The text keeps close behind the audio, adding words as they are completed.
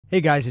Hey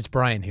guys, it's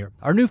Brian here.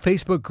 Our new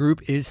Facebook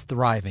group is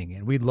thriving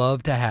and we'd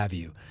love to have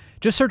you.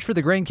 Just search for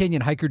the Grand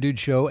Canyon Hiker Dude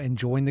Show and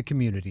join the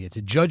community. It's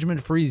a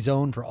judgment-free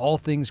zone for all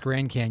things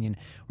Grand Canyon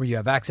where you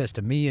have access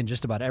to me and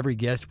just about every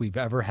guest we've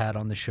ever had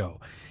on the show.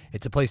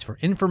 It's a place for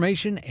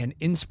information and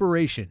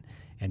inspiration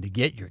and to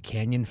get your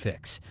canyon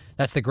fix.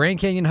 That's the Grand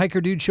Canyon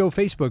Hiker Dude Show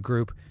Facebook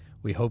group.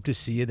 We hope to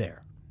see you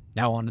there.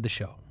 Now on to the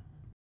show.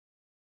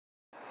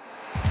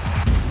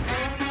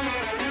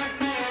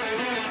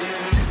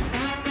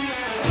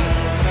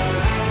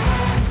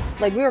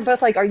 Like, we were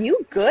both like, are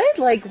you good?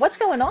 Like, what's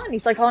going on?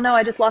 He's like, oh no,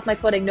 I just lost my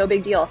footing, no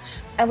big deal.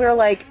 And we were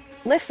like,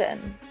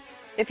 listen,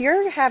 if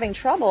you're having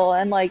trouble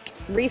and like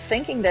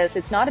rethinking this,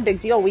 it's not a big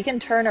deal. We can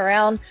turn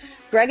around.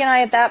 Greg and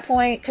I at that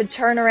point could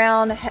turn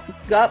around,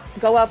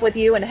 go up with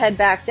you and head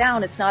back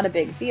down. It's not a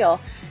big deal.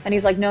 And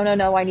he's like,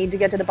 no, I need to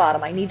get to the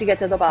bottom. I need to get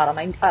to the bottom.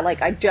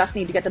 I just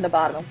need to get to the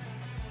bottom.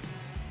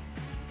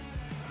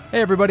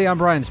 Hey everybody, I'm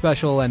Brian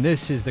Special, and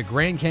this is the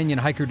Grand Canyon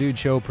Hiker Dude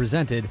Show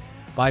presented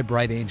by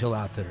Bright Angel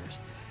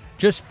Outfitters.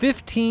 Just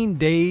 15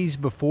 days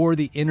before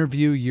the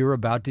interview you're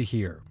about to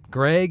hear,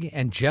 Greg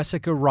and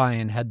Jessica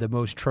Ryan had the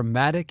most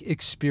traumatic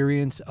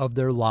experience of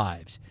their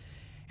lives,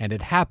 and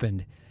it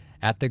happened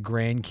at the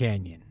Grand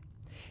Canyon.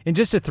 In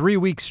just a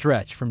 3-week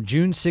stretch from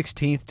June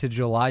 16th to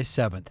July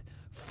 7th,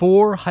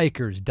 4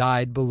 hikers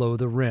died below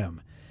the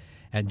rim,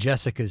 and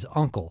Jessica's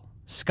uncle,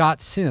 Scott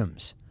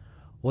Sims,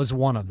 was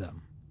one of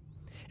them.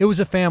 It was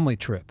a family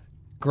trip.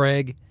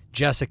 Greg,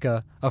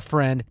 Jessica, a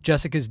friend,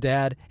 Jessica's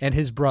dad, and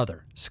his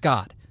brother,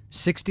 Scott,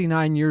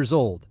 69 years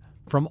old,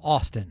 from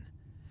Austin.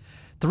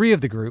 3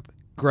 of the group,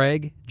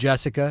 Greg,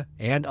 Jessica,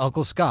 and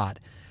Uncle Scott,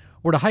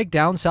 were to hike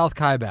down South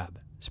Kaibab,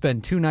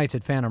 spend 2 nights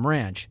at Phantom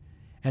Ranch,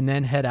 and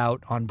then head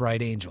out on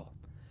Bright Angel.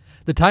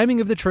 The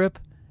timing of the trip,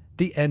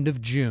 the end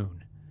of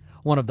June,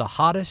 one of the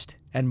hottest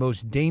and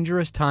most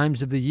dangerous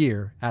times of the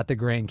year at the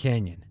Grand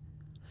Canyon,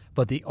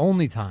 but the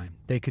only time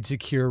they could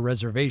secure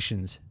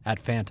reservations at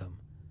Phantom.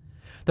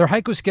 Their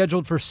hike was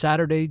scheduled for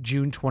Saturday,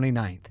 June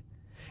 29th.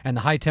 And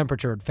the high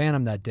temperature at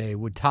Phantom that day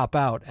would top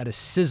out at a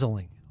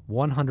sizzling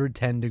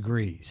 110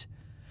 degrees.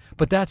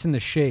 But that's in the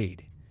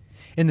shade.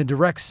 In the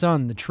direct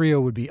sun the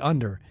trio would be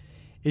under,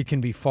 it can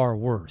be far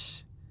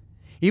worse.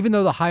 Even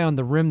though the high on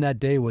the rim that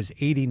day was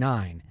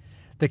 89,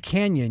 the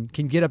canyon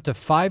can get up to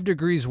 5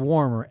 degrees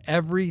warmer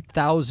every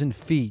 1,000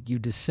 feet you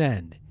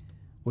descend,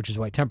 which is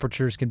why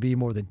temperatures can be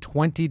more than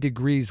 20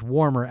 degrees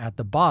warmer at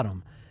the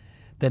bottom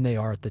than they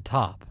are at the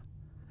top.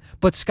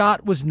 But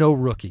Scott was no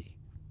rookie.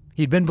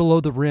 He'd been below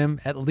the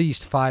rim at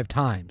least 5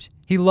 times.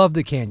 He loved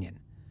the canyon.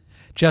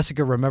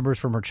 Jessica remembers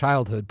from her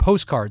childhood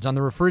postcards on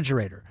the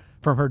refrigerator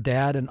from her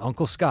dad and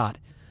Uncle Scott,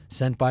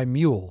 sent by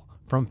mule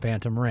from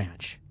Phantom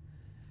Ranch.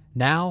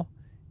 Now,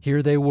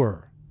 here they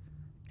were,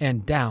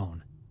 and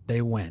down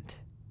they went.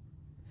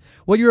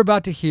 What you're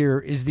about to hear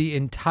is the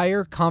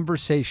entire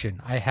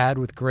conversation I had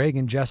with Greg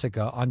and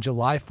Jessica on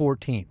July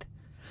 14th,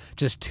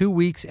 just 2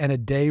 weeks and a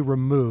day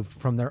removed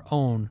from their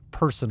own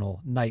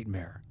personal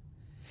nightmare.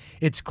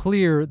 It's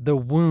clear the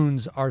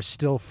wounds are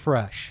still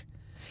fresh,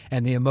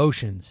 and the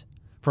emotions,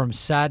 from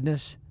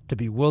sadness to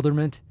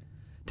bewilderment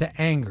to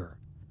anger,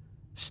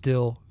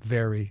 still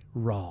very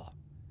raw.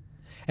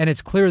 And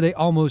it's clear they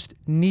almost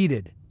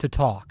needed to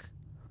talk.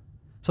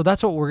 So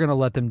that's what we're going to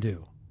let them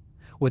do,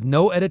 with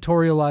no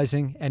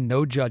editorializing and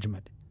no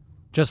judgment.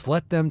 Just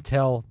let them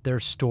tell their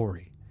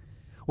story,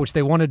 which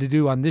they wanted to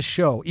do on this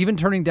show, even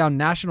turning down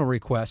national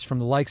requests from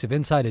the likes of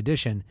Inside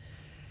Edition,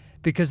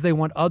 because they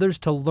want others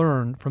to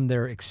learn from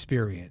their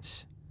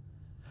experience.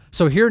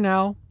 So here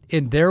now,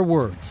 in their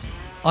words,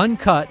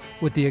 uncut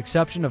with the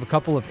exception of a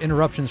couple of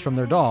interruptions from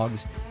their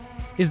dogs,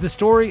 is the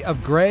story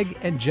of Greg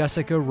and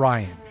Jessica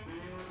Ryan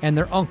and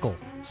their uncle,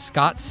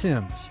 Scott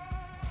Sims,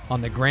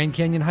 on the Grand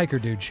Canyon Hiker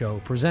Dude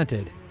Show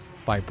presented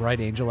by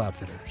Bright Angel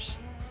Outfitters.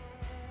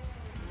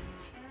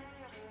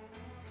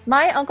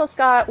 My Uncle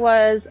Scott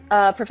was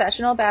a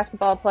professional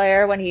basketball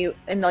player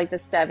in like the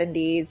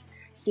 70s.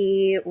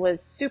 He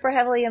was super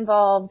heavily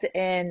involved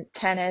in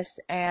tennis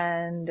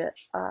and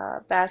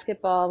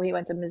basketball. He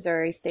went to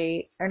Missouri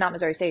State, or not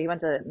Missouri State, he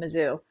went to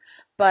Mizzou.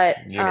 But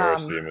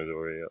University of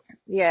Missouri,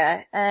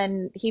 yeah,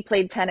 and he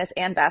played tennis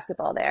and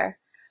basketball there.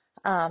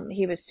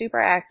 He was super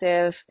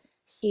active.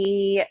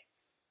 He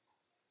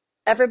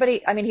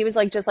was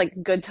like just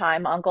like good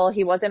time uncle.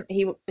 He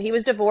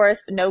was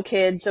divorced, no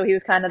kids, so he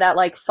was kind of that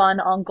like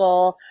fun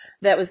uncle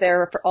that was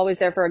always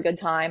there for a good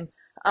time.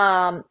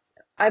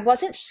 I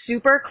wasn't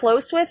super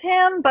close with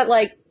him, but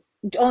like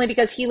only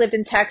because he lived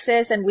in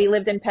Texas and we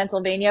lived in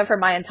Pennsylvania for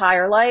my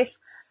entire life.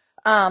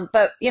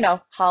 But you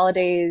know,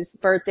 holidays,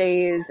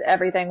 birthdays,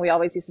 everything, we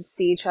always used to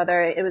see each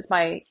other.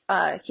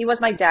 He was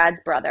my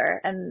dad's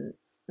brother, and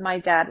my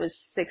dad was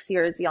 6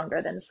 years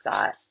younger than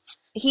Scott.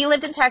 He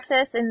lived in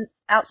Texas and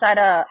outside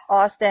of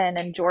Austin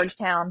and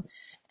Georgetown,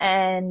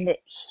 and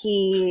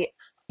he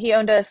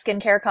owned a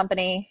skincare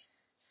company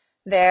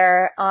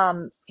there.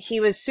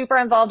 He was super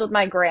involved with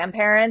my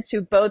grandparents,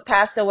 who both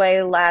passed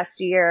away last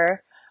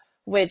year,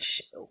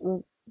 which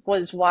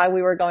was why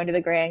we were going to the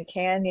Grand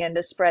Canyon,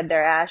 to spread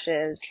their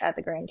ashes at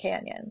the Grand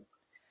Canyon.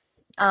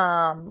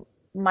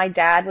 My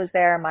dad was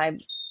there. My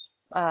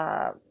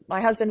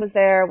husband was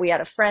there. We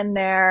had a friend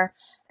there,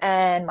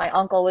 and my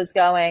uncle was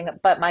going.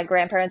 But my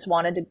grandparents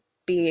wanted to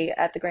be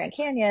at the Grand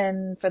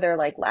Canyon for their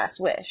like last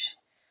wish.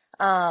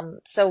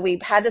 So we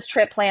had this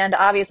trip planned,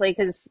 obviously,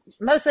 because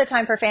most of the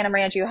time for Phantom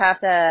Ranch, you have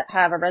to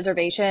have a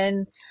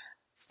reservation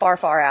far,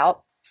 far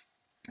out.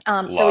 So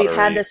Lottery. we've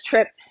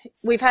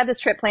had this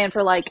trip planned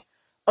for like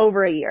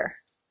over a year,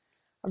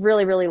 a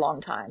really, really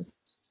long time.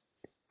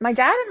 My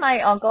dad and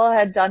my uncle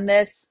had done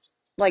this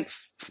like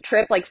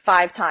trip like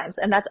 5 times,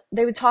 and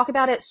they would talk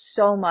about it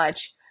so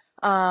much.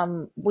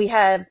 We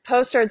have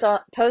posters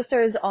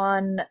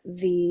on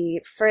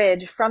the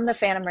fridge from the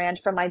Phantom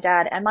Ranch from my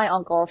dad and my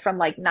uncle from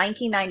like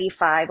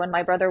 1995 when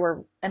my brother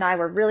were and I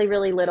were really,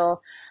 really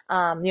little.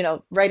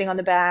 Writing on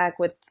the back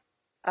with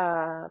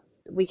uh,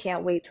 "We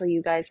can't wait till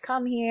you guys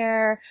come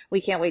here.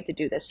 We can't wait to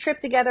do this trip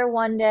together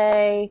one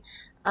day."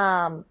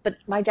 But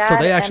my So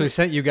dad they and actually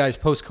sent you guys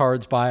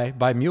postcards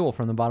by mule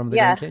from the bottom of the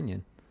yeah, Grand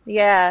Canyon.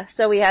 yeah.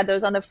 So we had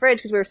those on the fridge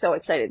because we were so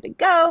excited to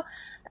go.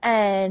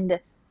 And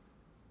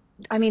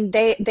I mean,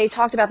 they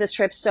talked about this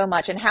trip so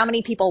much and how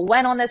many people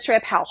went on this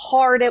trip, how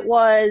hard it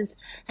was,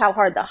 how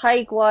hard the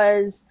hike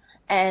was,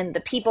 and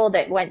the people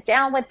that went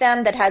down with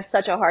them that had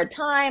such a hard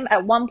time.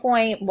 At one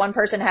point, one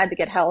person had to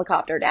get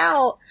helicoptered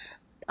out.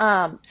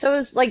 So it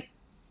was like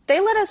they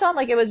let us on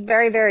like it was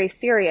very, very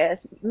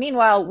serious.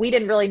 Meanwhile, we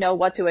didn't really know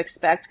what to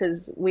expect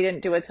because we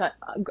didn't do a ton.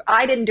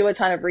 I didn't do a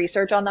ton of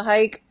research on the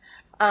hike,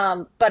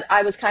 but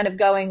I was kind of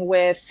going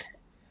with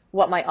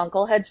what my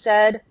uncle had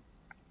said.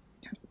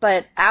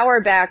 But our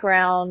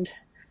background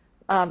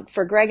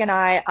for Greg and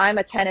I'm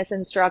a tennis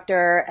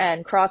instructor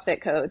and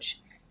CrossFit coach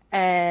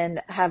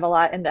and have a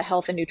lot in the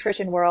health and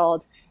nutrition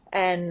world.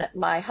 And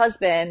my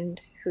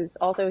husband, who's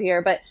also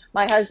here, but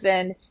my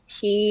husband,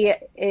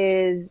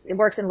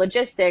 works in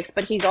logistics,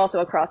 but he's also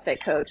a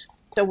CrossFit coach.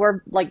 So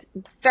we're like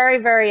very,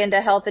 very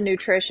into health and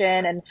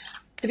nutrition. And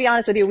to be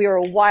honest with you, we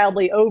were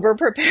wildly over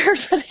prepared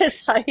for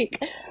this hike.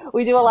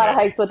 We do a lot of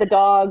Yeah. hikes with the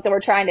dogs and we're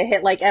trying to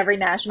hit like every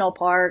national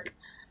park.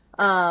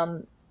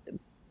 Um,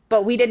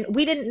 but we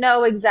didn't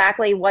know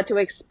exactly what to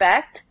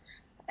expect,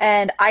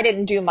 and I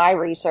didn't do my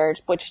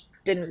research, which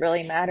didn't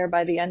really matter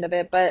by the end of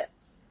it. But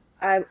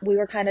we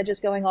were kind of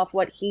just going off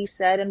what he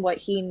said and what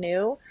he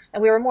knew,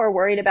 and we were more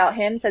worried about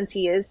him since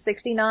he is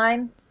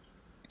 69,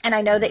 and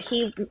I know that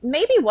he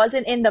maybe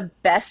wasn't in the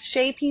best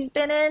shape he's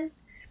been in.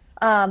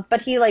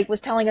 But he like was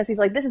telling us he's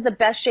like, this is the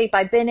best shape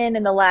I've been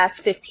in the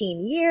last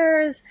 15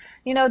 years.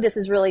 This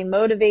has really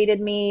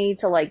motivated me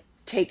to like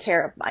take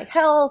care of my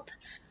health.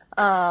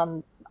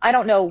 I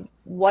don't know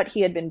what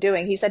he had been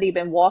doing. He said he'd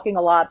been walking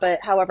a lot, but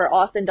however,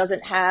 Austin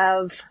doesn't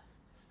have,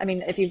 I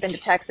mean, if you've been to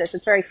Texas,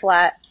 it's very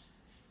flat.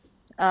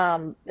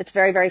 It's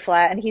very, very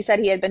flat. And he said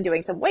he had been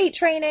doing some weight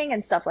training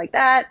and stuff like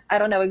that. I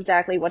don't know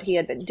exactly what he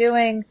had been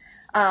doing.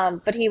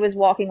 But he was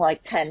walking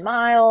like 10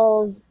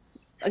 miles.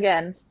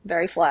 Again,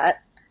 very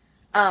flat.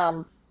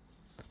 Um,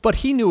 But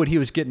he knew what he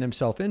was getting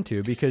himself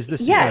into because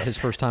this is not his yes.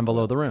 first time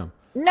below the rim.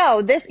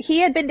 No, he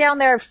had been down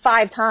there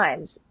 5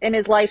 times in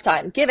his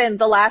lifetime, given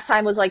the last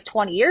time was like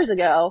 20 years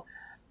ago,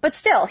 but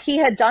still, he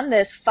had done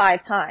this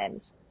 5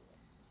 times.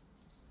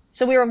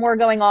 So we were more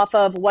going off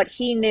of what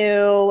he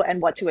knew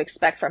and what to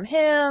expect from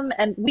him,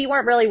 and we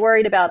weren't really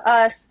worried about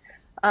us,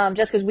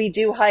 just because we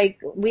do hike.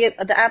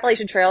 The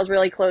Appalachian Trail is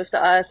really close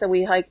to us, and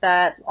we hike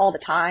that all the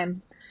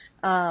time.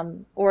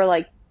 Or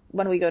like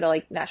when we go to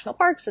like national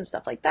parks and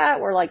stuff like that,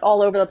 we're like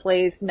all over the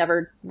place,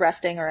 never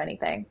resting or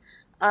anything.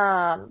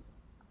 Um,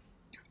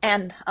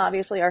 and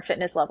obviously our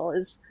fitness level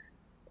is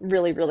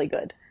really, really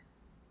good.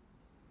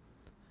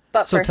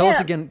 But So for tell us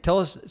him, again. Tell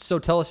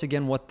us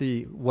again what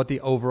the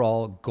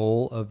overall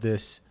goal of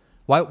this.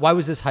 Why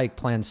was this hike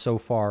planned so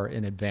far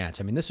in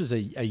advance? I mean, this was a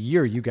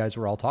year you guys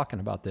were all talking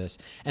about this,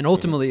 and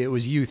ultimately it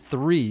was you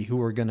three who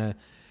were gonna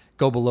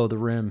go below the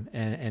rim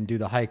and do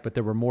the hike, but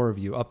there were more of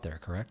you up there,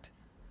 correct?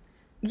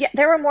 yeah,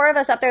 there were more of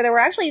us up there. There were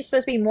actually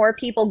supposed to be more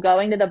people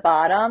going to the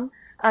bottom,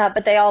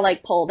 but they all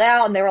like pulled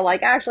out and they were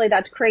like, actually,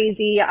 that's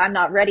crazy. I'm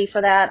not ready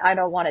for that. I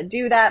don't want to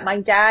do that. My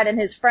dad and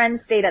his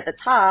friends stayed at the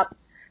top,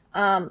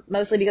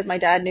 mostly because my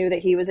dad knew that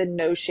he was in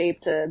no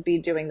shape to be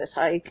doing this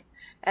hike,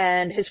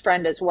 and his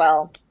friend as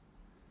well.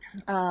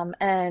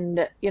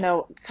 And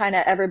kind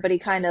of everybody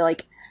kind of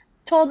like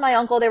told my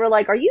uncle, they were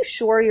like, "Are you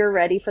sure you're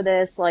ready for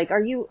this? Like,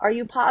 are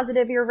you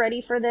positive you're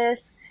ready for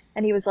this?"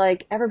 And he was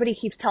like, "Everybody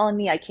keeps telling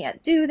me I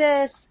can't do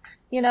this.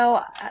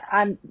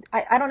 I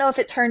don't know if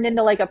it turned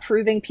into like a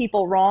proving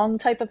people wrong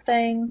type of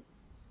thing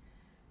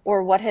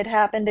or what had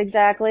happened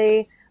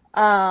exactly."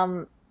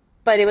 Um,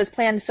 but it was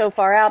planned so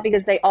far out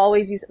because they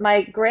always used,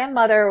 my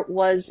grandmother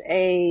was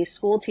a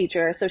school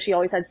teacher, so she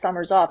always had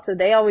summers off. So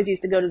they always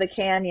used to go to the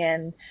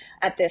canyon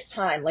at this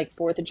time, like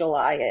 4th of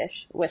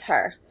July-ish with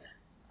her.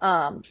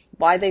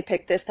 Why they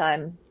picked this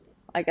time,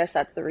 I guess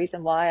that's the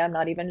reason why. I'm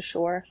not even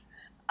sure.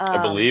 I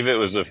Um, believe it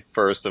was the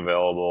first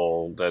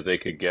available that they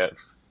could get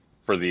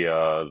for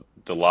the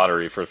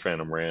lottery for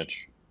Phantom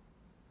Ranch.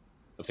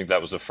 I think that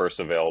was the first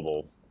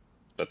available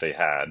that they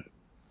had.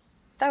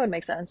 that would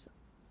make sense.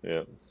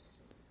 Yeah.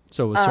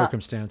 So it was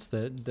circumstance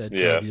that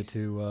drove you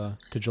to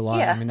July.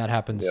 Yeah. I mean, that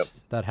happens. Yep.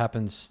 That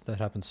happens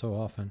so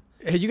often.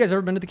 Have you guys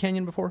ever been to the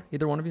canyon before?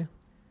 Either one of you?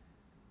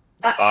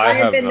 I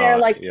had have been there not.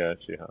 like Yeah,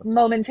 she has.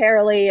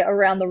 momentarily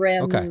around the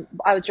rim. Okay.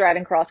 I was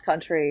driving cross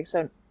country,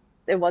 so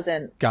it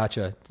wasn't.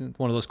 Gotcha.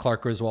 One of those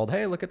Clark Griswold.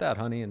 Hey, look at that,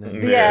 honey, and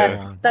then Yeah,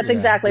 go on. that's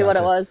exactly what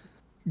it gotcha. was.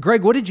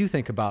 Greg, what did you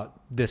think about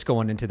this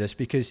going into this?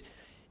 Because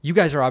you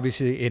guys are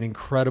obviously in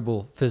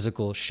incredible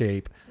physical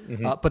shape,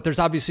 but there's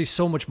obviously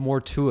so much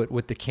more to it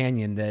with the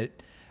canyon that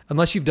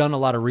unless you've done a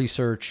lot of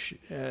research,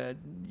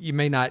 you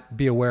may not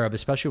be aware of,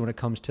 especially when it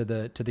comes to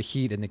the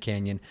heat in the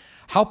canyon.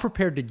 How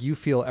prepared did you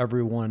feel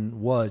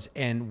everyone was,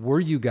 and were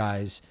you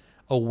guys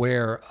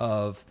aware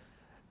of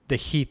the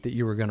heat that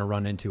you were going to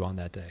run into on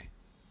that day?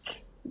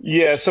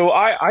 Yeah, so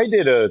I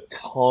did a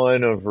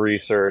ton of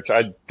research.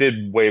 I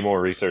did way more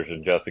research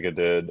than Jessica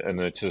did, and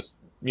it's just,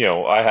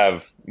 I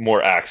have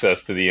more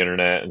access to the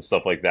internet and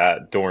stuff like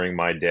that during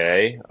my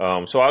day.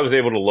 So I was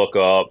able to look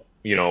up,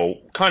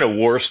 kind of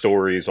war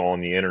stories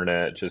on the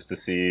internet just to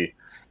see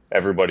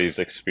everybody's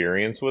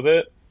experience with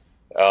it.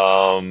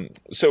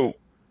 So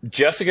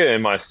Jessica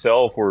and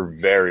myself were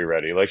very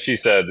ready. Like she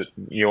said,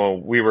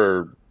 we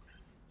were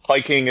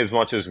hiking as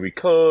much as we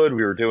could.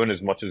 We were doing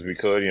as much as we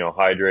could,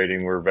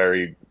 hydrating. We're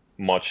very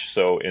much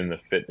so in the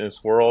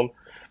fitness world.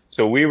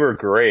 So we were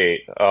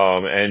great,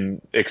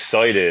 and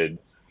excited.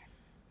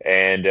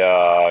 And,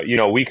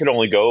 we could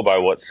only go by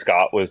what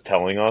Scott was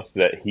telling us,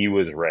 that he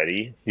was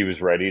ready. He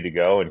was ready to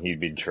go, and he'd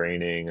been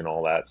training and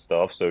all that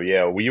stuff. So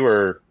yeah, we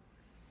were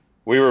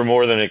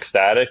more than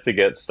ecstatic to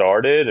get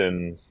started,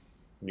 and,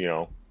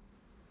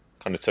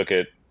 kind of took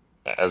it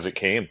as it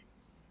came.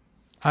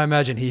 I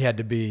imagine he had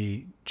to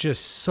be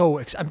just so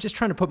I'm just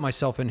trying to put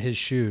myself in his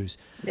shoes.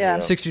 Yeah.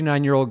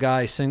 69-year-old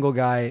guy, single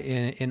guy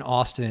in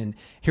Austin.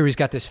 Here he's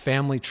got this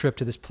family trip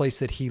to this place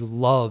that he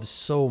loves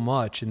so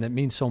much and that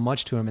means so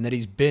much to him and that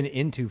he's been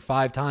into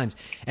 5 times.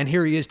 And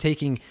here he is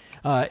taking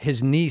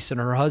his niece and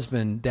her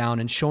husband down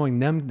and showing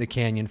them the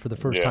canyon for the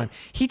first time.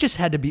 He just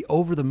had to be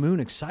over the moon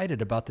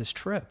excited about this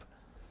trip.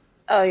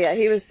 Oh yeah,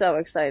 he was so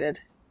excited.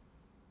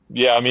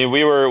 Yeah, I mean,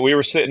 we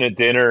were sitting at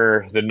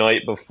dinner the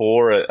night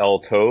before at El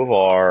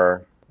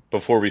Tovar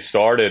before we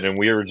started, and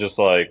we were just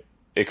like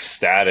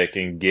ecstatic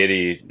and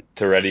giddy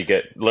to ready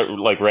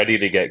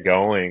to get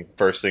going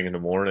first thing in the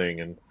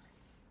morning, and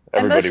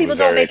everybody most people was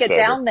very don't make excited. it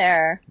down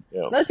there.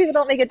 Yeah. Most people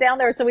don't make it down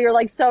there, so we were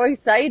like so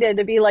excited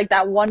to be like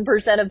that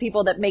 1% of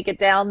people that make it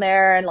down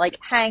there and like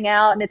hang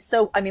out. And it's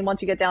so, I mean,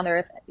 once you get down there,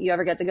 if you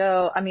ever get to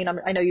go, I mean,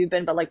 I know you've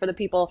been, but like for the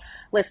people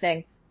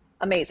listening,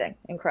 amazing,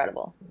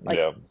 incredible, like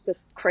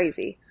just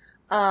crazy.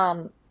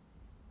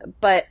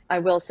 But I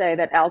will say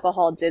that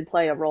alcohol did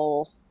play a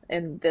role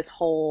in this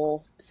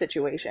whole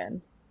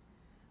situation.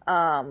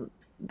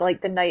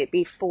 Like the night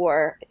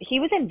before,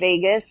 he was in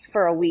Vegas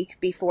for a week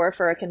before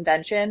for a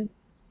convention,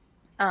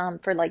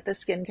 for like the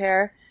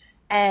skincare.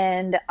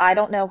 And I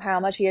don't know how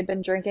much he had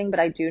been drinking,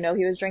 but I do know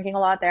he was drinking a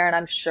lot there, and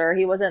I'm sure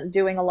he wasn't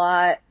doing a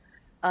lot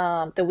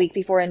the week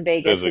before in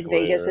Vegas.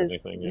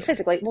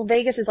 Physically, well,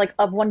 Vegas is like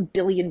of 1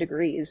 billion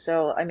degrees.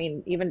 So, I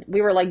mean, even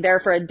we were like there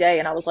for a day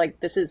and I was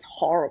like, this is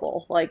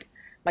horrible. Like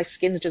my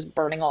skin's just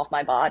burning off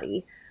my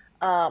body.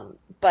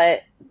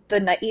 But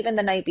even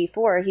the night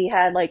before, he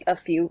had like a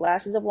few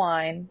glasses of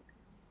wine,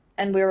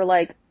 and we were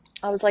like,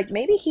 I was like,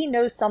 maybe he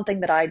knows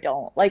something that I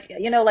don't. Like,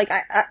 like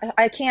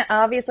I can't,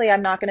 obviously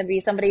I'm not going to be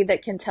somebody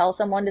that can tell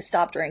someone to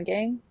stop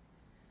drinking.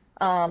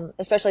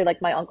 Especially like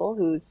my uncle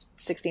who's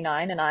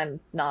 69 and I'm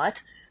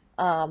not.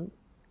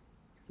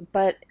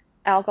 But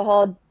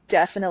alcohol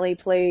definitely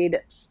played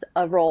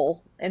a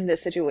role in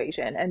this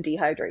situation, and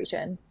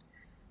dehydration.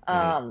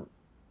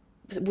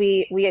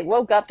 We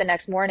woke up the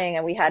next morning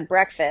and we had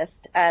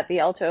breakfast at the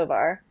El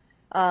Tovar,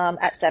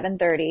 at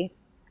 7:30.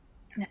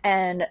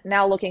 And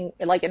now looking,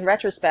 like in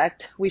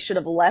retrospect, we should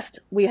have left.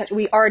 We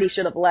already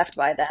should have left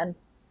by then.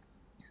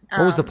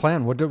 What was the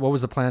plan? What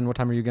was the plan? What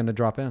time are you going to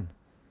drop in?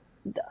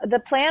 The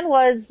plan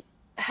was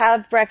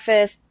have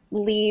breakfast,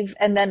 leave,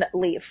 and then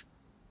leave.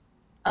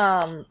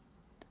 I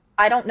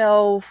don't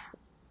know.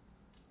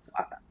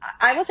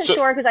 I wasn't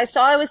sure because I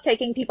saw it was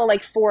taking people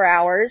like 4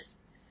 hours.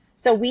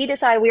 So we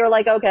decided, we were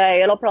like,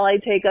 okay, it'll probably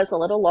take us a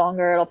little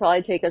longer. It'll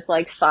probably take us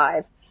like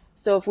 5.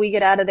 So if we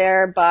get out of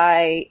there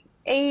by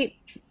 8,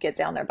 get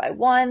down there by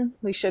 1,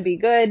 we should be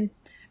good.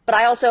 But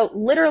I also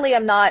literally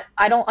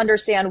I don't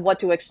understand what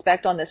to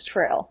expect on this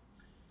trail.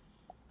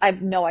 I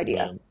have no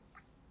idea.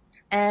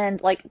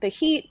 And like the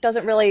heat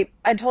doesn't really,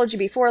 I told you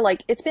before,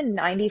 like it's been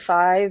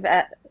 95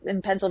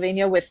 in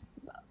Pennsylvania with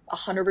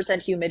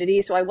 100%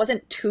 humidity. So I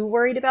wasn't too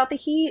worried about the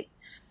heat.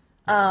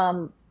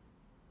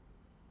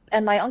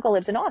 And my uncle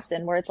lives in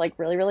Austin where it's like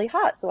really, really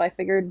hot. So I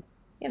figured,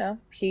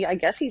 I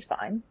guess he's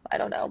fine. I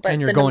don't know. But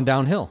and you're going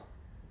downhill.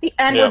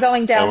 And we're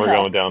going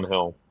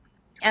downhill.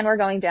 And we're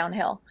going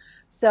downhill.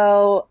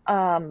 So,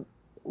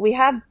 we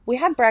have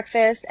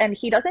breakfast, and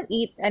he doesn't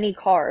eat any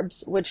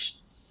carbs, which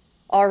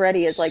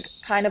already is like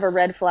kind of a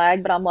red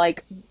flag, but I'm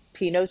like,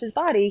 he knows his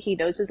body. He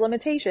knows his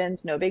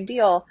limitations. No big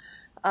deal.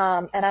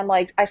 And I'm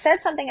like, I said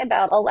something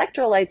about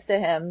electrolytes to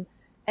him,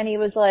 And he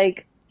was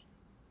like,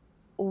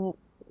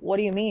 what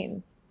do you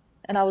mean?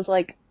 And I was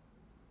like,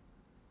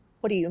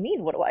 what do you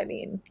mean? What do I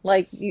mean?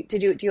 Like,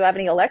 do you have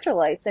any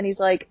electrolytes? And he's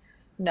like,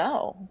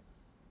 no.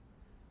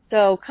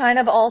 So kind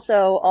of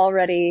also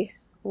already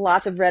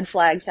lots of red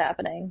flags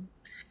happening.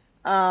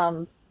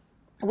 Um,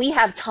 we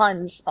have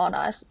tons on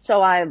us.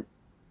 So I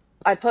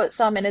put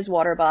some in his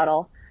water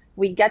bottle.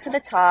 We get to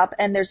the top,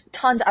 and there's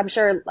tons. I'm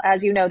sure,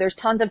 as you know, there's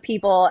tons of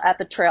people at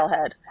the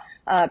trailhead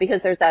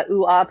because there's that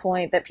ooh ah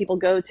point that people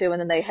go to,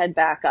 and then they head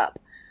back up.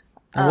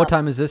 And what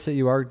time is this that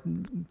you are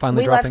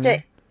finally We dropping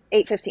left in?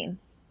 at 8:15.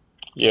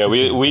 Yeah,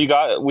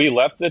 we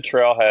left the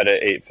trailhead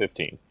at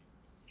 8:15.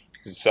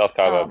 South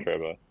Kaibab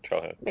Um,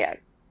 trailhead. yeah,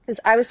 because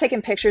I was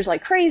taking pictures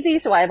like crazy,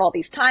 so I have all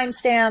these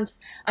timestamps.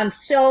 I'm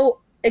so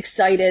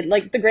excited.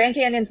 Like the Grand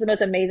Canyon's the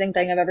most amazing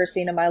thing I've ever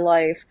seen in my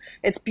life.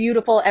 It's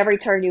beautiful every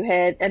turn you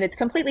hit, and it's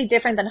completely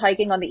different than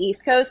hiking on the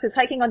East Coast. Because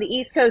hiking on the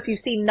East Coast, you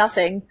see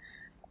nothing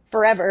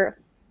forever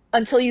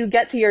until you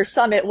get to your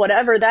summit,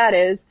 whatever that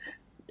is,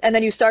 and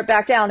then you start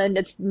back down and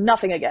it's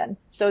nothing again.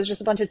 So it's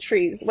just a bunch of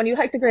trees. When you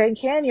hike the Grand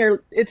Canyon,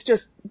 it's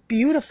just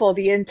beautiful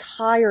the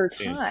entire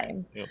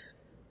time. Yep.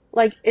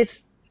 Like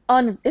it's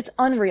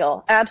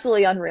unreal,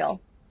 absolutely unreal.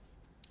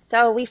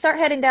 So we start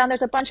heading down.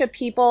 There's a bunch of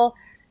people.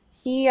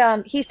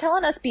 He's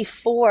telling us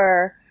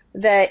before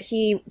that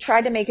he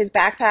tried to make his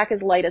backpack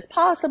as light as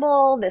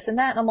possible, this and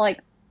that. And I'm like,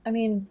 I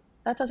mean,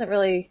 that doesn't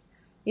really,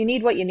 you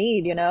need what you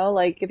need, you know?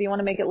 Like if you want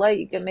to make it light,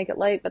 you can make it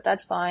light, but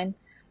that's fine.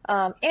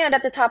 And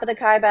at the top of the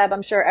Kaibab,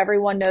 I'm sure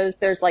everyone knows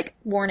there's like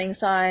warning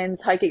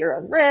signs, hike at your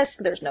own risk,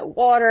 there's no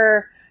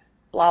water,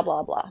 blah,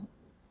 blah, blah.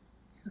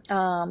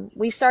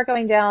 We start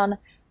going down.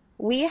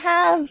 We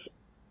have,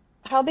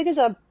 how big is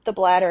the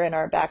bladder in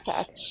our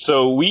backpack?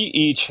 So we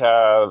each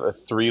have a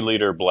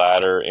 3-liter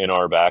bladder in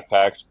our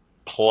backpacks,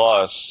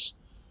 plus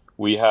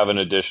we have an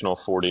additional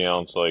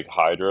 40-ounce like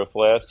hydro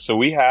flask. So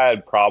we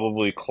had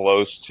probably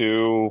close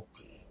to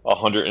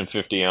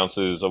 150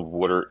 ounces of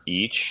water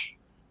each.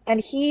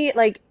 And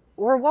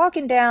we're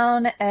walking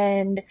down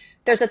and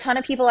there's a ton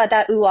of people at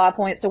that ooh-ah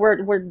point. So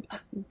we're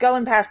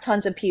going past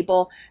tons of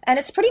people and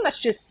it's pretty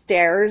much just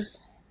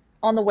stairs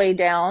on the way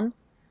down.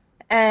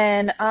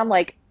 And I'm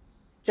like,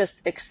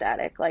 just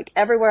ecstatic. Like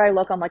everywhere I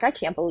look, I'm like, I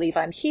can't believe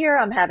I'm here.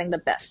 I'm having the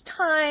best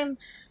time.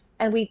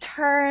 And we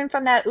turn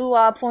from that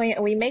ooh-ah point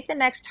and we make the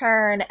next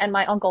turn and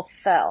my uncle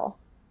fell.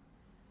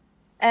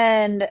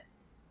 And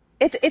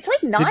it's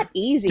like not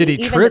easy. Did he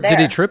even trip? there. Did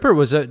he trip, or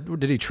was it?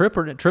 Did he trip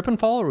and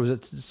fall, or was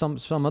it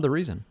some other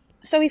reason?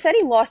 So he said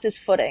he lost his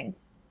footing.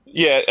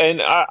 Yeah,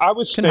 and I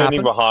was Can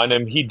standing happen. behind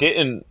him. He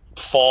didn't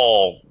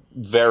fall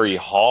very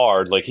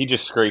hard. Like he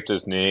just scraped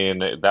his knee,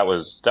 and that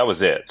was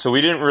it. So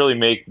we didn't really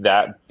make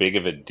that big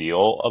of a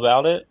deal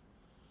about it.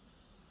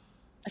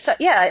 So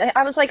yeah,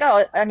 I was like,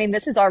 oh, I mean,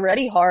 this is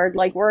already hard.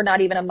 Like we're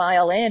not even a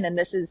mile in, and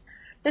this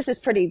is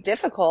pretty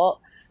difficult.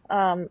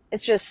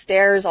 It's just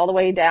stairs all the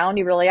way down.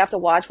 You really have to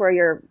watch where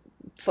you're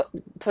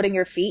putting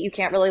your feet. You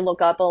can't really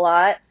look up a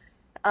lot.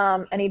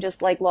 And he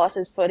just like lost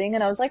his footing,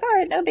 and I was like, all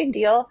right, no big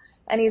deal.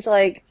 And he's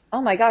like,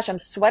 oh my gosh, I'm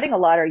sweating a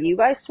lot. Are you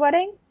guys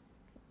sweating?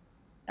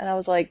 And I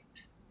was like,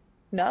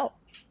 no,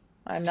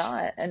 I'm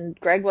not. And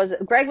Greg was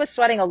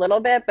sweating a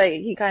little bit, but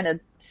he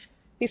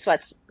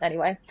sweats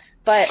anyway.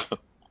 But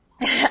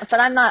but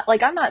I'm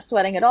not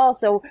sweating at all.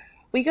 So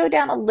we go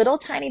down a little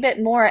tiny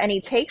bit more and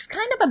he takes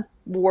kind of a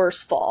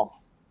worse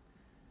fall.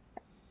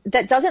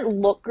 That doesn't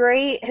look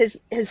great.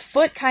 His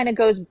foot kind of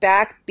goes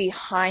back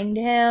behind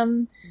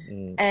him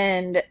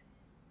and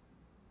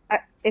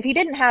if he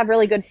didn't have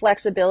really good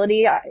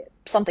flexibility,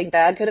 something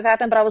bad could have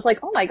happened. But I was like,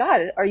 oh my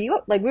God, are you,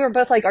 like, we were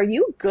both like, are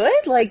you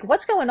good? Like,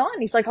 what's going on?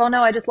 He's like, oh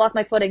no, I just lost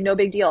my footing. No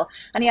big deal.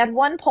 And he had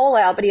one pole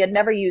out, but he had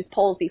never used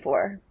poles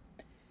before.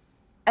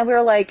 And we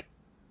were like,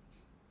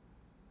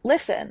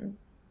 listen,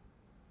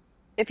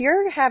 if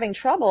you're having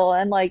trouble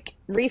and like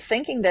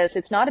rethinking this,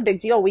 it's not a big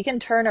deal. We can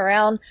turn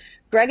around.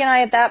 Greg and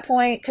I at that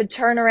point could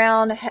turn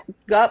around,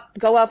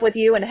 go up with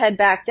you and head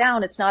back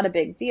down. It's not a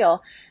big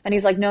deal. And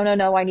he's like, no, no,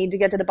 no, I need to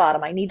get to the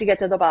bottom. I need to get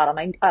to the bottom.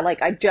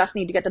 I just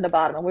need to get to the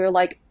bottom. And we were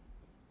like,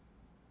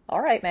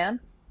 all right, man.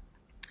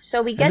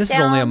 So we get down. And this is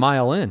only a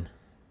mile in.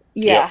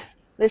 Yeah, Yep.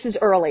 this is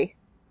early.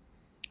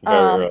 Very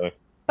early.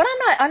 But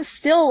I'm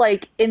still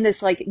like in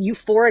this like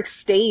euphoric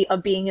state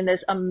of being in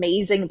this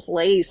amazing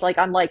place. Like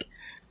I'm like,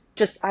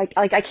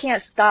 I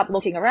can't stop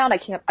looking around.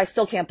 I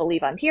still can't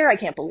believe I'm here. I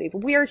can't believe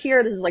we're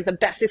here. This is like the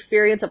best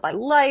experience of my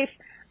life.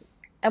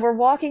 And we're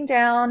walking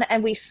down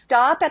and we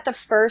stop at the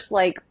first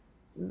like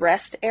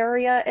rest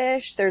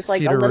area-ish. There's like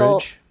Cedar a little,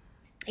 Ridge.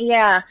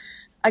 yeah,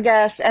 I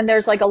guess. And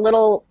there's like a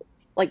little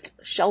like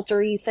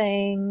sheltery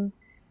thing.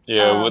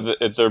 Yeah,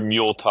 with their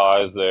mule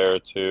ties there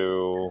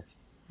too.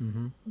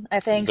 Mm-hmm.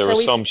 I think. There So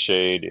was some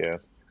shade, yeah.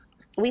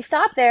 we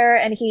stop there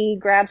and he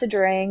grabs a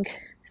drink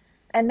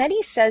and then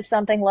he says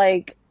something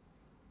like,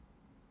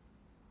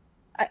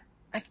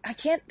 I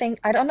can't think.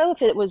 I don't know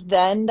if it was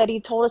then that he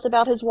told us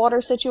about his water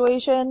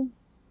situation.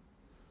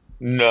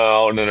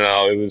 No.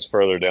 It was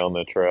further down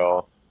the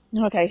trail.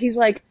 Okay, he's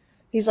like,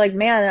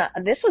 man,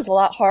 this was a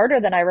lot harder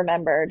than I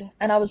remembered.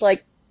 And I was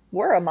like,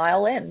 we're a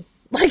mile in.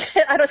 Like,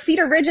 I don't,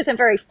 Cedar Ridge isn't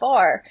very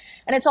far,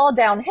 and it's all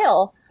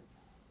downhill.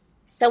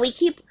 So we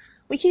keep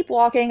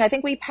walking. I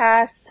think we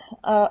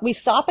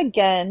stop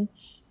again,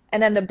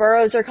 and then the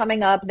burros are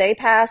coming up. They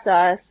pass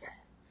us.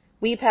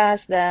 We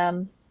pass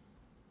them.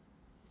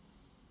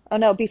 Oh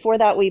no, before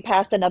that we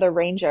passed another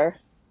ranger.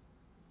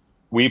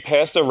 We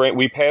passed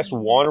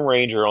one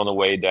ranger on the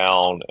way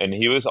down, and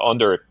he was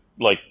under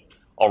like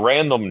a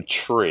random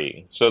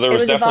tree, so there It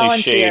was was a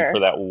definitely shade for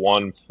volunteer. that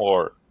one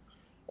part.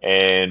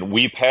 And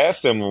we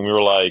passed him, and we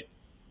were like,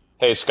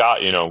 "Hey, Scott,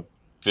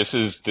 this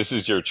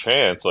is your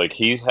chance. Like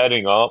he's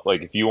heading up.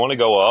 Like if you want to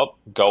go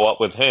up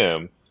with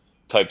him,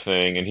 type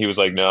thing." And he was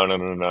like, "No, no,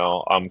 no,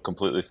 no. I'm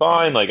completely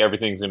fine. Like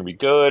everything's gonna be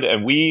good."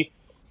 And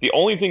the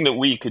only thing that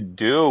we could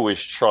do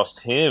is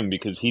trust him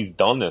because he's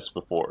done this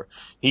before.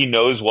 He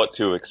knows what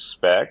to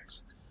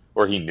expect,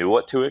 or he knew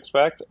what to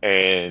expect,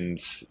 and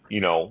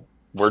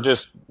we're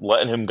just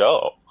letting him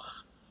go.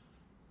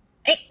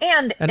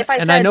 And And if I I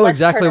said, know let's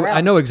turn exactly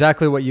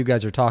around. what you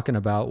guys are talking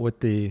about with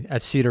the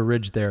at Cedar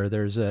Ridge there.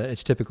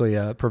 It's typically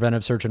a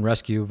preventive search and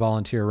rescue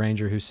volunteer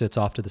ranger who sits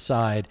off to the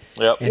side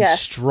Yep. and Yes.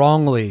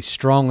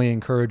 strongly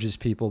encourages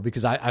people,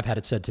 because I've had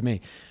it said to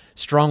me,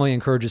 strongly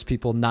encourages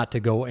people not to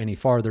go any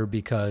farther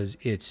because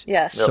it's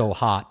Yes. Yep. so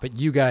hot. But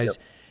you guys,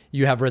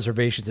 you have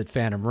reservations at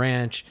Phantom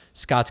Ranch.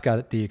 Scott's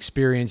got the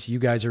experience. You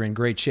guys are in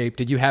great shape.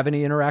 Did you have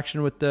any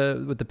interaction with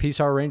the Peace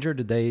Hour Ranger?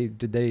 Did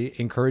they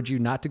encourage you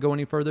not to go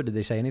any further? Did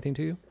they say anything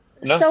to you?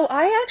 No. So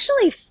I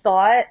actually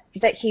thought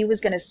that he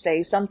was going to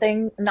say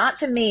something, not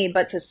to me,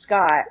 but to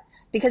Scott,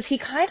 because he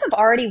kind of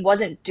already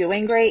wasn't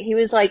doing great. He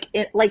was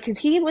because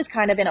he was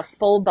kind of in a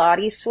full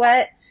body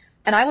sweat,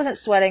 and I wasn't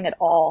sweating at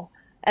all,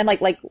 and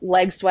like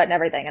leg sweat and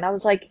everything. And I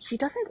was like, he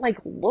doesn't like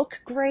look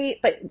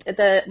great. But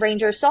the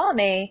ranger saw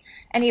me,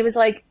 and he was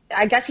like,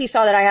 I guess he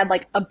saw that I had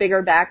like a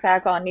bigger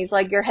backpack on. And he's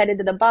like, "You're headed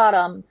to the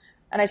bottom."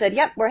 And I said,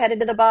 "Yep, we're headed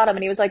to the bottom."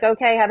 And he was like,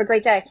 "Okay, have a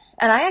great day."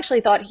 And I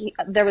actually thought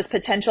there was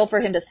potential for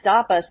him to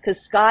stop us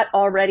because Scott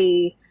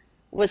already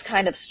was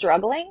kind of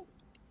struggling.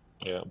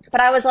 Yeah.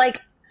 But I was like,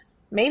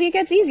 maybe it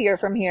gets easier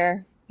from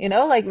here.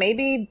 Like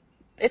maybe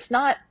it's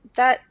not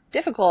that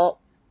difficult.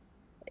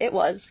 It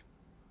was.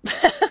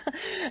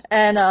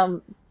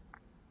 And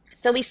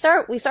so we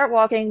start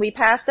walking. We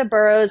pass the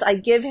burrows. I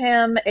give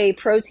him a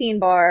protein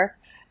bar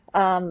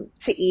to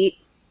eat,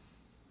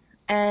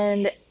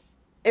 and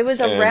it was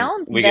And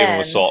around we gave him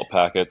a then. salt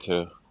packet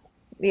too.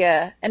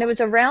 Yeah, and it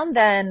was around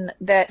then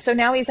that, so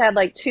now he's had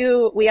like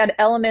we had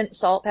element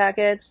salt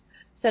packets.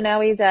 So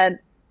now he's had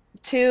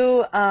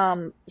two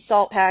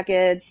salt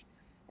packets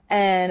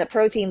and a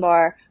protein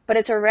bar, but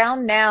it's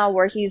around now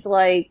where he's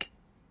like,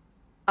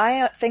 I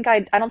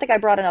don't think I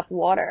brought enough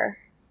water.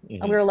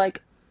 And we Hmm. were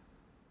like,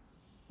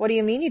 "What do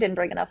you mean you didn't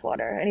bring enough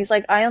water?" And he's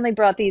like, "I only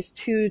brought these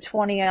two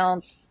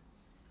 20-ounce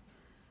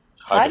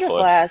Hydro hydro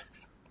Flask.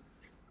 flasks."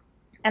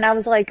 And I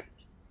was like,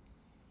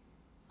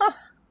 "Huh,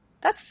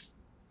 that's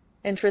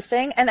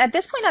interesting." And at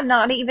this point, I'm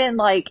not even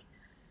like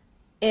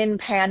in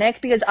panic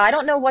because I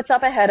don't know what's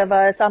up ahead of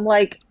us. I'm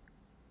like,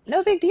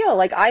 no big deal.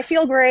 Like, I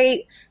feel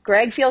great.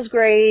 Greg feels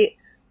great.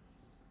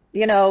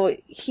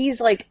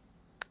 He's like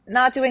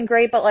not doing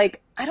great, but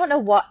like, I don't know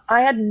what.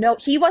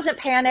 He wasn't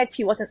panicked.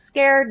 He wasn't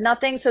scared,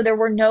 nothing. So there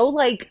were no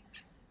like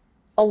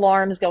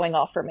alarms going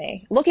off for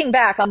me. Looking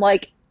back, I'm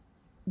like,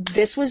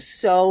 this was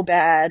so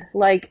bad.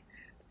 Like,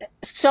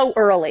 so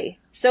early.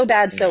 So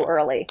bad, so Yeah.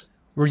 early.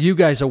 Were you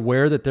guys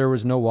aware that there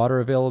was no water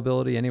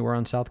availability anywhere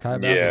on South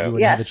Kaibab, that you Yeah.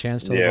 wouldn't have a Yes,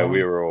 chance to the Yeah, we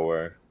bottom? were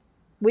aware.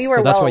 we So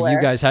were that's well why you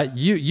aware. guys had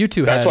you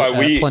two That's had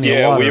why plenty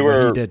of water,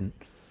 but he didn't.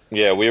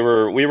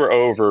 we were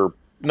over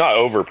not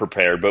over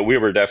prepared, but we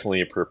were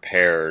definitely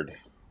prepared,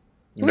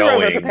 We were over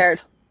knowing.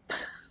 prepared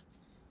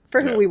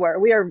for who Yeah. we were.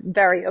 We are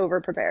very over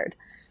prepared.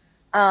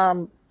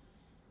 Um,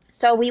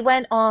 so we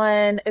went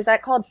on, is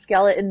that called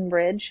Skeleton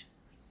Ridge?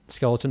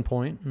 Skeleton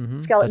Point.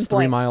 Skeleton That's three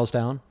Point. miles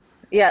down.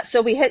 Yeah,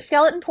 so we hit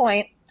Skeleton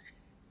Point,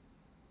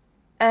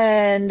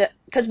 and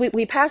because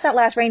we passed that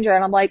last ranger,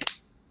 and I'm like,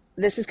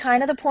 this is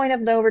kind of the point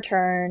of no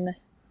return,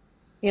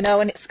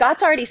 and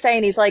Scott's already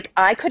saying, he's like,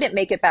 I couldn't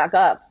make it back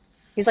up.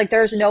 He's like,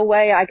 there's no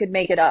way I could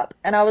make it up.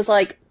 And I was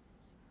like,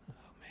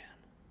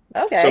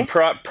 So okay.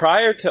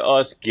 prior to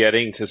us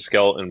getting to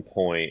Skeleton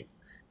Point,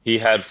 he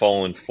had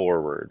fallen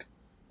forward.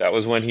 That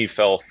was when he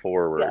fell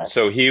forward.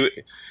 So Yes.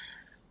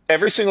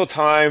 every single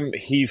time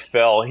he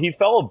fell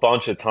a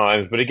bunch of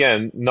times, but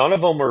again, none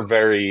of them were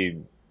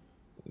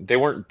they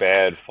weren't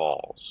bad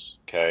falls.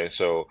 Okay,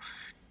 so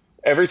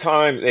every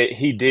time that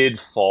he did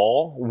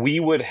fall, we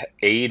would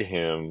aid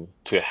him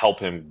to help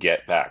him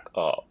get back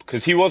up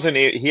because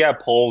he had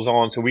poles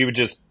on, so we would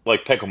just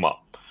like pick him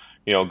up,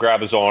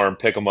 grab his arm,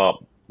 pick him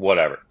up,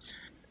 whatever.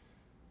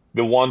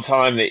 The one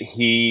time that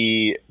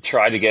he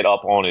tried to get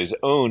up on his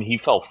own, he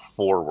fell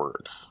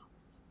forward.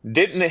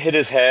 Didn't hit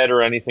his head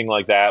or anything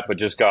like that, but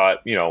just got,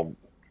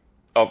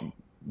 up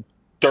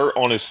dirt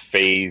on his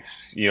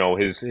face.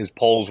 His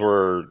poles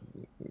were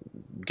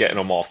getting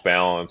him off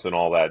balance and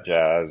all that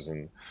jazz.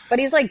 And But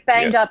he's like yeah,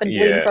 banged up and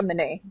bleeding yeah, from the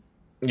knee.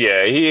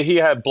 yeah. He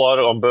had blood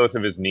on both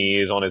of his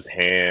knees, on his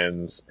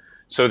hands.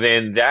 So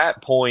then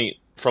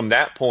from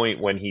that point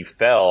when he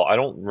fell, I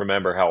don't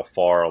remember how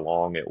far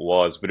along it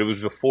was, but it was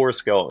before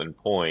Skeleton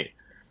Point.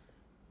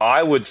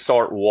 I would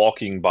start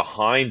walking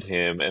behind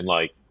him and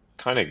like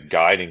kind of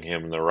guiding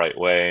him in the right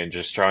way and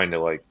just trying to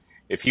like,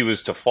 if he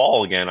was to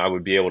fall again, I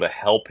would be able to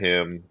help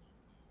him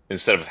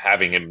instead of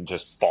having him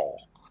just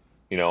fall,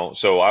 you know?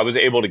 So I was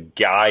able to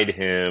guide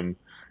him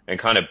and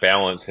kind of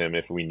balance him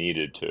if we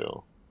needed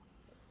to.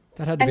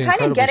 That had to be And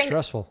kind of incredibly getting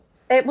stressful.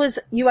 it was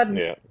you have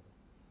Yeah.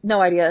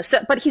 no idea. So,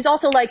 but he's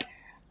also like,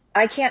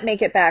 I can't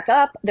make it back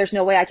up. There's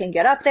no way I can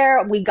get up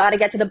there. We got to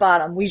get to the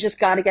bottom. We just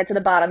got to get to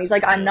the bottom. He's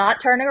like, I'm Yeah.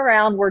 not turning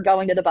around. We're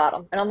going to the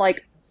bottom. And I'm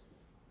like,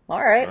 all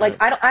right.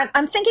 Like, Right.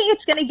 I'm thinking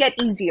it's going to get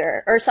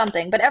easier or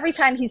something. But every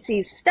time he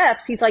sees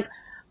steps, he's like,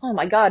 oh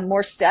my God,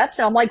 more steps.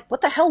 And I'm like,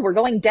 what the hell? We're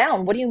going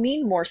down. What do you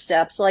mean more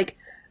steps? Like,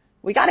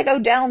 we got to go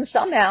down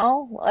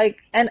somehow. Like,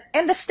 and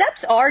the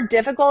steps are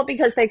difficult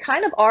because they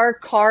kind of are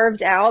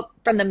carved out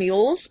from the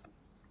mules.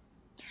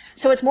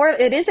 So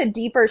it is a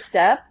deeper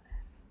step,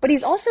 but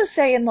he's also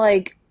saying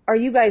like, are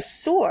you guys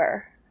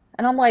sore?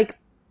 And I'm like,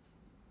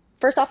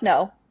 first off,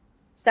 no.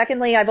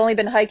 Secondly, I've only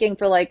been hiking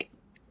for like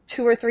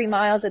 2 or 3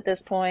 miles at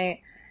this point,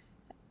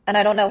 and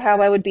I don't know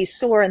how I would be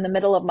sore in the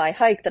middle of my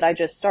hike that I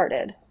just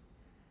started.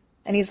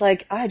 And he's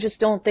like, I just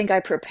don't think I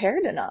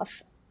prepared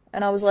enough.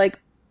 And I was like,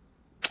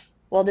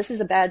 well, this is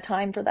a bad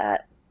time for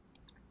that.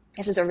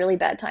 This is a really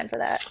bad time for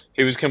that.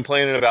 He was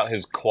complaining about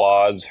his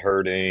quads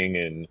hurting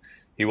and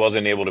he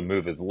wasn't able to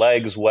move his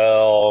legs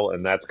well.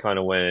 And that's kind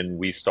of when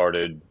we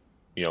started,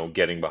 you know,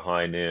 getting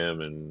behind him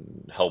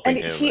and helping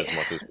And him as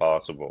much as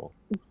possible.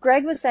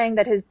 Greg was saying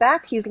that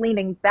he's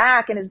leaning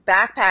back and his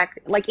backpack,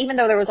 like even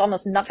though there was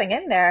almost nothing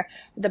in there,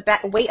 the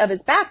weight of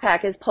his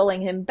backpack is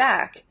pulling him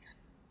back.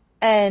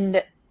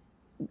 And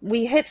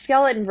we hit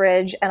Skeleton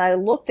Ridge and I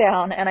look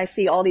down and I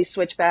see all these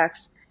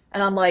switchbacks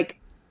and I'm like,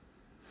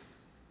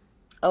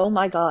 oh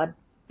my God.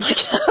 Like,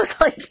 I was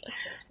like,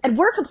 and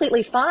we're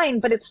completely fine,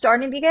 but it's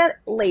starting to get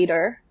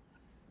later.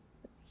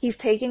 He's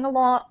taking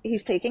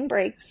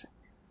breaks.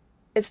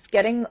 It's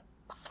getting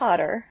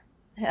hotter.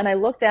 And I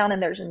look down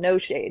and there's no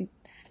shade.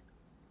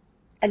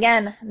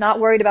 Again, not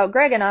worried about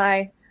Greg and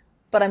I,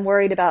 but I'm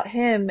worried about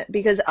him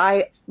because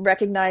I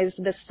recognize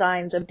the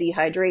signs of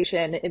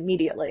dehydration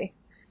immediately.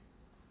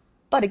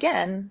 But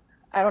again,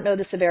 I don't know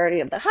the severity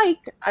of the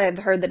hike. I've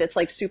heard that it's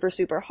like super,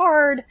 super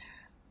hard.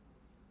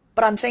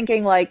 But I'm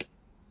thinking like,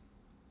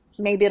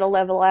 maybe it'll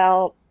level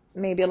out.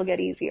 Maybe it'll get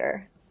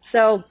easier.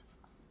 So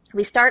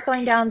we start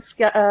going down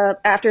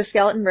after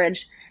Skeleton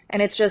Ridge,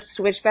 and it's just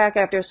switchback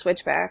after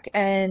switchback.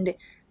 And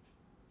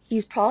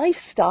he's probably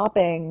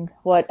stopping,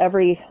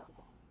 every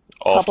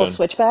couple Often.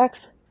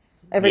 switchbacks?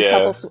 Every Yeah.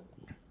 couple.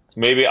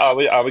 Maybe I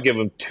would give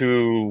him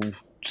 2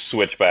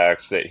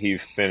 switchbacks that he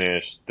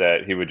finished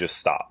that he would just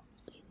stop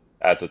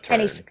at the And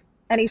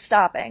turn. he's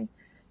stopping.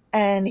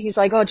 And he's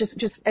like, oh,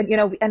 just,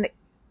 and, and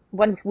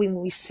when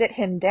we sit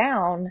him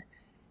down,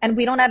 and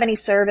we don't have any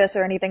service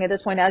or anything at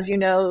this point, as you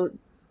know,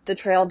 the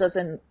trail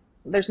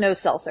there's no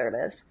cell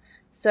service.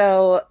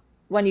 So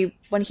when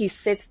he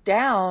sits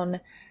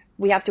down,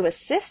 we have to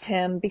assist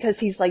him because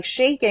he's like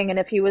shaking, and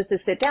if he was to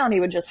sit down,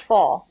 he would just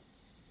fall.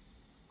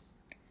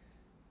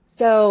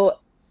 So,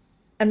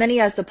 and then he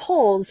has the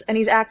poles, and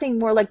he's acting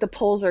more like the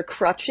poles are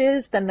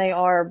crutches than they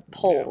are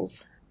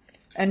poles.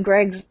 And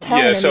Greg's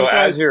telling Yeah, him, so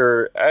he's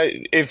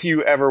like, if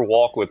you ever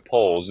walk with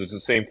poles, it's the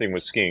same thing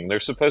with skiing. They're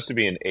supposed to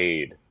be an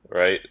aid,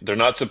 right? They're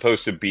not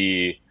supposed to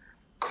be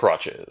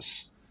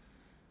crutches.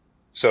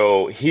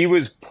 So he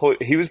was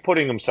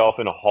putting himself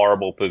in a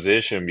horrible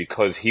position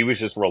because he was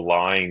just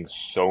relying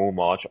so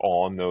much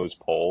on those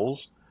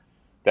poles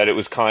that it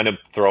was kind of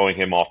throwing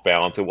him off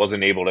balance. He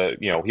wasn't able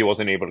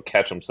to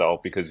catch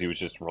himself because he was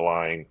just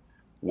relying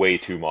way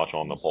too much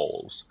on the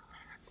poles.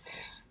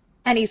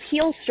 and he's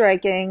heel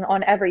striking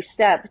on every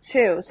step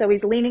too. So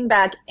he's leaning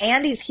back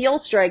and he's heel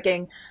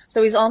striking.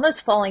 So he's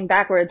almost falling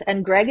backwards,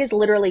 and Greg is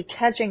literally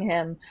catching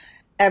him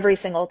every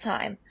single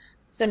time.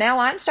 So now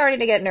I'm starting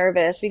to get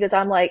nervous because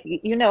I'm like,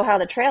 you know how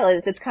the trail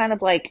is. It's kind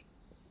of like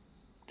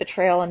the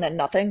trail and then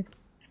nothing.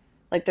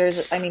 Like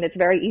it's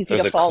very easy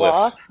There's to a fall cliff.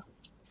 off.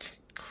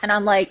 And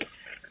I'm like,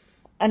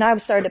 and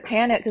I've started to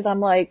panic because I'm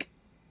like,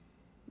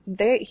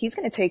 he's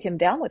going to take him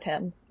down with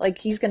him. Like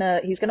he's going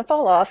to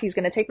fall off. He's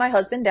going to take my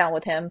husband down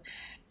with him.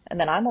 And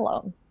then I'm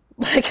alone.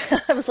 Like,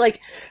 I was like,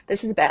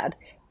 this is bad.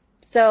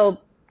 So.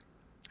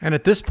 And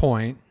at this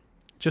point,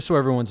 just so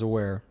everyone's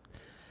aware,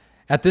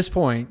 at this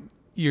point,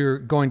 you're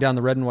going down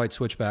the red and white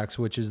switchbacks,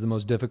 which is the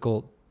most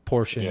difficult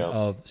portion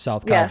of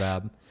South Yes.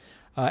 Kaibab.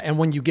 And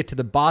when you get to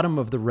the bottom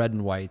of the red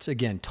and whites,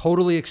 again,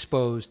 totally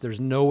exposed. There's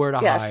nowhere to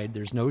Yes. hide.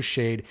 There's no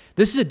shade.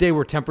 This is a day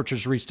where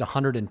temperatures reached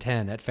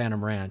 110 at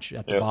Phantom Ranch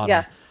at the bottom.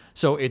 Yeah.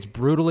 So it's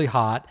brutally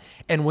hot.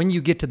 And when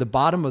you get to the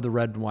bottom of the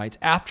red and whites,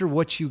 after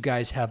what you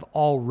guys have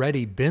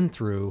already been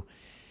through,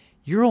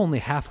 you're only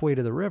halfway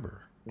to the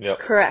river. Yep.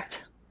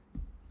 Correct.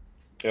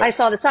 Yep. I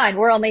saw the sign.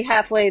 We're only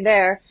halfway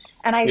there.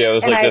 And Yeah, it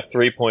was like the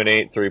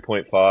 3.8,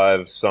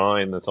 3.5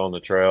 sign that's on the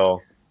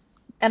trail.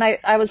 And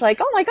I was like,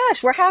 oh my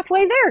gosh, we're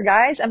halfway there,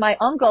 guys. And my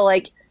uncle,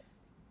 like,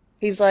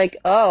 He's like,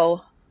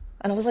 oh.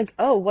 And I was like,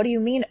 oh, what do you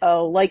mean,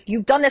 oh? Like,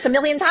 you've done this a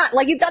million times.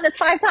 Like, you've done this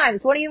 5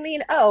 times. What do you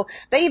mean, oh?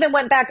 They even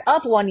went back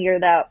up one year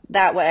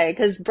that way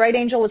because Bright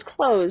Angel was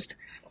closed.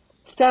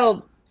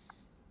 So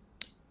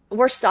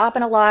we're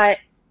stopping a lot.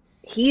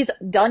 He's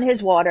done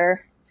his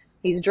water.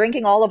 He's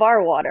drinking all of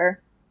our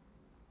water.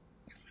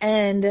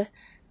 And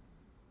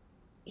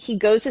he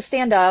goes to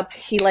stand up.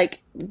 He,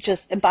 like,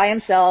 just by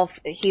himself,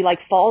 he,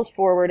 like, falls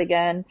forward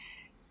again.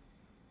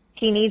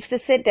 He needs to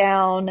sit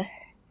down.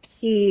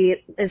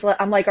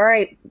 I'm like, all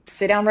right,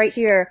 sit down right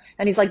here.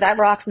 And he's like, that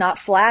rock's not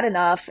flat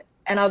enough.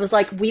 And I was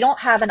like, we don't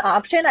have an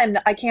option.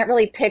 I can't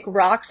really pick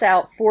rocks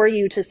out for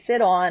you to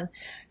sit on.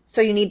 So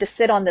you need to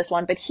sit on this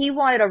one. But he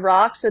wanted a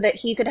rock so that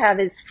he could have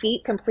his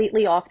feet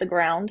completely off the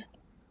ground.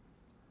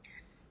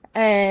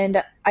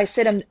 And I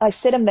sit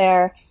him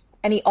there,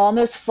 and he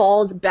almost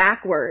falls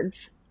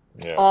backwards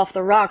off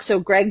the rock. So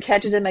Greg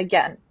catches him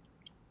again.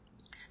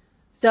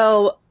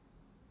 So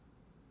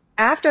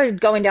after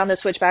going down the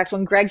switchbacks,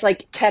 when Greg's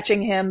like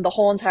catching him the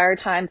whole entire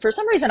time, for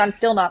some reason I'm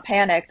still not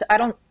panicked. I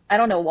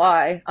don't know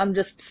why. I'm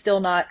just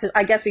still not,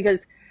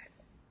 because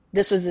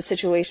this was the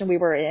situation we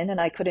were in and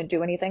I couldn't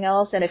do anything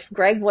else. And if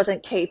Greg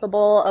wasn't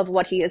capable of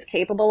what he is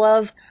capable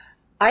of,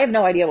 I have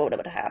no idea what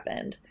would have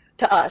happened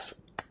to us.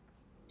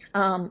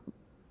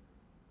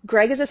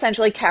 Greg is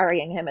essentially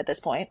carrying him at this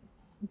point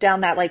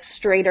down that like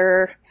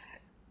straighter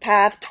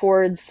path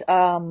towards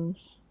the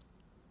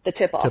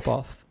tip off. Tip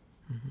off.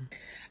 Mm-hmm.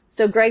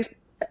 So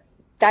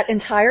that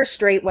entire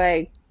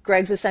straightway,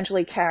 Greg's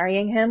essentially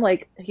carrying him.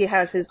 Like, he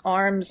has his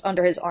arms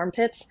under his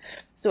armpits.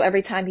 So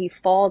every time he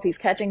falls, he's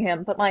catching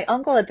him. But my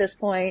uncle at this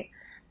point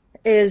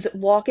is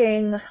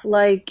walking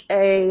like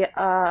a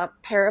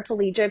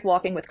paraplegic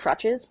walking with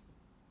crutches.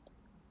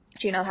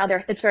 Do you know how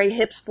it's very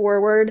hips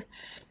forward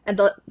and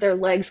their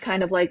legs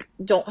kind of like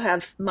don't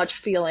have much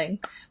feeling,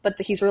 but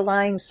he's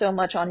relying so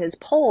much on his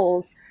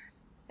poles.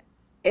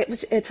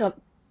 It's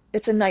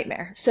a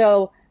nightmare.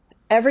 So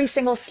every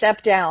single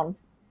step down,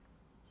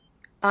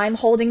 I'm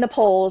holding the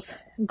poles.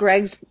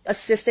 Greg's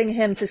assisting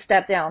him to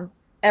step down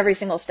every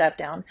single step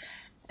down.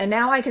 And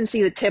now I can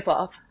see the tip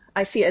off.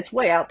 I see it. It's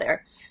way out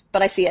there,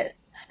 but I see it.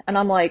 And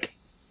I'm like,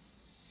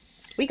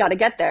 we got to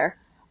get there.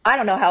 I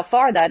don't know how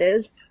far that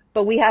is,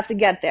 but we have to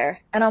get there.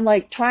 And I'm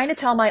like trying to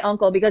tell my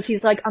uncle, because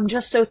he's like, I'm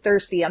just so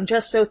thirsty. I'm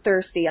just so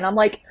thirsty. And I'm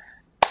like,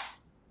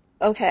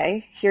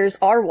 okay, here's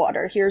our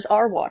water. Here's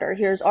our water.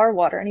 Here's our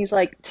water. And he's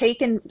like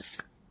taking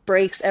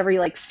breaks every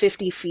like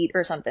 50 feet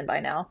or something by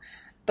now.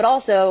 But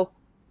also,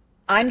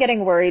 I'm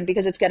getting worried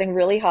because it's getting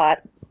really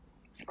hot.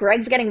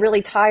 Greg's getting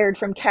really tired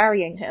from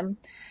carrying him.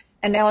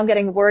 And now I'm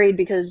getting worried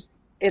because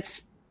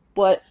it's,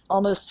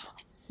 almost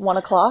 1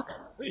 o'clock?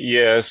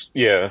 Yes,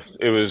 yeah.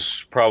 It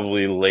was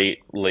probably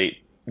late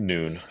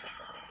noon.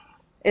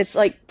 It's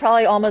like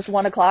probably almost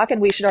 1 o'clock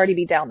and we should already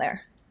be down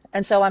there.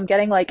 And so I'm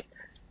starting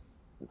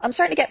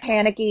to get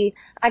panicky.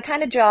 I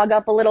kind of jog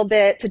up a little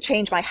bit to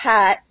change my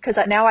hat because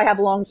now I have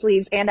long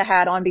sleeves and a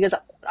hat on because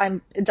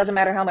it doesn't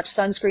matter how much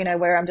sunscreen I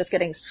wear, I'm just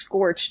getting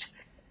scorched.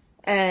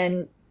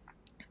 And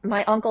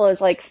my uncle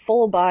is like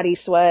full body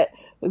sweat.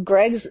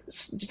 Greg's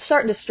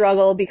starting to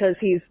struggle because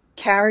he's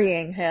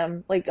carrying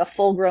him like a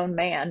full grown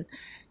man.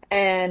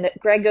 And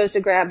Greg goes to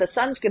grab the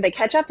sunscreen. They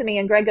catch up to me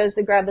and Greg goes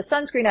to grab the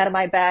sunscreen out of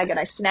my bag and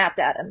I snapped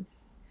at him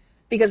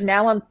because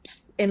now I'm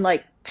in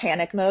like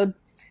panic mode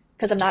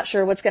because I'm not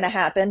sure what's going to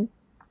happen.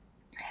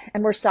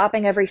 And we're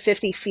stopping every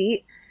 50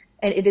 feet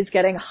and it is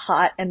getting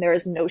hot and there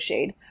is no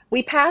shade.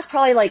 We passed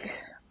probably like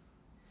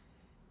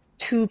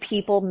 2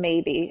 people,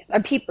 maybe.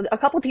 A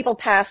couple of people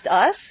passed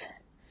us,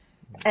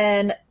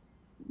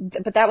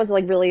 but that was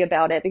like really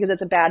about it because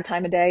it's a bad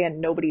time of day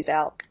and nobody's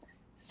out.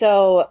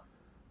 So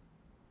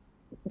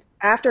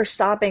after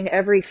stopping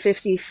every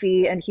 50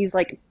 feet and he's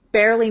like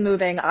barely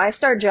moving, I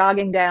start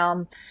jogging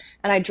down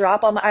and I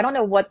drop on I don't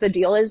know what the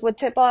deal is with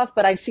tip off,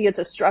 but I see it's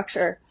a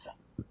structure.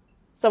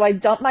 So I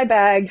dump my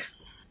bag,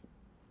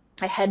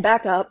 I head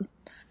back up,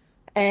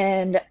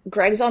 and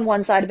Greg's on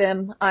one side of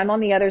him, I'm on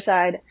the other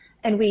side,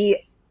 and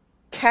we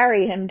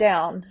carry him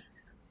down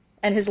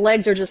and his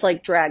legs are just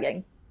like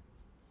dragging.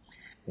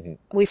 Mm-hmm.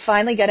 We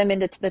finally get him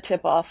into the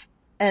tip off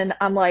and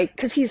I'm like,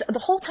 cause he's the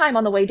whole time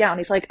on the way down,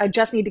 he's like, I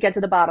just need to get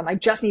to the bottom. I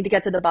just need to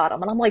get to the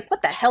bottom. And I'm like,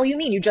 what the hell you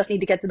mean you just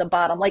need to get to the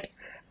bottom? Like,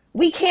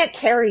 we can't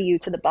carry you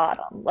to the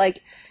bottom.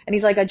 Like, and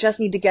he's like, I just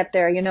need to get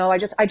there. You know, I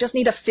just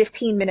need a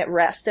 15-minute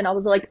rest. And I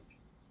was like,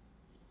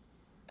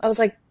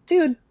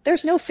 dude,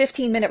 there's no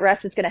 15-minute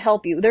rest that's going to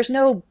help you. There's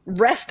no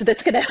rest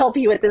that's going to help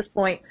you at this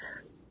point.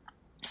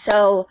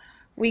 So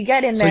we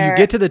get in there. So you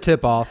get to the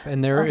tip-off,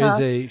 and there is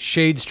a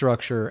shade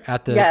structure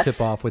at the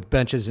tip-off with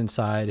benches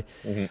inside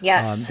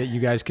that you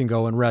guys can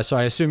go and rest. So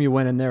I assume you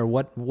went in there.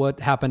 What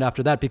happened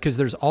after that? Because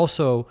there's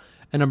also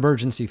an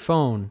emergency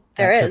phone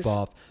at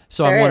tip-off.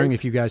 So I'm wondering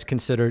if you guys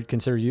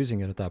consider using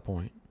it at that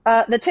point.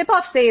 The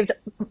tip-off saved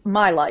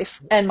my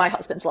life and my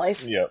husband's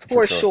life,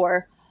 for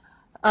sure.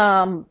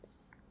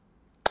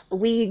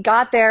 We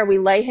got there, we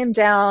lay him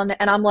down,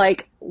 and I'm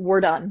like,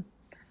 we're done.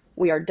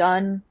 We are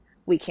done.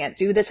 We can't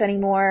do this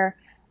anymore.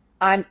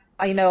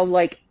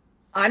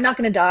 I'm not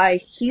going to die.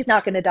 He's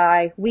not going to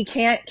die. We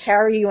can't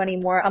carry you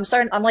anymore.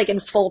 I'm like in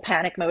full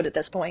panic mode at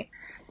this point.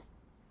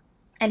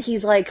 And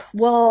he's like,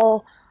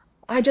 well,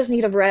 I just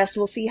need a rest.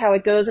 We'll see how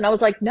it goes. And I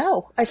was like,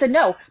 no. I said,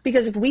 no,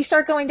 because if we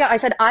start going down, I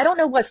said, I don't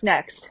know what's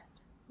next.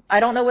 I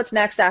don't know what's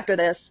next after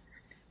this,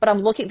 but I'm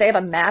looking, they have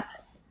a map,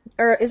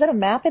 or is it a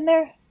map in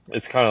there?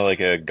 It's kind of like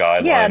a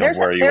guideline Yeah, of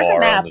where you there's a are on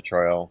map. the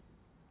trail.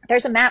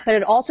 There's a map, but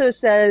it also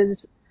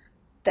says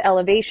the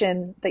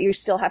elevation that you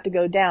still have to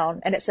go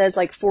down, and it says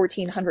like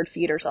 1,400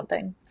 feet or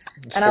something.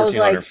 It's And I was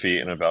 1,400 like,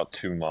 feet and about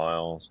 2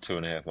 miles,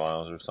 2.5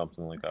 miles, or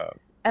something like that.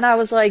 and I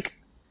was like,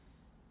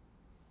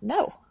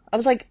 no. I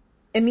was like,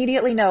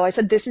 immediately no. I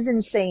said, this is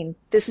insane.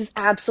 This is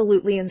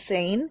absolutely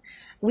insane.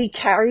 We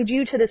carried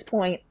you to this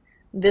point.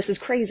 This is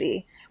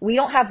crazy. We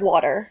don't have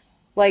water.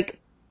 Like,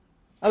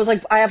 I was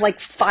like, I have like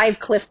 5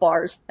 Cliff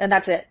Bars, and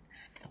that's it.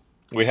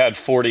 We had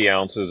 40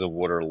 ounces of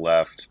water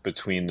left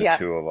between the Yeah.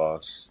 two of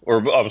us, or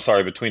I'm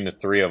sorry, between the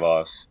three of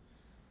us,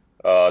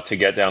 to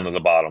get down to the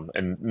bottom.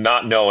 And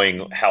not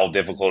knowing how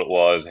difficult it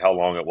was, how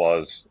long it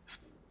was,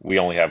 we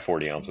only had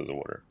 40 ounces of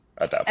water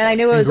at that And I point.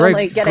 knew it And was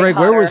only getting Greg,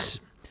 hotter.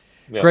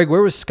 Yeah. Greg,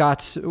 where was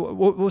Scott's?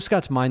 What was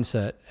Scott's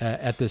mindset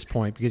at this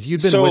point? Because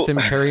you'd been So- with him,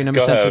 carrying him Go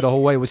essentially ahead. the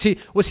whole way. Was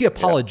he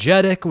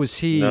apologetic? Was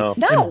he No.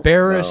 No.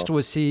 embarrassed? No.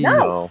 Was he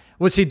No.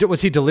 was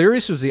he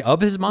delirious? Was he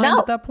of his mind No.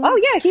 at that point? Oh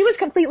yeah, he was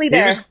completely He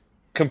there. was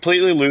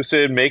completely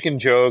lucid, making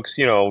jokes,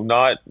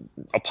 not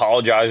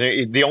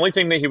apologizing. The only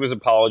thing that he was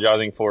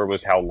apologizing for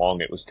was how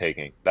long it was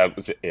taking. That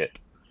was it.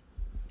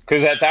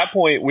 Because at that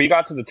point, we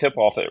got to the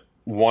tip-off at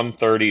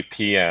 1:30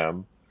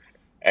 p.m.,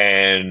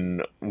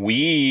 and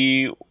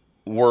we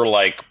were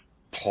like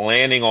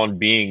planning on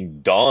being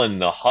done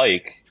the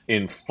hike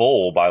in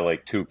full by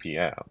like 2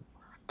 p.m.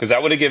 Because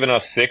that would have given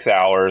us 6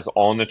 hours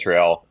on the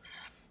trail.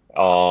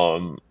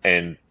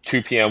 And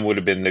 2 p.m. would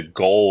have been the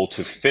goal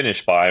to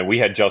finish by. We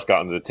had just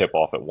gotten to the tip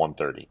off at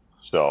 1:30.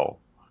 So,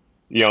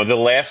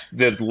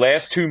 the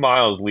last 2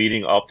 miles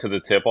leading up to the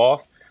tip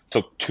off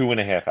took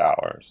 2.5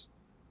 hours.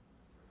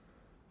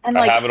 And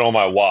I like, have it on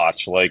my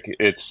watch. Like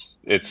it's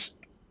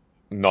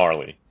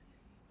gnarly.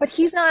 but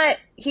he's not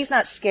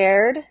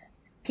scared.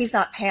 He's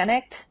not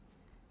panicked.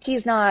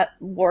 He's not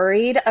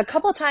worried. A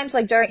couple of times,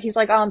 like he's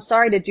like, "Oh, I'm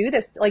sorry to do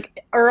this."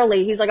 Like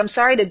early, he's like, "I'm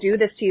sorry to do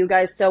this to you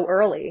guys so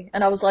early."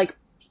 And I was like,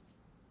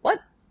 "What?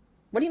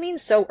 What do you mean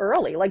so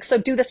early? Like, so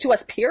do this to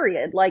us,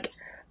 period. Like,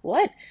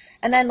 what?"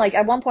 And then like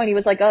at one point he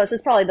was like, "Oh, this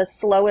is probably the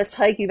slowest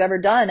hike you've ever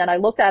done." And I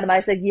looked at him. I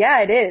said, "Yeah,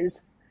 it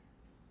is."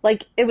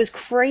 Like it was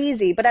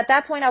crazy. But at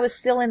that point, I was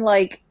still in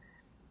like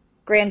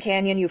Grand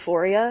Canyon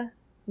euphoria.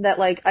 That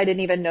like I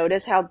didn't even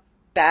notice how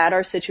bad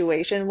our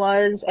situation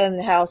was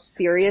and how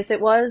serious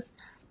it was.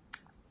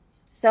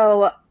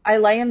 So I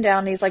lay him down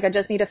and he's like, I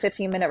just need a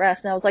 15-minute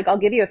rest. And I was like, I'll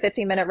give you a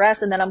 15-minute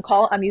rest. And then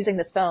I'm using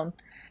this phone.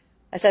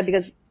 I said,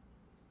 because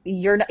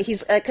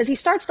cause he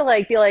starts to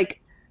like be like,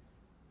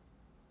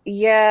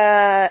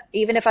 yeah,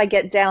 even if I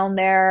get down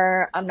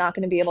there, I'm not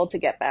going to be able to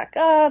get back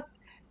up.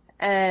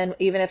 And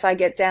even if I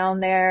get down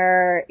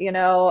there,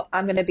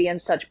 I'm going to be in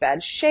such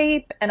bad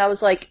shape. And I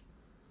was like,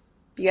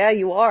 yeah,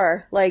 you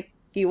are. Like,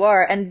 you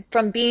are. And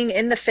from being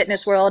in the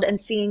fitness world and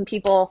seeing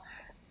people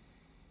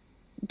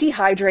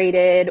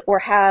dehydrated or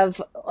have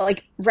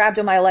like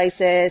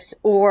rhabdomyolysis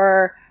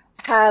or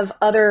have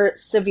other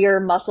severe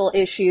muscle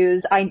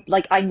issues, I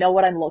know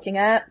what I'm looking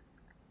at.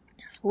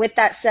 With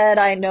that said,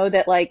 I know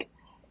that like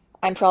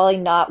we're probably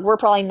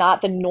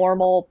not the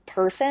normal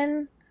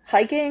person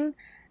hiking.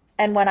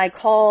 And when I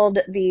called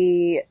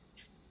the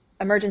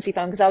emergency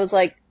phone, because I was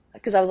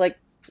like,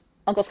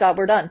 Uncle Scott,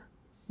 we're done.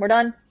 We're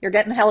done. You're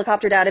getting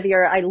helicoptered out of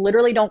here. I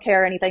literally don't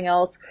care anything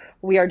else.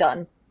 We are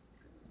done.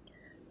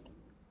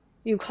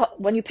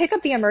 When you pick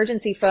up the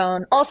emergency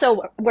phone,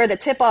 also where the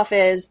tip off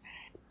is,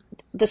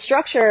 the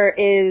structure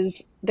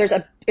is,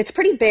 it's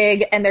pretty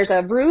big and there's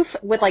a roof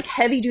with like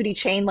heavy duty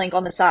chain link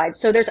on the side.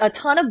 So there's a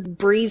ton of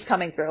breeze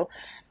coming through.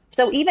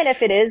 So even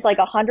if it is like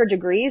 100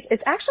 degrees,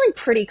 it's actually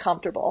pretty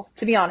comfortable,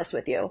 to be honest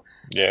with you.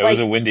 Yeah, it was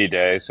a windy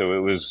day, so it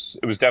was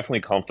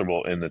definitely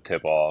comfortable in the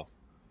tip off.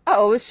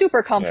 Oh, it was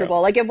super comfortable.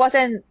 Yeah. Like it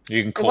wasn't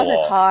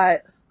Off. hot.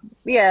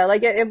 Yeah,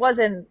 like it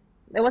wasn't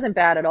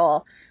bad at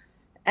all.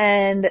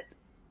 And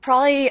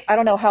probably, I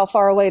don't know how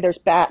far away there's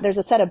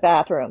a set of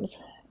bathrooms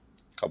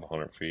A couple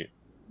 100 feet.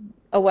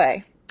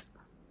 away.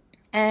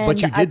 And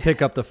But you did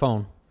pick up the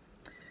phone.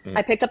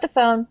 I picked up the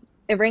phone.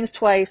 It rings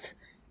twice.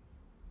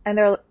 And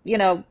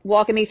they're,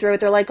 walking me through it.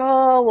 They're like,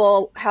 "Oh,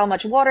 well, how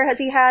much water has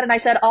he had?" And I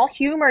said, "I'll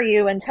humor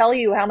you and tell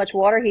you how much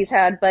water he's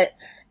had, but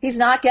he's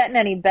not getting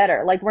any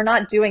better. Like, we're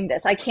not doing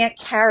this. I can't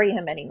carry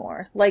him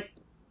anymore. Like,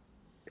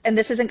 and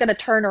this isn't going to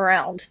turn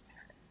around.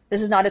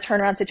 This is not a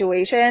turnaround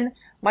situation.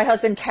 My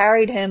husband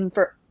carried him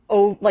for,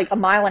 like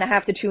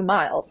 1.5 to 2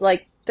 miles.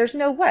 Like, there's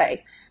no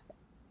way."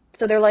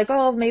 So they're like,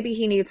 "Oh, maybe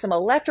he needs some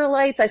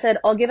electrolytes." I said,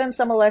 "I'll give him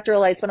some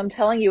electrolytes, but I'm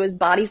telling you, his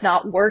body's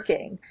not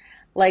working."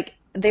 Like,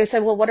 they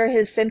said, "Well, what are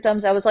his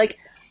symptoms?" I was like,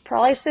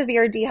 "Probably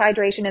severe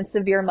dehydration and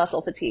severe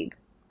muscle fatigue."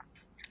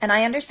 And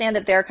I understand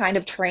that they're kind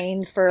of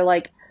trained for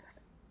like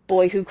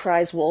boy who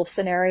cries wolf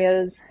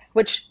scenarios,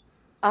 which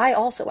I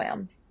also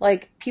am.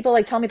 Like, people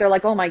like tell me, they're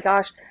like, oh my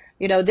gosh,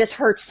 this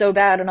hurts so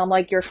bad. And I'm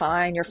like, you're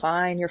fine, you're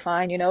fine, you're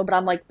fine, but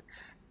I'm like,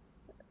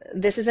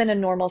 this isn't a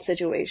normal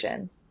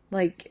situation.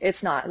 Like,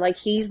 it's not. Like,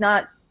 he's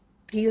not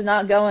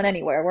going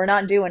anywhere. We're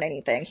not doing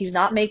anything. He's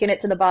not making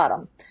it to the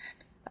bottom.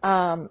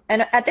 And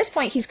at this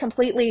point, he's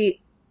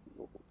completely,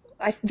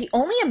 the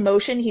only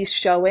emotion he's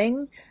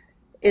showing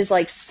is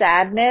like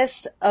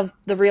sadness of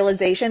the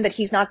realization that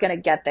he's not going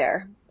to get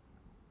there.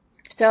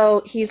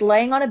 So he's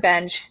laying on a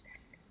bench.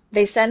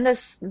 They send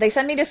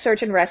me to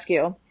search and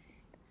rescue.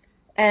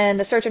 And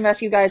the search and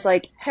rescue guy's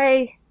like,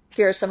 hey,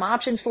 here's some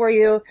options for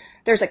you.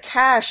 There's a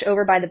cache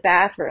over by the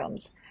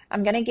bathrooms.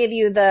 I'm going to give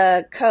you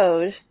the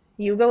code.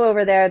 You go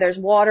over there. There's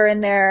water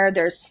in there.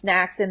 There's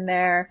snacks in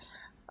there.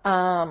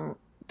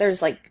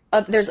 There's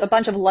there's a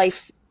bunch of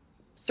life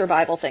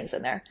survival things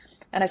in there.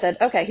 And I said,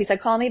 okay. He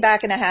said, call me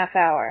back in a half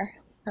hour.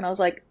 And I was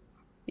like,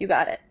 you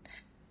got it.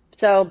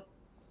 So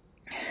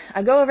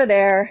I go over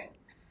there.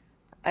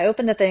 I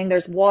open the thing.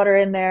 There's water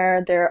in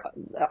there. There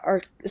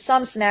are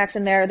some snacks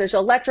in there. There's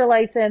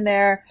electrolytes in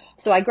there.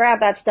 So I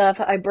grab that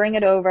stuff. I bring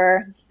it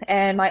over.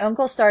 And my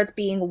uncle starts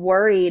being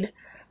worried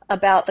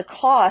about the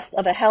cost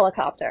of a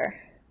helicopter.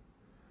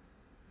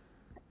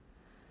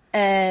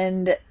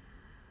 And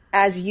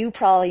as you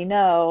probably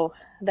know,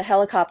 the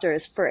helicopter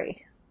is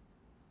free.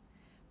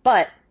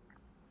 But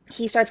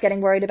he starts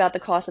getting worried about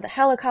the cost of the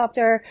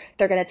helicopter.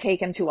 They're going to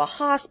take him to a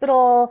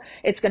hospital.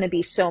 It's going to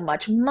be so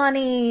much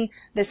money,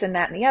 this and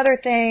that and the other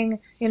thing.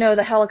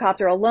 The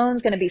helicopter alone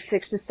is going to be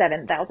 $6,000 to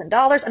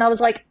 $7,000. And I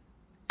was like,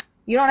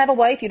 you don't have a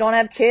wife, you don't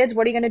have kids.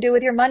 What are you going to do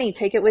with your money?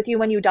 Take it with you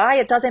when you die?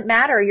 It doesn't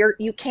matter.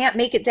 You can't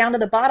make it down to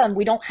the bottom.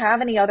 We don't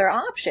have any other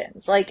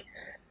options. Like,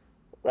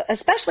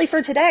 especially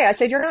for today. I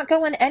said, you're not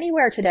going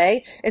anywhere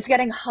today. It's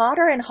getting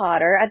hotter and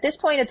hotter. At this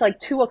point, it's like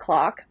 2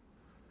 o'clock.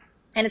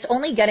 And it's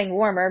only getting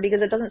warmer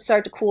because it doesn't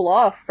start to cool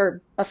off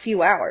for a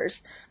few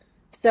hours.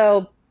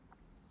 So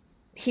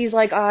he's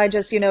like, I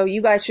just,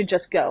 you guys should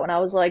just go. And I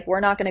was like, we're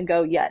not going to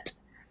go yet.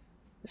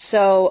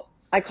 So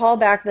I call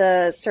back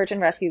the search and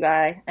rescue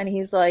guy, and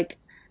he's like,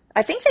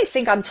 I think they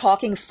think I'm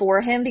talking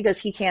for him because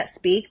he can't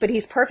speak, but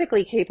he's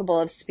perfectly capable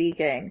of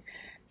speaking.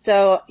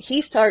 So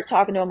he starts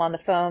talking to him on the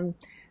phone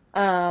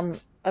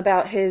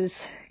about his,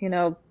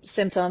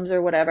 symptoms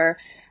or whatever.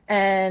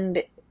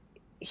 And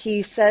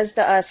he says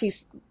to us,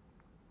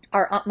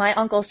 my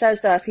uncle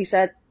says to us, he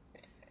said,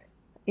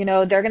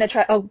 they're going to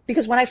try,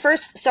 because when I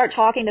first start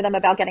talking to them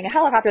about getting a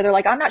helicopter, they're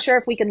like, I'm not sure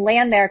if we can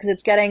land there because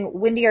it's getting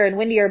windier and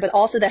windier, but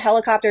also the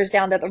helicopter's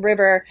down the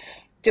river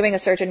doing a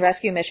search and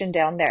rescue mission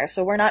down there.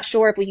 So we're not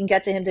sure if we can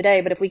get to him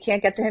today, but if we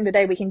can't get to him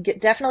today, we can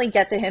definitely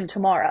get to him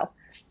tomorrow.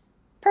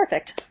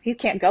 Perfect. He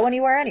can't go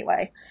anywhere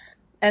anyway.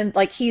 And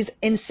like, he's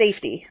in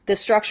safety. The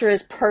structure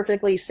is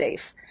perfectly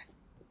safe.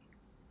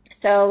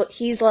 So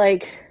he's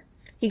like,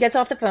 he gets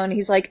off the phone.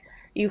 He's like,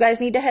 you guys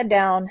need to head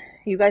down.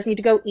 You guys need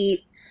to go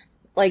eat.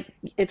 Like,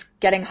 it's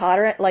getting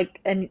hotter,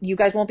 and you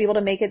guys won't be able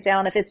to make it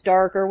down if it's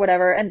dark or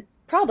whatever. And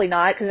probably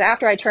not, because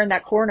after I turned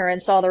that corner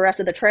and saw the rest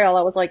of the trail,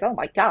 I was like, oh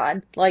my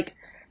God, like,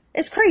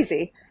 it's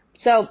crazy.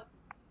 So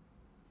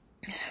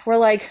we're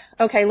like,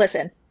 okay,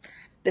 listen,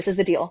 this is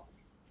the deal.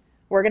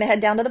 We're going to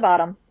head down to the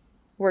bottom.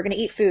 We're going to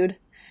eat food.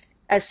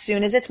 As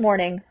soon as it's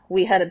morning,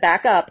 we head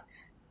back up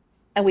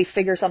and we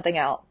figure something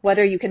out,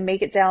 whether you can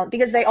make it down,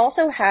 because they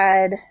also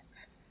had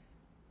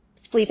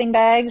sleeping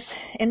bags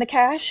in the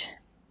cache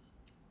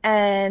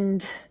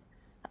and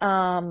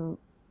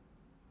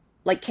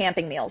like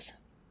camping meals.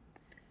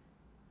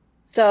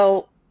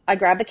 So I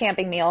grab the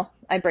camping meal,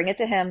 I bring it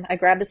to him, I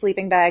grab the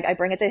sleeping bag, I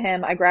bring it to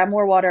him, I grab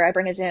more water, I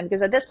bring it to him,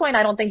 because at this point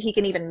I don't think he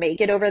can even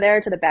make it over there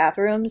to the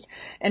bathrooms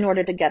in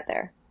order to get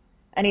there.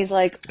 And he's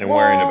like, and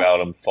worrying about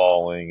him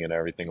falling and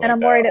everything like that.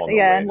 And I'm worried,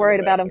 and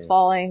worried about him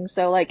falling.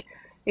 So like,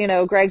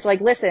 Greg's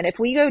like, listen, if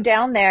we go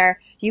down there,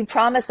 you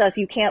promise us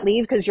you can't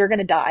leave because you're going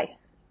to die.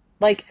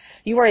 Like,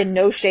 you are in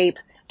no shape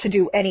to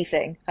do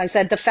anything. I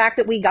said, the fact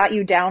that we got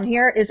you down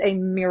here is a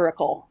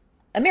miracle.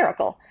 A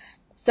miracle.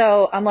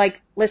 So I'm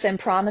like, listen,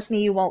 promise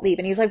me you won't leave.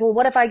 And he's like, well,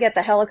 what if I get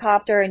the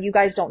helicopter and you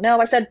guys don't know?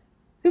 I said,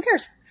 who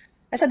cares?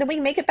 I said, then we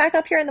can make it back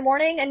up here in the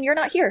morning and you're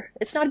not here.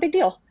 It's not a big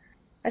deal.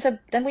 I said,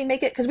 then we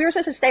make it, because we were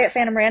supposed to stay at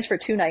Phantom Ranch for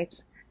 2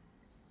 nights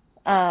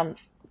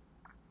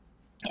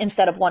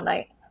instead of 1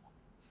 night.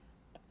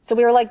 So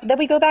we were like, then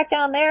we go back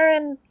down there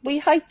and we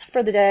hiked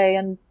for the day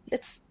and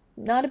it's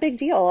not a big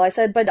deal. I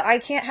said, but I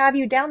can't have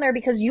you down there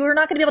because you're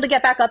not going to be able to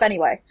get back up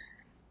anyway.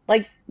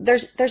 Like,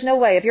 there's no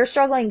way. If you're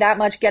struggling that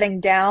much getting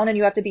down and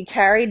you have to be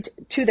carried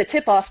to the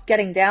tip-off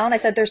getting down, I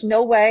said, there's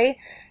no way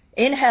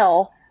in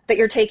hell that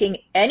you're taking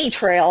any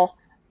trail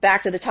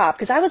back to the top.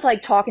 Because I was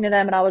like talking to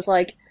them and I was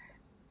like,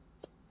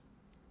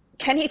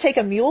 can he take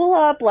a mule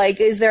up?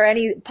 Like, is there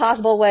any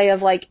possible way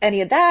of like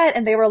any of that?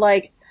 And they were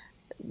like,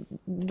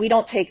 we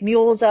don't take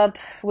mules up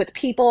with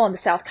people on the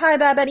South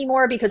Kaibab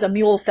anymore because a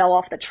mule fell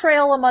off the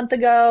trail a month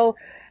ago.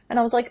 And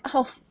I was like,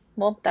 oh,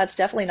 well, that's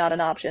definitely not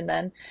an option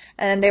then.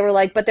 And they were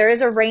like, but there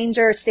is a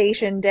ranger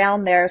station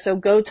down there, so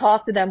go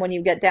talk to them when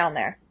you get down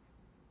there.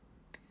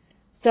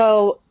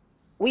 So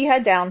we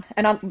head down,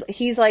 and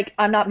he's like,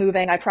 I'm not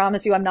moving. I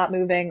promise you I'm not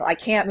moving. I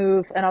can't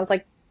move. And I was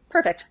like,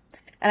 perfect.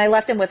 And I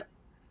left him with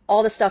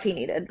all the stuff he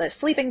needed, the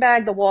sleeping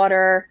bag, the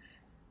water,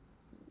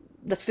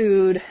 the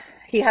food.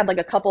 He had like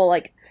a couple,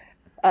 like,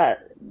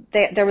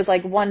 there was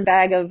like one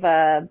bag of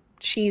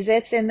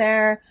Cheez-Its in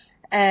there,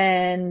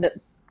 and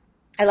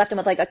I left him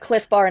with like a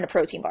Cliff Bar and a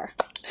protein bar.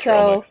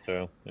 Trail mix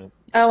too. Yeah.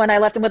 Oh, and I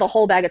left him with a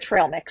whole bag of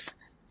trail mix.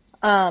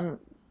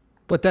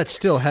 But that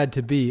still had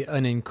to be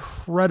an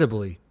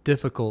incredibly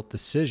difficult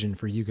decision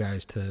for you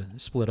guys to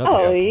split up at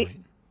that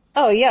point.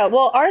 Oh yeah.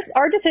 Well,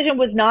 our decision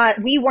was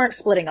not, we weren't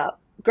splitting up.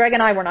 Greg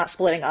and I were not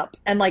splitting up.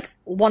 And like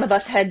one of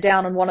us head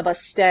down and one of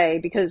us stay,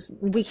 because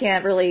we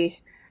can't really,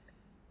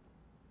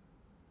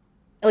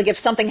 like, if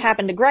something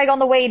happened to Greg on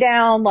the way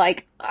down,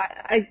 like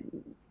I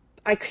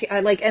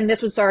like, and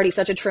this was already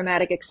such a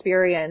traumatic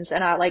experience.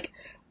 And I like,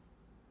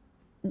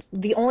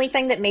 the only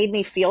thing that made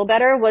me feel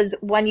better was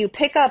when you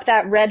pick up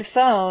that red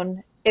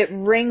phone, it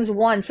rings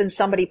once and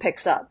somebody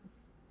picks up.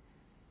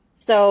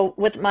 So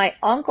with my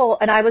uncle,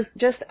 and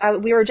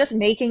we were just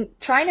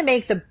trying to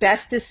make the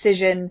best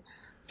decision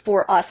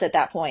for us at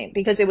that point,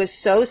 because it was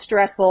so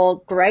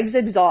stressful. Greg's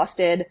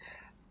exhausted.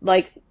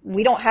 Like,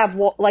 we don't have,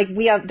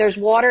 there's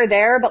water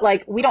there, but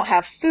like, we don't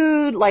have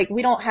food. Like,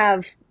 we don't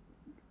have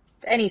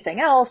anything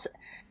else.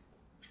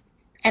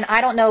 And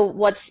I don't know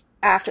what's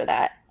after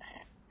that.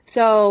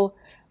 So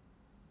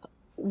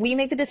we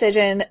make the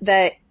decision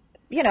that,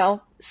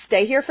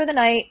 stay here for the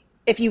night.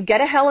 If you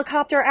get a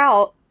helicopter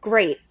out,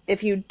 great.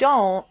 If you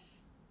don't,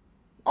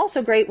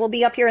 also great. We'll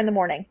be up here in the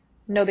morning.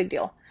 No big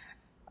deal.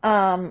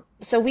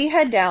 So we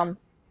head down.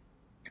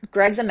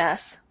 Greg's a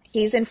mess.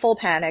 He's in full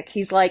panic.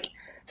 He's like,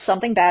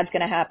 something bad's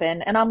going to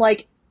happen. And I'm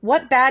like,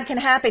 what bad can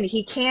happen?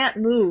 He can't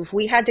move.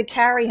 We had to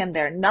carry him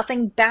there.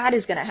 Nothing bad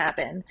is going to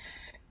happen.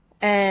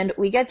 And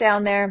we get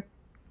down there.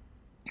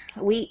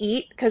 We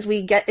eat, because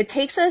it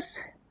takes us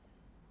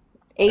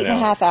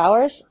 8.5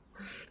 hours.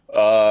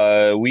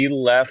 We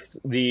left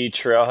the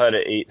trailhead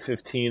at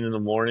 8:15 in the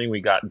morning. We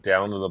got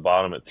down to the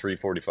bottom at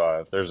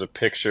 3:45. There's a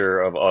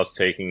picture of us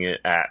taking it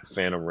at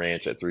Phantom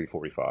Ranch at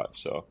 3:45.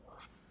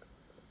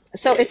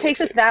 So it takes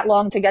us that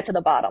long to get to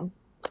the bottom.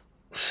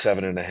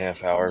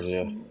 7.5 hours,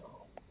 yeah.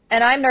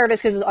 And I'm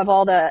nervous because of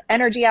all the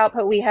energy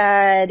output we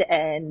had,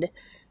 and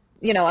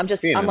I'm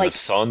Being in like, the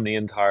sun the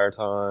entire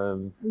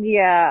time.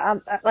 Yeah,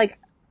 I'm like,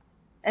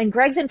 and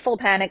Greg's in full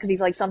panic because he's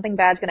like, something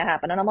bad's going to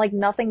happen. And I'm like,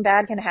 nothing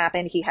bad can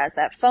happen. He has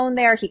that phone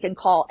there. He can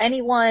call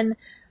anyone.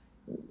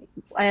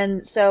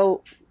 And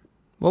so.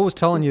 What was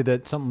telling you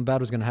that something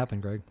bad was going to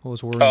happen, Greg? What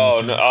was worrying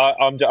Oh, you?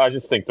 no, I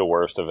just think the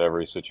worst of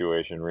every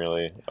situation,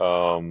 really.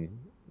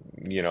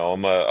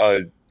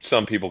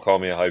 Some people call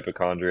me a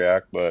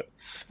hypochondriac, but,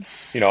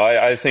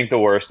 I think the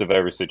worst of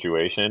every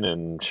situation.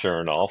 And sure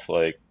enough,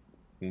 like,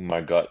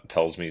 my gut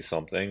tells me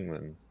something,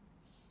 and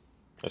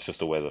that's just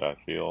the way that I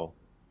feel.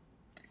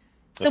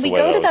 So we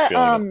go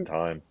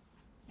to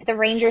the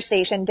ranger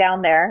station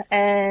down there,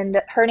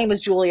 and her name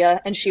was Julia,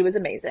 and she was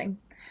amazing.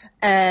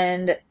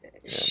 And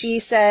she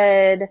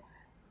said,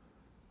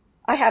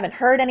 I haven't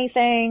heard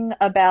anything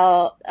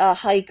about a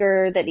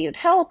hiker that needed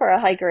help or a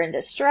hiker in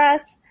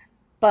distress,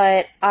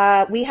 but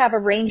we have a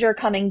ranger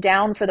coming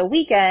down for the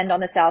weekend on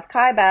the South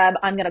Kaibab.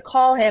 I'm going to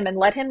call him and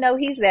let him know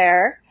he's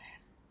there,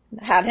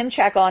 have him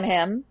check on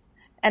him,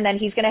 and then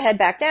he's going to head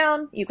back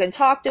down. You can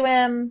talk to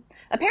him.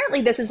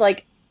 Apparently this is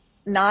like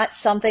not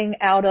something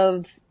out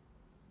of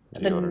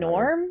the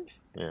norm.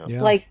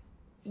 Yeah. Like,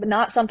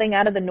 not something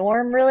out of the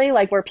norm, really,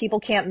 like where people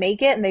can't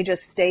make it and they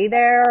just stay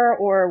there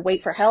or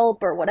wait for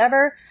help or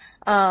whatever.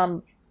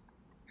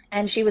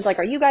 And she was like,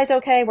 are you guys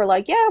okay? We're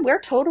like, yeah, we're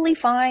totally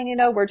fine.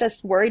 We're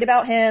just worried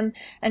about him.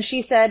 And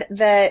she said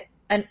that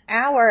an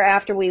hour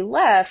after we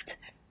left,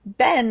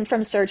 Ben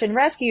from Search and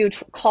Rescue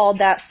called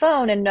that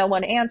phone and no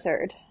one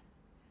answered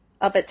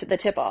up at the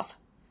tip-off.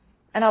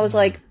 And I was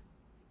like,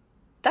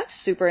 that's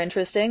super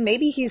interesting.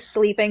 Maybe he's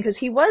sleeping, because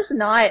he was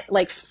not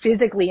like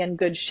physically in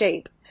good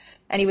shape,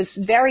 and he was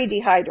very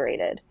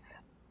dehydrated.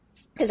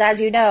 Because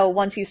as you know,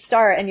 once you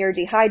start and you're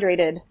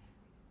dehydrated,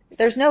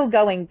 there's no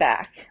going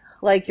back.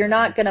 Like, you're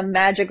not going to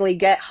magically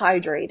get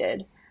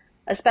hydrated,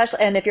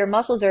 especially, and if your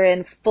muscles are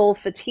in full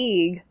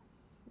fatigue,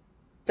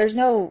 there's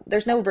no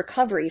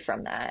recovery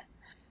from that.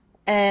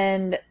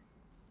 And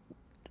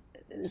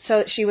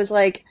so she was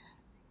like,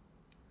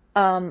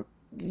 I'm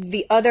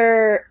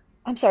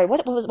sorry,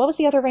 what was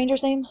the other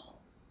ranger's name?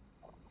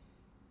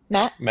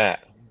 Matt?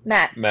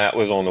 Matt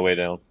was on the way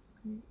down.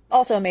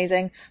 Also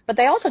amazing. But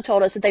they also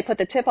told us that they put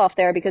the tip-off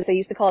there because they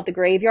used to call it the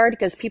graveyard,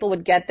 because people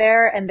would get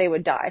there and they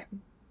would die.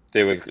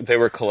 They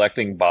were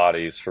collecting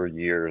bodies for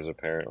years,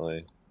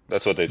 apparently.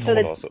 That's what they told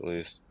us, at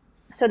least.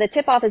 So the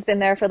tip-off has been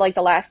there for like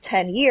the last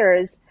 10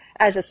 years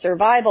as a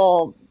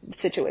survival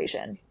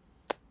situation.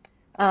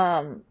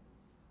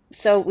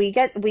 So we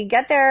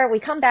get there, we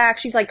come back.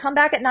 She's like, come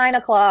back at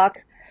 9:00.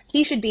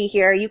 He should be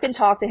here. You can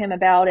talk to him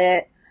about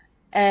it.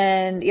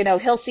 And,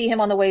 he'll see him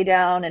on the way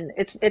down, and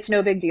it's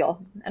no big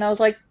deal. And I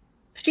was like,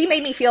 she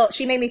made me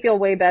feel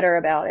way better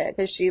about it,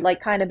 because she like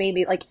kind of made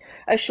me like,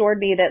 assured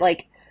me that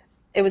like,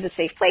 it was a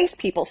safe place.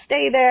 People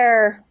stay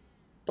there,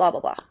 blah, blah,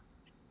 blah.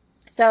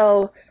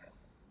 So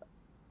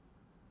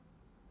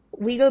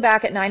we go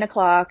back at 9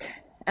 o'clock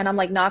and I'm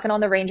like knocking on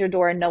the ranger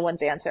door and no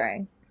one's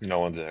answering No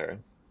one's there.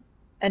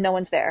 and no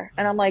one's there.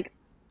 And I'm like,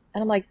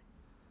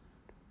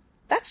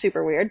 that's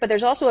super weird. But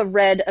there's also a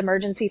red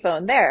emergency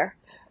phone there.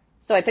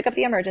 So I pick up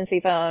the emergency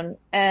phone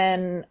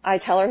and I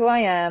tell her who I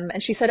am.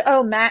 And she said,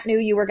 oh, Matt knew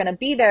you were going to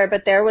be there,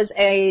 but there was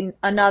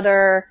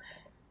another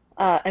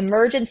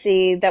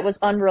emergency that was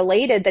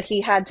unrelated that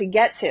he had to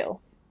get to.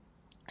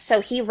 So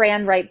he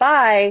ran right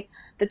by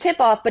the tip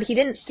off, but he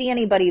didn't see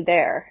anybody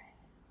there.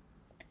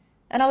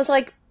 And I was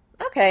like,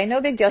 okay,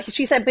 no big deal.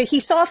 She said, but he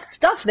saw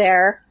stuff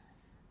there,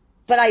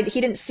 but he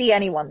didn't see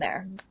anyone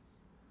there.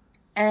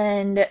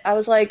 And I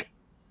was like,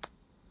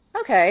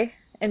 okay,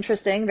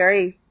 interesting,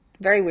 very,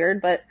 very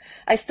weird, but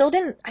I still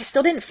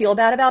didn't feel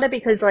bad about it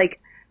because like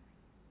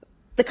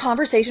the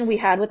conversation we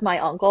had with my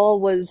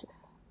uncle was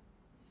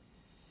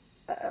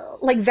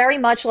like very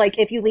much like,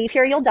 if you leave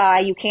here, you'll die.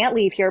 You can't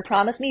leave here.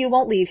 Promise me you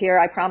won't leave here.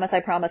 I promise, I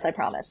promise, I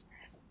promise.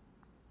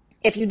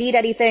 If you need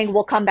anything,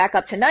 we'll come back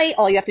up tonight.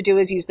 All you have to do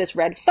is use this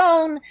red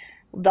phone.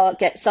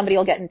 Somebody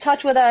will get in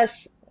touch with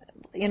us,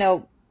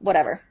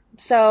 whatever.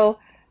 So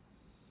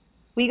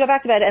we go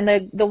back to bed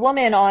and the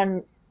woman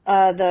on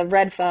the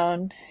red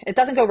phone, it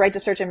doesn't go right to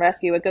search and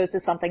rescue. It goes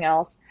to something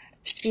else.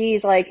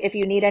 She's like, if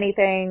you need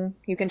anything,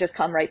 you can just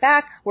come right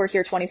back. We're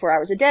here 24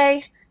 hours a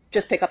day.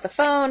 Just pick up the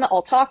phone.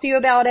 I'll talk to you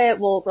about it.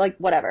 We'll like,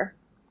 whatever.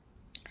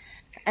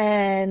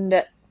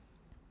 And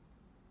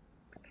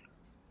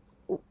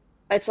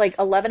it's like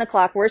 11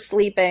 o'clock. We're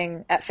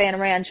sleeping at Fan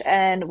Ranch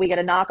and we get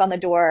a knock on the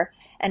door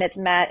and it's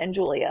Matt and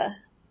Julia.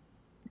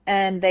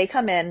 And they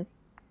come in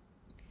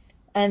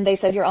and they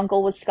said, your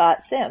uncle was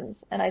Scott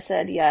Sims. And I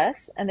said,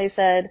 yes. And they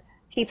said,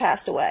 he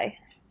passed away.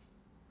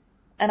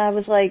 And I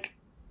was like,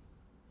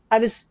 I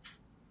was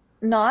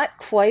not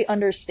quite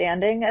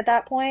understanding at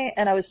that point,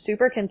 and I was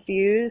super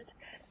confused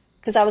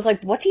because I was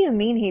like, what do you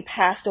mean he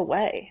passed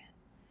away?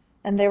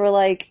 And they were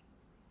like,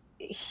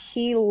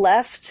 he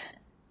left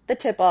the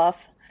tip-off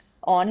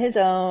on his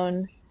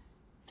own,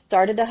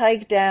 started to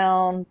hike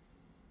down,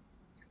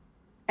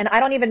 and I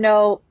don't even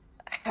know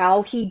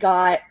how he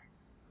got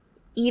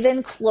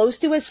even close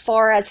to as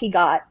far as he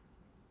got,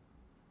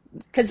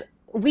 because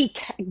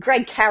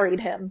Greg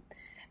carried him.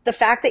 The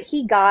fact that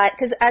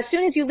because as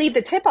soon as you leave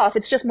the tip-off,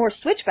 it's just more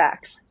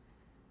switchbacks.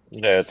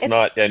 Yeah, it's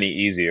not any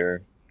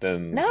easier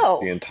than No,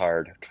 the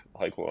entire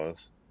hike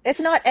was. it's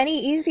not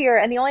any easier.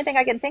 And the only thing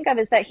I can think of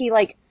is that he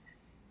like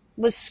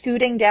was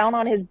scooting down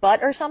on his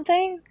butt or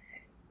something,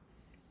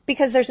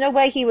 because there's no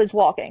way he was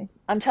walking.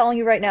 I'm telling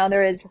you right now,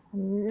 there is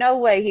no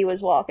way he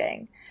was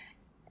walking.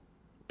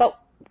 But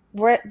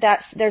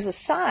there's a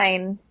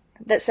sign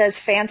that says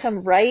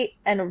Phantom right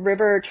and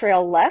River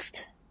Trail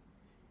left.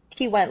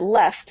 He went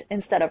left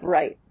instead of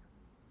right.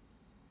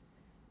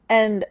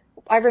 And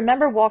I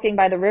remember walking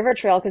by the river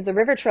trail because the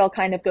river trail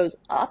kind of goes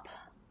up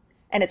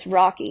and it's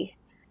rocky.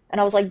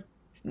 And I was like,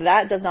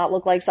 that does not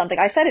look like something.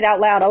 I said it out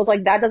loud. I was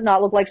like, that does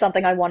not look like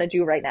something I want to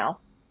do right now.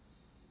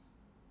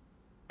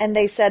 And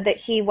they said that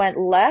he went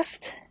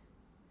left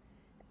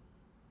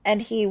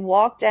and he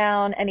walked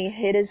down and he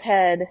hit his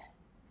head,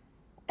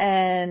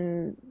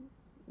 and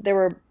there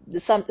were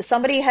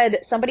somebody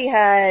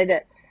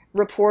had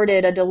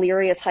reported a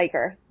delirious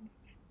hiker.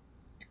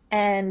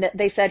 And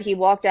they said he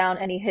walked down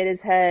and he hit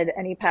his head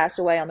and he passed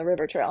away on the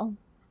river trail.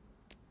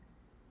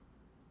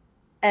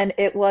 And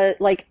it was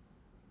like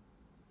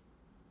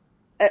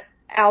an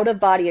out of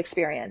body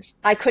experience.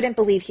 I couldn't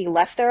believe he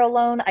left there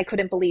alone. I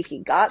couldn't believe he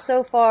got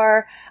so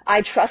far.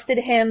 I trusted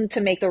him to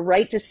make the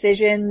right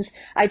decisions.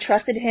 I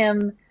trusted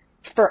him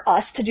for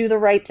us to do the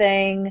right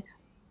thing.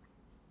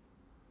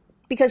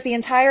 Because the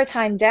entire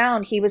time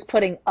down, he was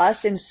putting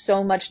us in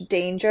so much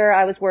danger.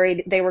 I was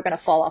worried they were going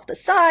to fall off the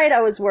side.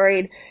 I was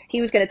worried he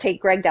was going to take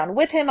Greg down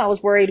with him. I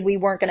was worried we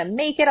weren't going to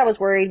make it. I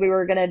was worried we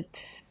were going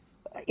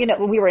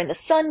to, we were in the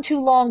sun too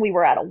long. We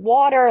were out of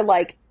water.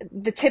 Like,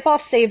 the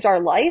tip-off saved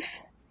our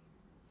life.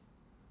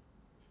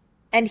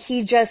 And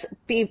he just,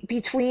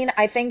 between,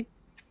 I think,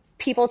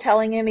 people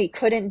telling him he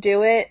couldn't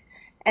do it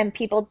and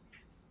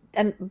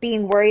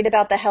being worried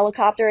about the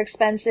helicopter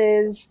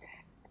expenses,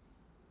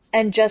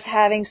 and just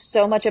having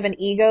so much of an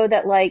ego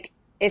that, like,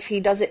 if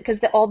he does it, because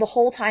the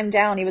whole time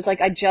down, he was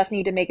like, I just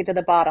need to make it to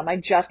the bottom. I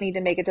just need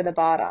to make it to the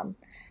bottom.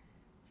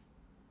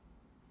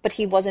 But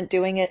he wasn't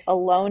doing it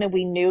alone, and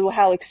we knew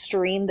how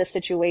extreme the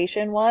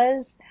situation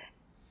was.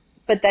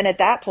 But then at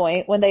that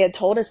point, when they had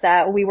told us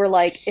that, we were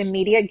like,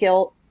 immediate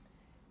guilt,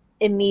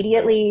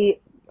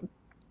 immediately,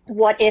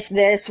 what if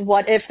this,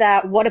 what if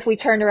that, what if we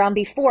turned around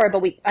before?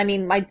 But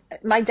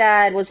my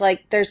dad was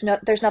like, there's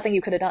nothing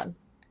you could have done.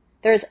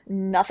 There's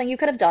nothing you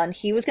could have done.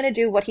 He was going to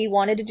do what he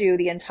wanted to do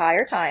the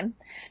entire time.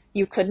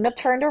 You couldn't have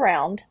turned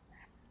around.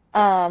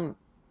 My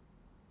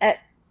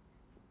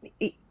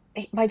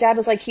dad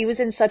was like, he was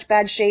in such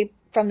bad shape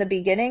from the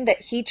beginning that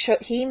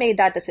he made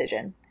that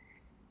decision.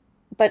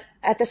 But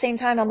at the same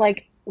time, I'm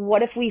like,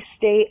 what if we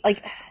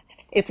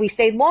if we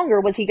stayed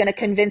longer, was he going to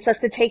convince us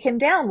to take him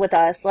down with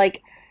us?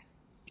 Like,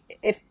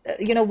 if,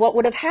 what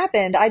would have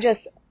happened? I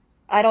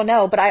don't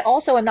know. But I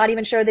also am not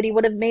even sure that he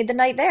would have made the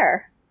night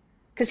there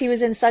because he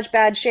was in such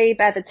bad shape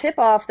at the tip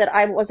off that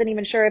I wasn't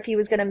even sure if he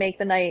was going to make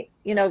the night,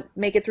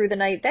 make it through the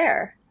night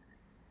there.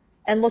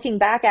 And looking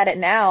back at it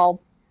now,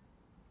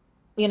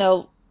 you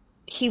know,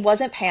 he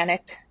wasn't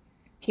panicked.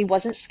 He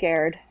wasn't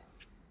scared.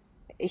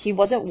 He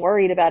wasn't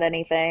worried about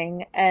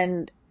anything.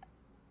 And,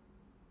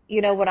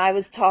 when I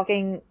was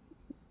talking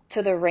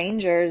to the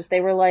Rangers,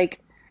 they were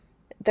like,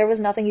 there was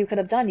nothing you could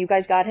have done. You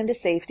guys got him to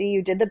safety.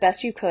 You did the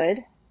best you could.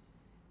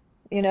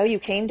 You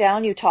came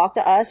down, you talked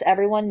to us.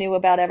 Everyone knew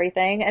about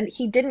everything. And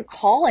he didn't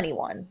call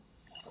anyone.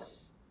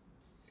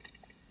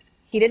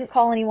 He didn't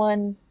call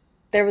anyone.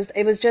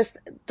 It was just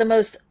the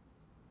most,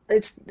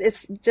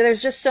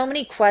 there's just so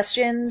many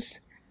questions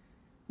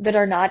that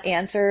are not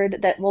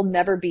answered that will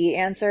never be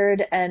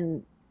answered.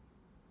 And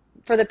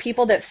for the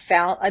people that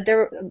found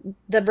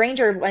the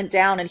Ranger went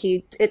down and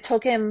he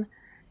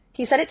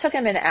said it took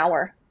him an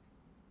hour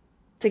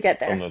to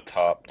get there.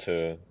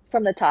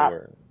 From the top,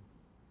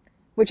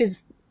 which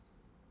is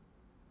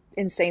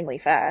insanely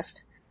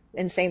fast.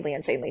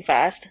 Insanely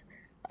fast.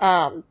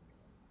 But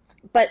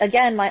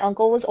again, my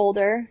uncle was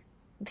older.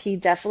 He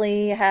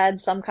definitely had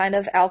some kind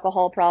of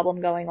alcohol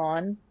problem going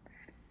on.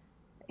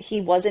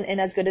 He wasn't in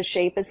as good a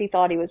shape as he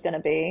thought he was going to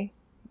be.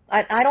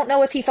 I don't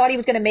know if he thought he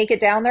was going to make it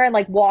down there and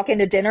like walk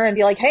into dinner and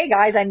be like, "Hey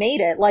guys, I made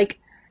it." Like,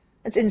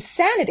 it's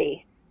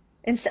insanity.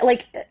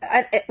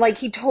 Like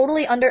he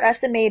totally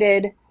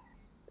underestimated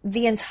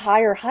the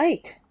entire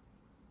hike,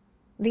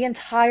 the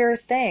entire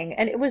thing.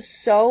 And it was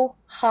so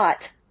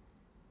hot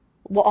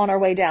on our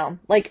way down,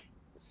 like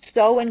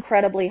so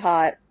incredibly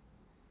hot.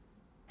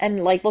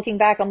 And like looking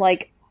back, I'm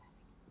like,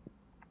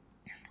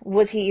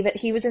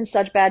 he was in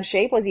such bad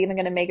shape. Was he even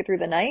going to make it through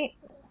the night?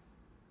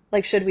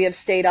 Like, should we have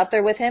stayed up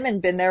there with him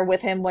and been there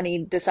with him when he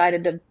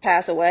decided to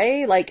pass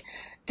away? Like,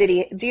 do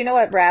you know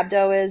what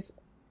rhabdo is?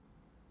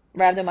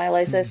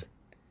 Rhabdomyolysis?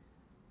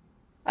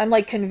 I'm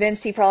like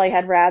convinced he probably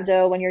had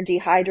rhabdo when you're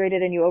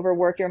dehydrated and you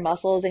overwork your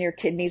muscles and your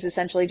kidneys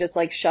essentially just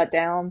like shut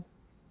down.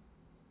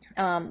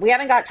 We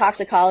haven't got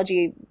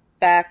toxicology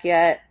back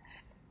yet,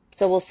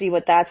 so we'll see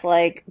what that's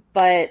like.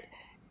 But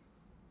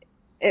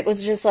it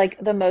was just like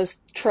the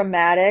most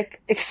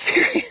traumatic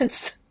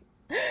experience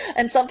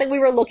and something we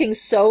were looking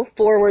so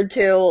forward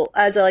to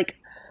as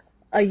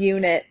a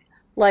unit.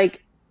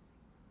 Like,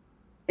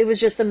 it was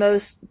just the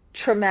most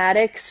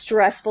traumatic,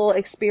 stressful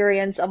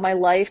experience of my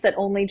life that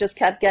only just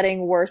kept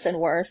getting worse and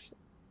worse.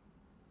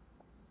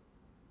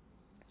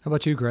 How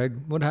about you, Greg?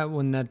 What happened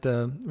when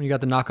you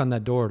got the knock on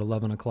that door at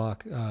 11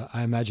 o'clock?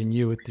 I imagine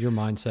you, with your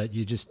mindset,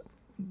 you just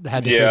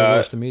had to fear the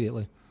worst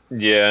immediately.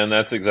 Yeah, and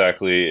that's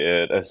exactly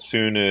it. As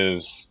soon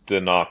as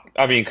the knock,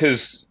 I mean,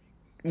 because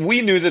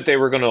we knew that they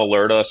were going to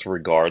alert us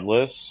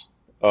regardless,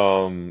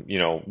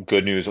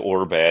 good news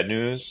or bad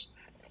news.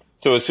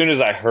 So as soon as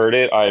I heard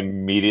it, I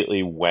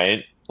immediately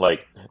went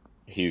like,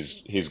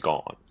 he's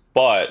gone.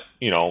 But,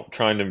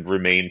 trying to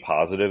remain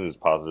positive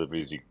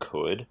as you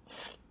could.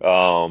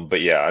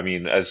 But yeah, I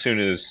mean, as soon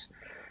as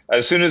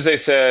they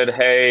said,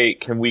 "Hey,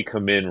 can we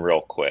come in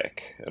real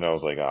quick?" And I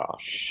was like, "Oh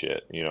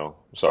shit,"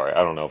 Sorry,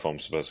 I don't know if I'm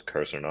supposed to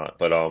curse or not,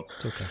 but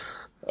It's okay.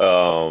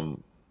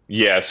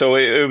 yeah. So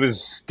it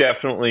was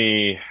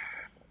definitely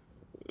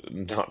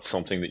not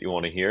something that you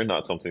want to hear,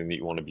 not something that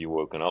you want to be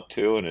woken up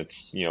to, and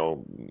it's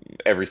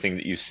everything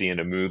that you see in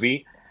a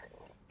movie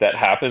that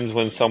happens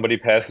when somebody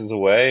passes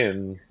away,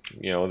 and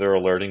they're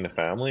alerting the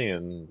family,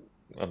 and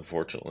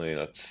unfortunately,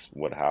 that's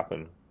what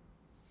happened.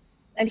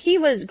 And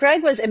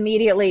Greg was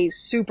immediately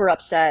super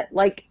upset.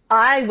 Like,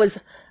 I was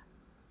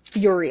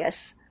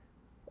furious.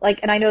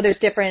 Like, and I know there's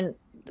different,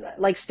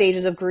 like,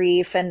 stages of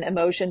grief and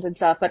emotions and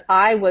stuff, but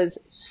I was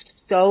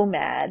so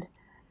mad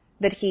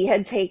that he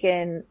had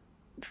taken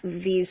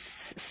these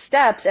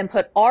steps and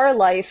put our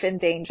life in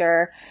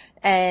danger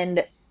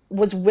and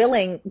was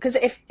willing, because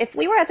if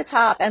we were at the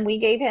top and we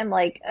gave him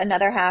like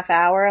another half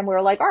hour and we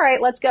were like, all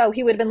right, let's go,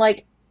 he would have been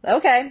like,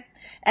 okay,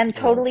 and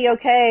totally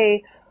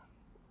okay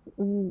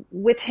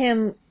with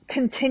him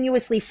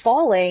continuously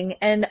falling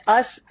and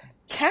us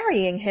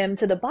carrying him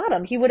to the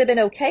bottom. He would have been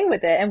okay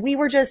with it. And we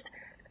were just,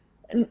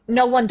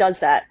 no one does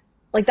that.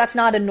 Like, that's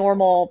not a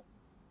normal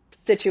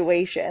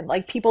situation.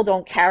 Like, people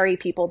don't carry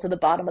people to the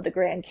bottom of the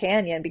Grand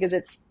Canyon because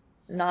it's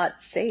not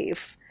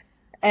safe.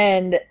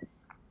 And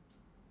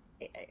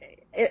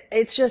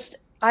it's just,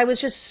 I was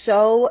just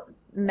so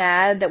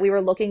mad that we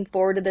were looking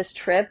forward to this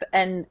trip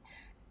and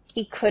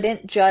he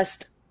couldn't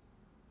just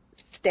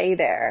stay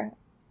there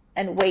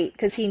and wait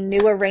because he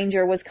knew a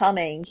ranger was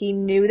coming. He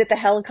knew that the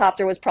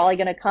helicopter was probably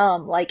going to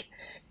come. Like,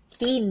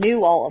 he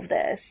knew all of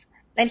this.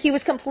 And he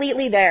was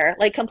completely there,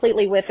 like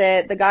completely with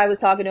it. The guy was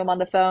talking to him on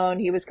the phone.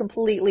 He was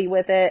completely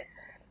with it,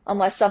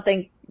 unless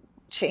something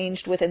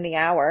changed within the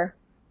hour.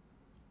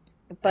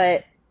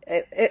 But,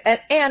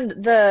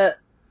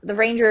 the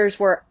Rangers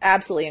were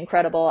absolutely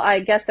incredible. I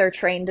guess they're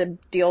trained to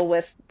deal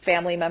with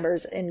family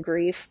members in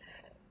grief.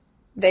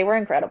 They were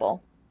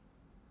incredible.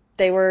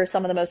 They were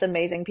some of the most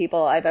amazing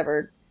people I've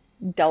ever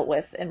dealt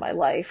with in my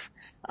life.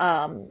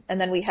 And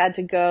then we had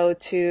to go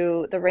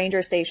to the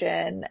ranger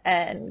station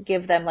and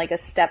give them like a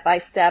step by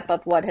step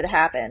of what had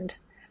happened.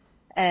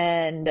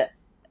 And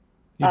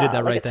You did that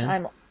like a right then?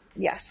 time,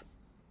 yes,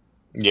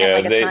 and Yeah,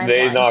 like a they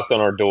timeline. knocked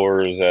on our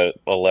doors at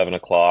 11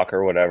 o'clock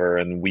or whatever,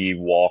 and we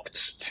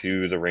walked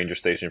to the ranger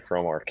station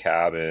from our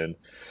cabin.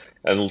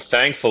 And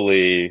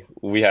thankfully,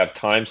 we have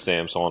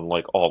timestamps on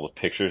like all the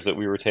pictures that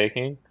we were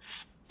taking.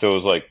 So it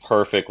was like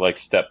perfect, like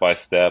step by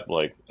step,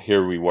 like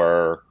here we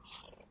were,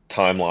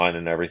 timeline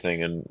and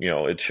everything. And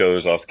it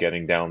shows us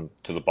getting down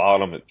to the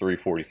bottom at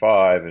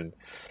 3:45, and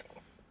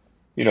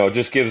it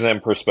just gives them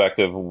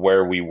perspective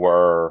where we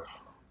were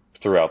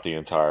throughout the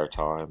entire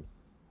time.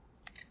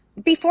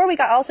 Before we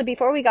got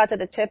to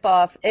the tip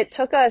off, it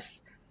took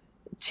us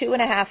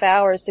 2.5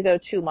 hours to go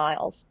 2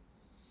 miles,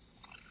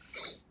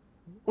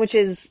 which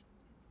is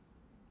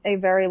a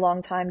very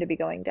long time to be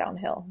going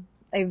downhill.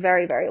 A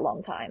very, very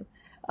long time.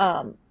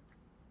 Um,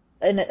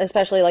 and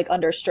especially like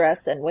under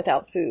stress and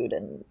without food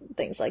and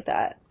things like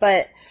that.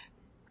 But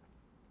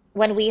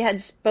when we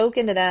had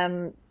spoken to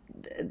them,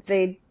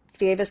 they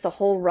gave us the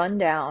whole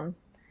rundown,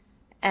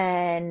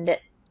 and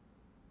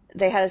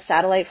they had a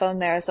satellite phone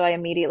there, so I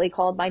immediately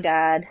called my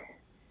dad,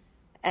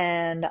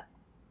 and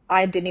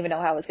I didn't even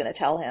know how I was going to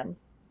tell him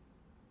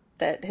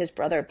that his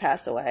brother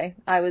passed away.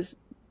 I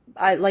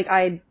like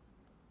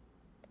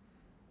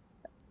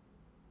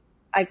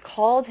I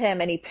called him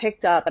and he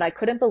picked up, and I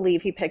couldn't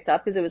believe he picked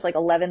up because it was like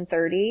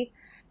 11:30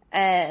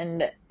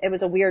 and it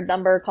was a weird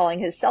number calling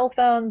his cell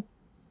phone.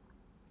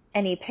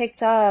 And he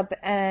picked up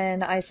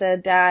and I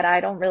said, Dad, I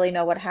don't really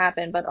know what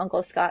happened, but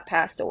Uncle Scott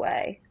passed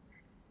away.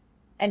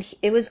 And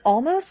it was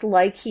almost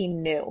like he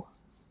knew.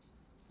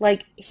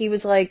 Like he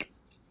was like,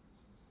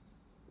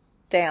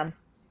 damn,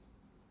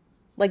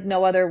 like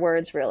no other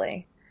words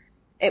really.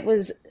 It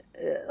was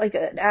like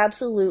an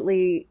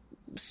absolutely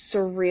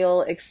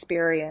surreal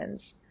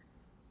experience.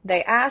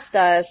 They asked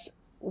us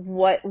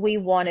what we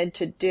wanted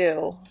to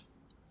do,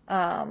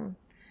 um,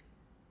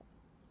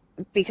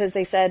 because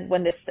they said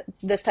when this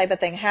type of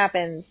thing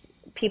happens,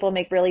 people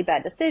make really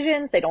bad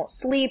decisions. They don't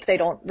sleep, they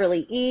don't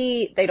really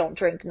eat, they don't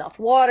drink enough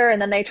water, and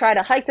then they try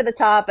to hike to the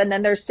top, and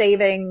then they're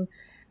saving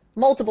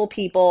multiple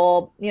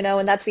people,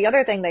 and that's the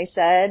other thing they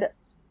said,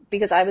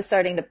 because I was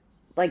starting to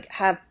like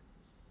have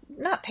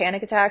not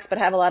panic attacks, but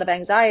have a lot of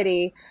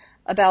anxiety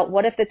about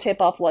what if the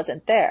tip off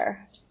wasn't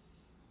there?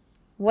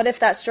 What if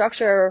that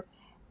structure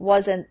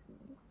wasn't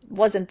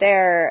wasn't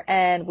there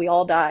and we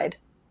all died?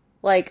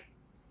 Like,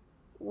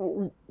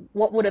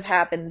 what would have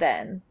happened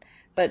then?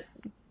 But,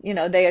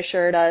 they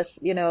assured us,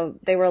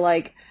 they were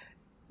like,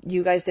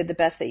 you guys did the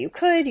best that you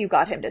could. You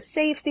got him to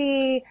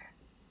safety.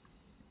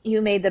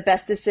 You made the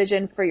best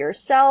decision for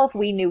yourself.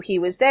 We knew he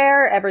was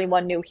there.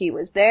 Everyone knew he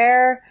was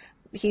there.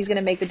 He's going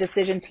to make the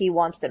decisions he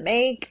wants to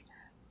make.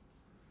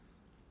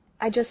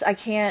 I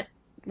can't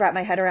wrap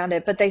my head around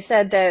it. But they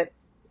said that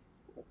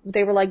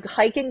they were like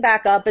hiking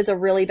back up is a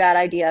really bad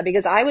idea,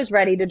 because I was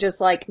ready to just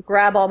like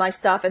grab all my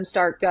stuff and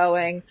start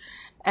going.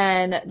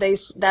 And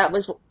that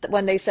was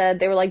when they said,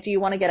 they were like, do you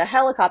want to get a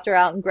helicopter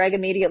out? And Greg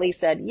immediately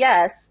said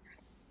yes.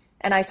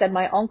 And I said,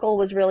 my uncle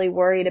was really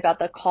worried about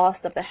the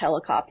cost of the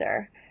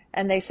helicopter.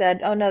 And they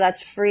said, oh no,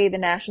 that's free. The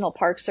National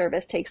Park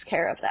Service takes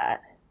care of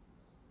that.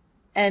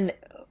 And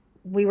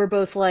we were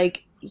both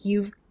like,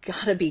 you've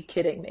got to be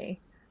kidding me.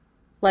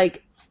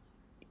 Like,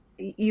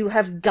 you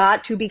have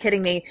got to be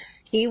kidding me.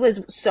 He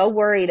was so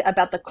worried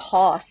about the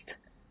cost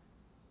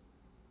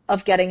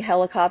of getting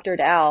helicoptered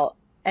out,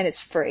 and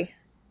it's free.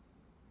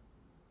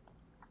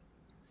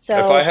 So,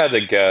 If I had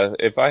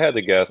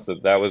to guess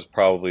that was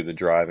probably the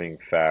driving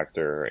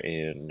factor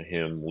in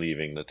him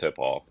leaving the tip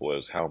off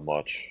was how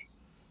much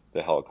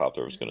the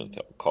helicopter was going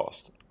to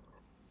cost,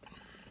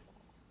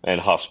 and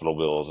hospital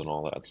bills and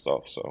all that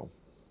stuff. So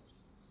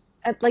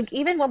like,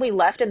 even when we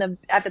left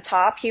at the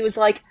top, he was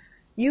like,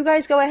 you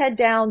guys go ahead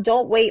down.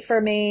 Don't wait for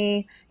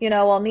me.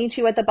 I'll meet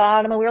you at the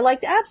bottom. And we were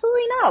like,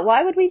 absolutely not.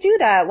 Why would we do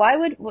that? Why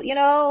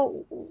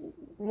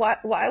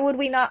would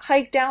we not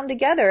hike down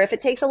together? If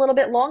it takes a little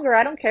bit longer,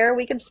 I don't care.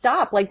 We can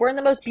stop. Like, we're in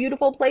the most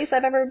beautiful place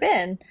I've ever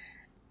been.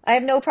 I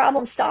have no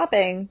problem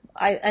stopping.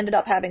 I ended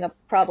up having a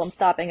problem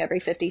stopping every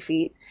 50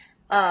 feet.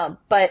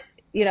 But,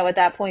 at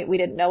that point we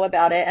didn't know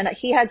about it. And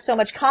he had so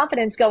much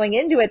confidence going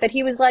into it that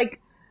he was like,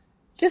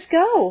 just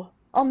go.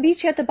 I'll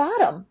meet you at the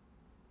bottom.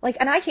 Like,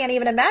 and I can't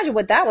even imagine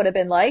what that would have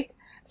been like.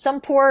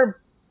 Some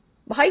poor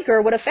hiker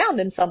would have found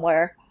him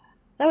somewhere.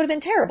 That would have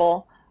been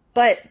terrible.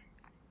 But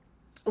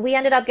we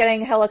ended up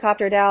getting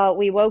helicoptered out.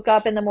 We woke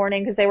up in the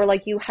morning because they were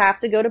like, you have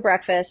to go to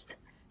breakfast.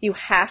 You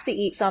have to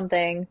eat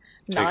something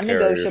take care of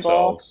non-negotiable.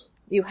 yourselves.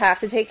 You have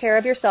to take care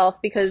of yourself,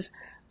 because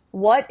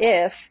what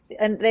if,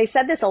 and they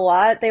said this a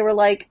lot, they were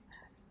like,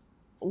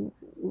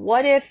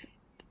 what if,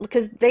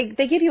 because they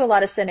give you a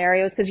lot of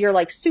scenarios because you're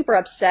like super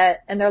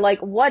upset, and they're like,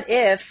 what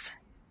if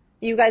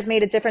you guys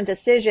made a different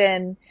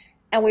decision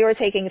and we were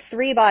taking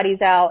 3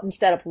 bodies out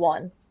instead of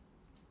one?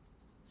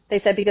 They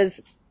said,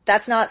 because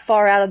that's not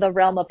far out of the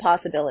realm of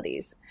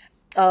possibilities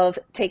of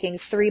taking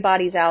 3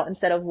 bodies out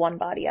instead of 1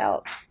 body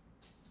out.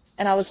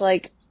 And I was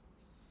like,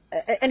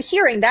 and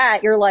hearing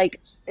that, you're like,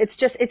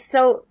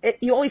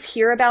 you always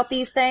hear about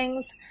these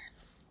things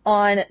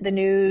on the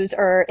news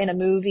or in a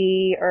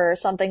movie or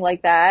something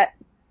like that.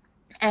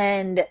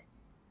 And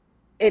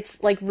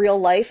it's like real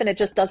life and it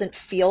just doesn't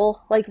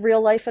feel like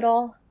real life at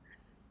all.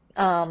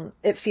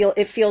 It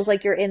feels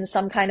like you're in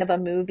some kind of a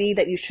movie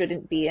that you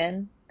shouldn't be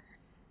in.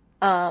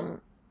 And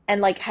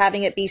like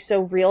having it be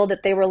so real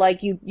that they were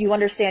like, you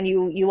understand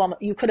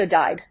you could have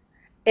died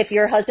if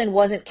your husband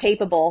wasn't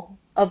capable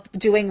of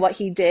doing what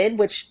he did,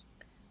 which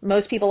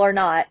most people are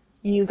not.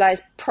 You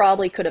guys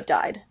probably could have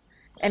died.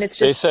 And it's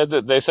just,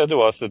 They said to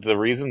us that the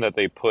reason that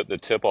they put the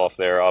tip off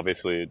there,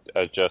 obviously,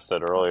 as Jess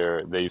said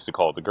earlier, they used to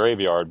call it the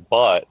graveyard,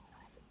 but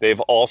they've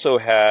also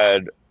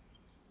had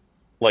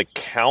like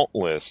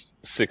countless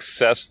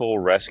successful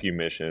rescue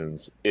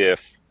missions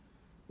if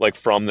like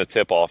from the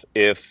tip off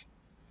if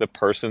the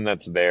person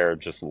that's there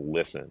just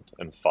listened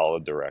and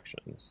followed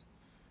directions.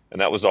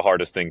 And that was the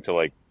hardest thing to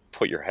like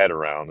put your head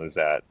around, is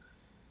that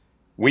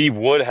we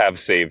would have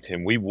saved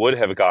him. We would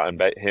have gotten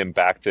him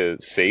back to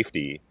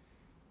safety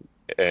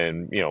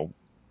and,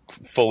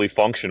 fully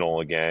functional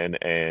again.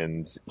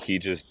 And he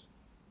just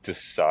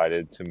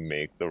decided to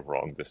make the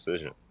wrong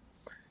decision.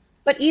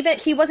 but even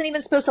he wasn't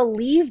even supposed to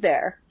leave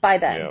there by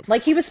then. Yeah.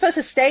 Like he was supposed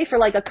to stay for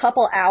like a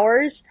couple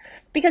hours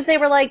because they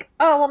were like,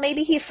 oh, well,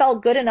 maybe he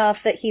felt good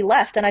enough that he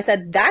left. And I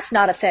said, that's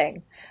not a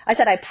thing. I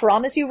said, I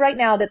promise you right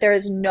now that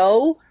there's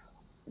no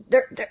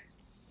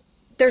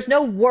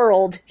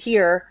world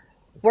here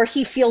where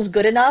he feels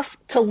good enough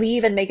to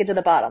leave and make it to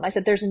the bottom. I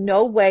said, there's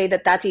no way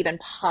that that's even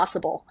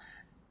possible.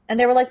 And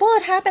they were like, well,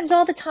 it happens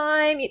all the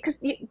time because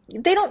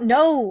they don't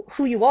know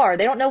who you are.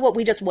 They don't know what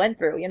we just went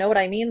through. You know what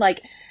I mean?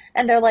 Like,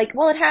 and they're like,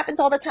 well, it happens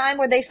all the time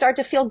where they start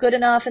to feel good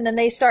enough and then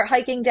they start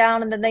hiking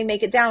down and then they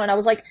make it down. And I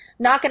was like,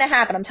 not going to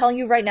happen. I'm telling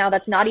you right now,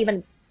 that's not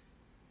even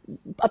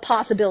a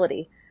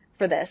possibility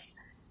for this.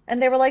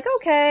 And they were like,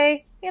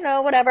 okay,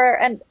 whatever.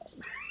 And,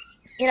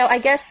 I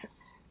guess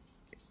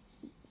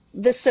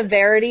the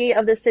severity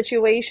of the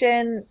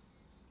situation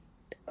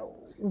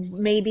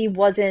maybe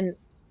wasn't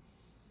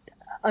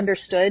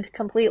understood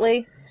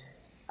completely.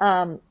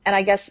 And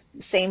I guess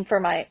same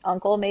for my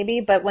uncle maybe,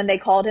 but when they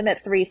called him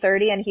at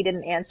 3:30 and he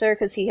didn't answer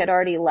because he had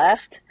already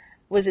left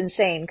was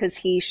insane because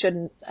he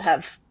shouldn't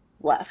have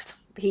left.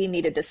 He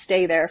needed to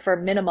stay there for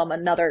minimum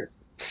another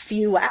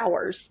few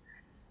hours.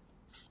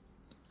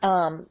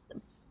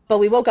 But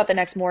we woke up the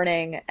next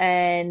morning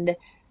and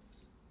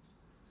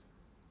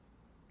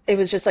it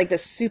was just like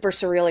this super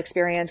surreal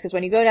experience because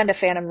when you go down to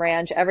Phantom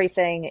Ranch,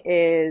 everything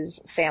is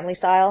family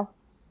style.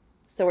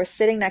 So we're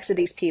sitting next to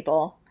these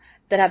people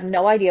that have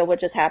no idea what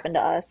just happened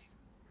to us.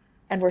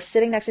 And we're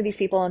sitting next to these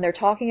people and they're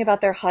talking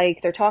about their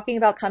hike. They're talking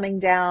about coming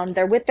down.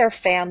 They're with their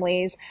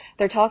families.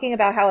 They're talking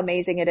about how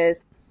amazing it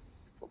is.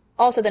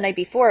 Also, the night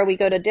before we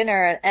go to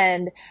dinner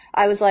and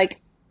I was like,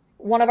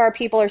 one of our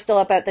people are still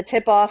up at the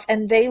tip off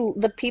and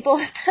the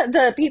people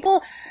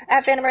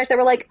at Phantom Ranch, they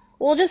were like,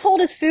 we'll just hold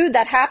his food.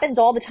 That happens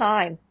all the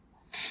time.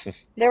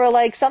 They were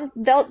like,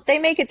 they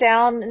make it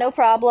down. No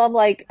problem.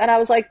 Like, and I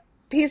was like,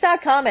 he's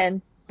not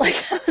coming. Like,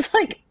 I was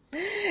like,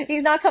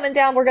 he's not coming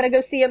down. We're going to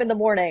go see him in the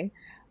morning.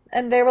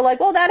 And they were like,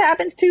 well, that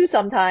happens too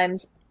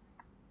sometimes.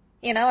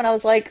 And I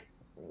was like,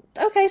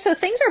 okay, so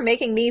things are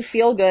making me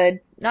feel good.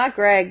 Not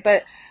Greg,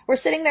 but we're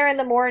sitting there in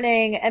the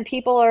morning and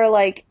people are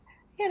like,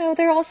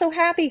 they're all so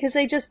happy because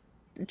they just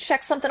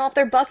checked something off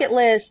their bucket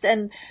list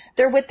and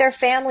they're with their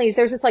families.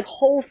 There's this like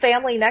whole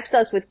family next to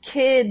us with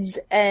kids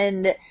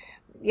and,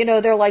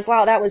 they're like,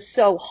 wow, that was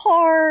so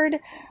hard.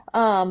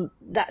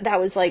 That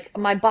was like,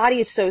 my body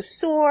is so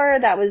sore.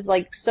 That was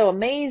like so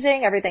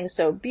amazing. Everything's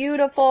so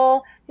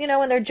beautiful.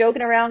 And they're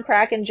joking around,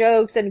 cracking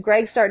jokes and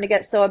Greg's starting to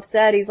get so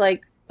upset. He's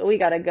like, we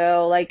gotta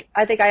go. Like,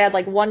 I think I had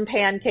like one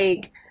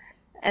pancake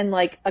and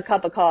like a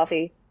cup of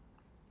coffee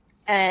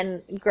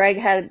and Greg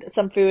had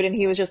some food and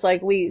he was just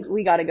like,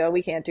 we gotta go.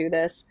 We can't do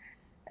this.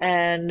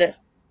 And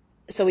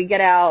so we get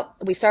out,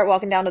 we start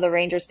walking down to the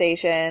ranger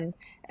station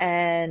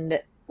and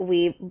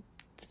we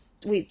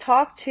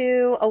talked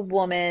to a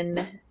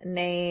woman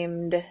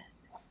named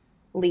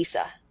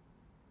Lisa.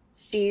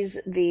 She's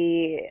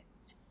the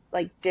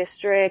like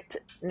district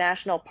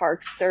National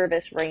Park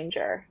Service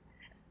ranger.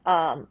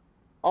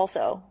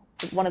 Also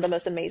one of the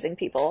most amazing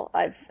people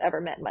I've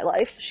ever met in my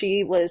life.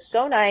 She was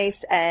so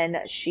nice and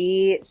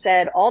she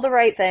said all the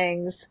right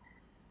things.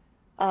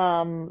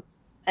 And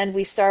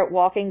we start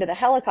walking to the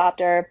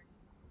helicopter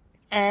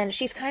and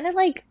she's kind of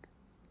like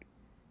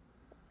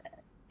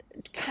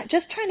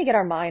just trying to get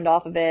our mind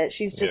off of it.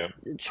 She's just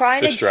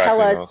trying to tell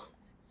us.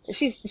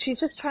 She's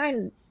just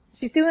trying.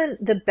 She's doing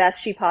the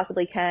best she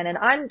possibly can. And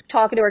I'm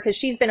talking to her because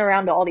she's been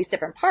around to all these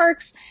different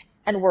parks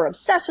and we're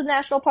obsessed with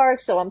national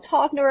parks. So I'm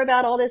talking to her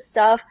about all this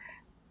stuff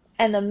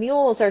and the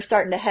mules are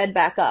starting to head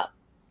back up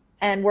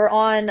and we're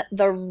on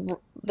the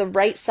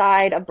right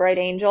side of Bright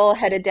Angel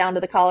headed down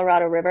to the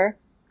Colorado River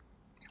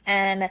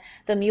and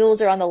the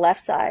mules are on the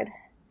left side.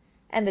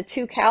 And the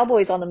two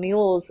cowboys on the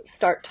mules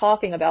start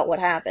talking about what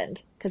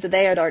happened because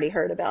they had already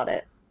heard about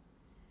it.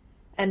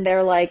 And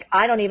they're like,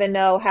 I don't even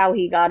know how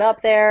he got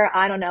up there.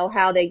 I don't know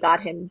how they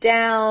got him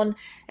down.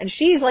 And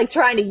she's like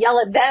trying to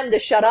yell at them to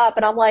shut up.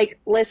 And I'm like,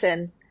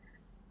 listen,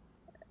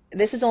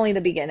 this is only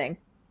the beginning.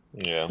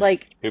 Yeah.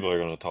 Like, People are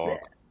going to talk.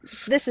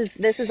 this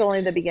is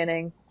only the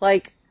beginning.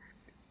 Like,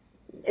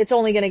 it's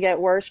only going to get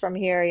worse from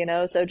here, you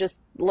know? So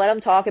just let them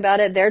talk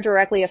about it. They're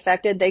directly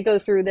affected. They go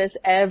through this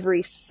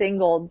every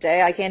single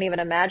day. I can't even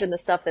imagine the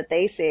stuff that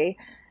they see.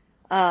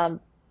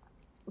 Um,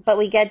 but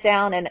we get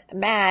down and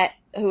Matt,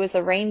 who was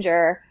the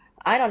ranger,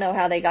 I don't know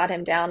how they got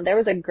him down. There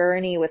was a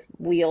gurney with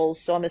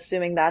wheels, so I'm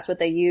assuming that's what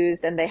they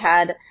used. And they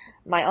had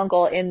my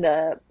uncle in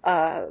the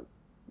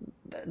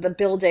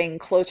building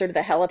closer to the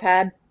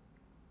helipad.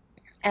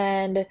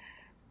 And,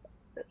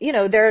 you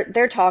know,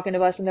 they're talking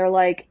to us and they're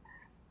like,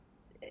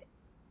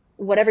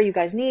 whatever you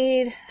guys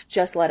need,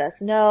 just let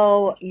us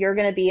know. You're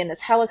going to be in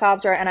this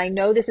helicopter. And I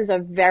know this is a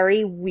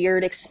very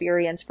weird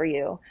experience for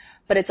you,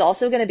 but it's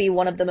also going to be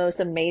one of the most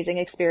amazing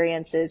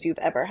experiences you've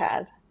ever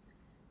had.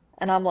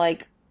 And I'm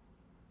like,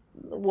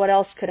 what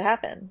else could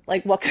happen?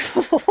 Like, what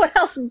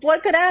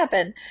could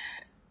happen?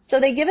 So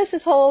they give us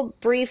this whole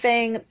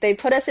briefing. They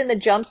put us in the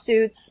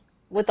jumpsuits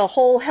with the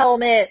whole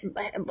helmet,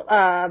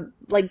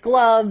 like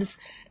gloves,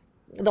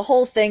 the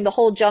whole thing, the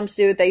whole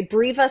jumpsuit. They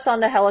brief us on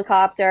the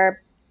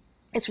helicopter.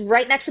 It's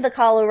right next to the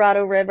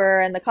Colorado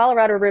River, and the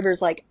Colorado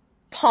River's like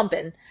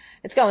pumping.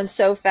 It's going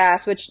so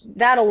fast, which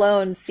that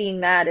alone, seeing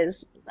that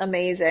is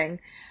amazing.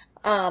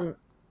 Um,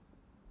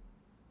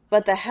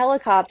 but the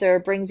helicopter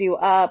brings you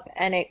up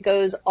and it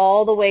goes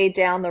all the way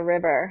down the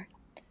river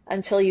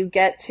until you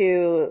get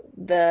to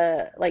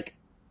the like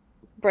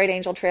Bright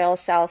Angel Trail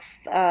south,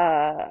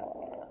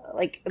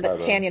 like the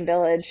Right on. Canyon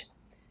Village,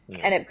 Yeah.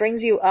 and it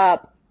brings you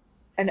up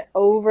and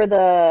over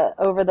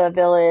the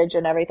village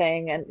and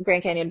everything and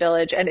Grand Canyon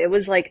Village, and it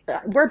was like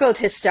we're both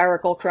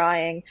hysterical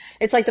crying.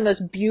 It's like the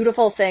most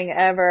beautiful thing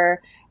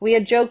ever. We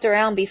had joked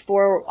around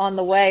before on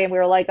the way and we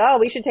were like, oh,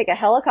 we should take a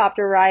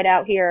helicopter ride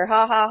out here,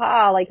 ha ha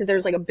ha, like because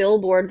there's like a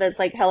billboard that's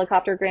like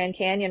helicopter Grand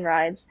Canyon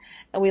rides,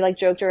 and we like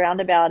joked around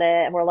about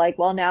it and we're like,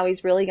 well, now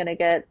he's really gonna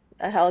get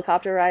a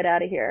helicopter ride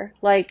out of here.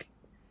 Like,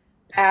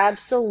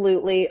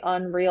 absolutely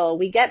unreal.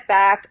 We get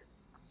back,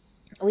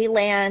 we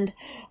land.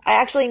 I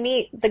actually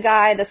meet the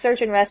guy, the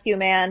search and rescue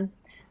man,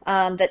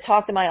 that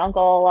talked to my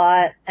uncle a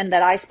lot and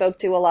that I spoke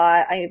to a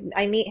lot.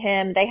 I meet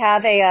him. They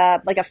have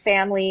like a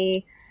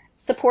family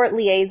support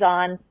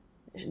liaison.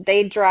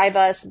 They drive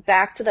us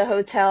back to the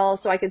hotel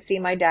so I could see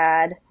my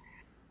dad.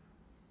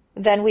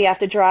 Then we have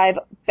to drive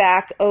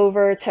back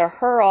over to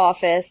her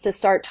office to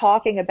start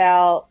talking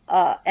about,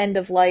 end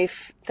of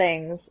life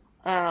things.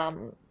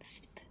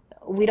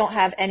 We don't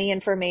have any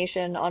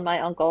information on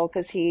my uncle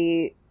because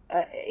he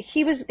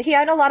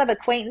had a lot of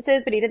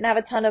acquaintances, but he didn't have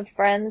a ton of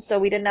friends, so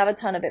we didn't have a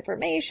ton of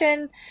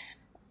information.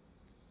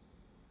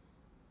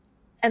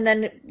 And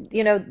then,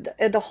 you know,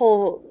 the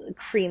whole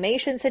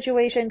cremation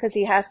situation, because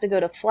he has to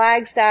go to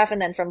Flagstaff,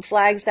 and then from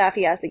Flagstaff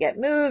he has to get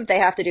moved. They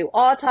have to do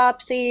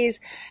autopsies.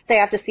 They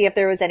have to see if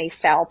there was any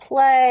foul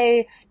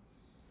play,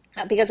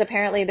 because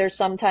apparently there's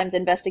sometimes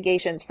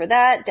investigations for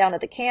that down at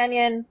the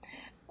canyon.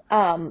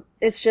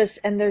 It's just,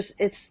 and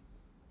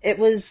it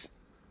was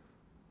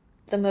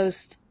the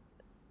most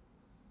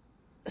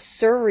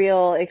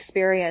surreal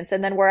experience.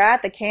 And then we're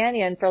at the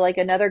canyon for like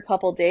another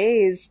couple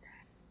days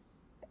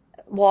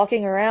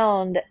walking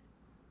around,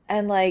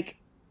 and like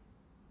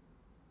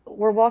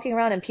we're walking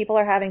around and people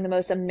are having the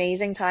most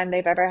amazing time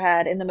they've ever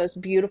had in the most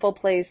beautiful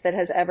place that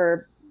has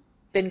ever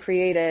been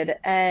created,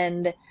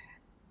 and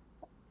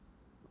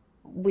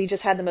we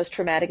just had the most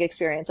traumatic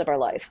experience of our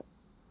life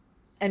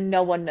and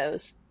no one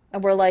knows.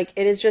 And we're like,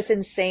 it is just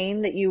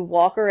insane that you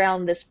walk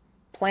around this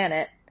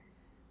planet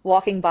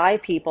walking by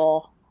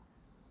people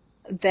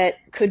that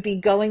could be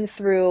going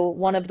through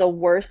one of the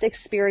worst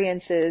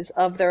experiences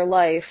of their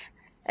life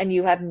and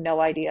you have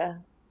no idea.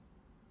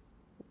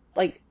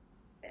 Like,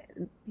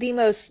 the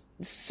most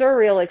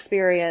surreal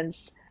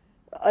experience,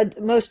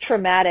 most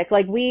traumatic.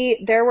 Like,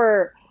 there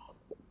were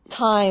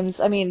times,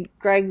 I mean,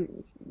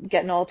 Greg's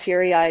getting all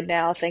teary-eyed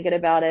now thinking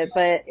about it,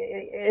 but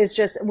it's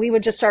just, we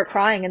would just start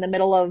crying in the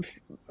middle of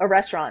a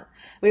restaurant.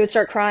 We would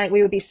start crying.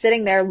 We would be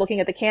sitting there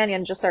looking at the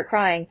canyon, just start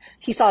crying.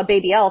 He saw a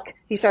baby elk.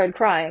 He started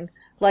crying.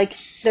 Like,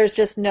 there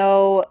was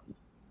no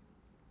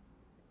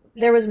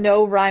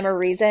rhyme or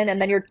reason.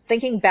 And then you're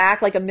thinking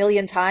back like a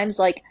million times,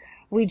 like,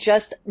 we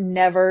just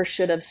never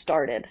should have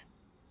started.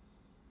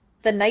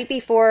 The night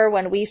before,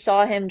 when we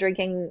saw him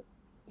drinking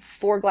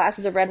 4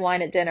 glasses of red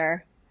wine at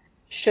dinner,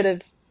 should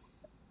have,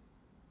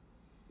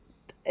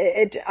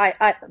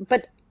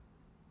 but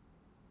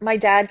my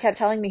dad kept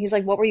telling me, he's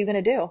like, what were you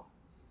going to do?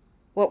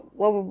 What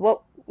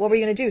were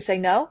you going to do? Say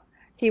no?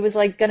 He was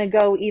like, going to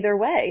go either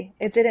way.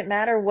 It didn't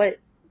matter what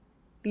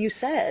you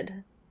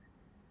said.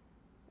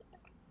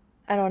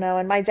 I don't know.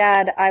 And my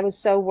dad, I was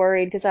so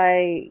worried because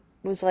I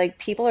was like,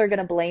 people are going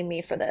to blame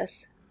me for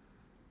this.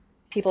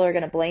 People are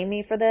going to blame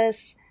me for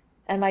this.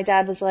 And my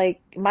dad was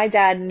like, my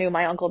dad knew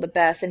my uncle the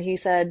best. And he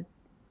said,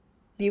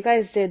 you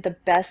guys did the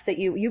best that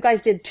you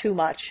guys did too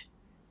much.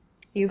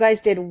 You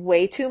guys did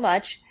way too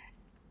much.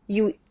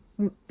 You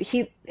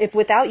if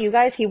without you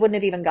guys, he wouldn't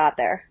have even got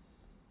there.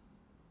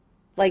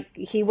 Like,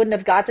 he wouldn't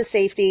have got to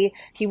safety.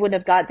 He wouldn't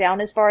have got down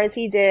as far as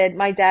he did.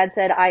 My dad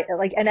said,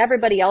 and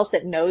everybody else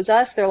that knows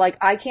us, they're like,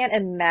 I can't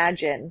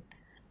imagine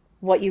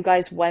what you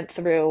guys went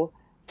through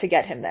to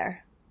get him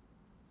there.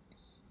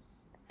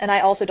 And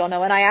I also don't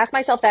know. And I ask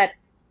myself that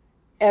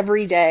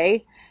every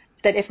day,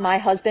 that if my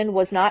husband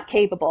was not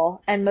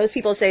capable, and most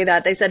people say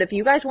that, they said, if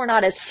you guys were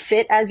not as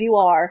fit as you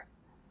are,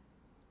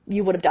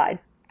 you would have died.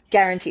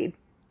 Guaranteed.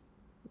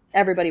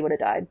 Everybody would have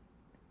died.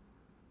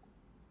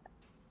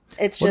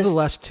 It's What just,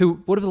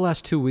 have the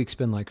last 2 weeks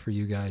been like for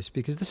you guys?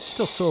 Because this is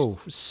still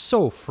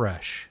so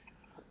fresh.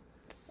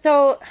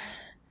 so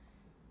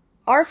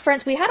our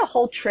friends, we had a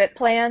whole trip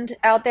planned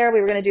out there. We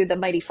were going to do the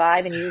Mighty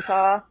Five in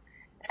Utah,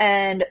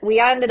 and we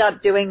ended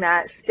up doing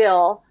that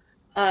still,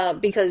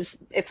 because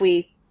if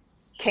we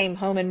came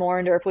home and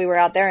mourned, or if we were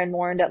out there and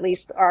mourned, at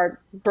least our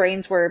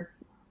brains were,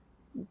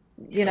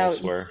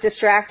 Elsewhere.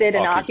 distracted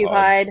and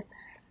Occupied.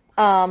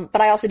 occupied.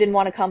 But I also didn't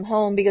want to come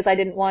home because I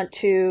didn't want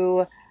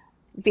to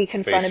be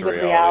confronted Face with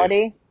reality.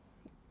 reality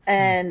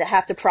and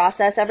have to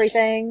process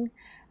everything.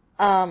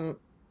 Um,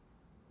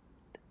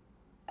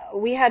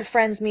 we had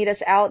friends meet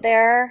us out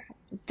there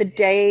the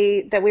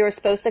day that we were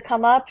supposed to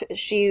come up.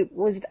 She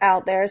was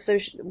out there, so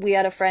we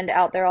had a friend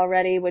out there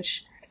already,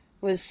 which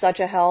was such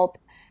a help.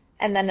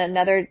 And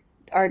then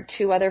our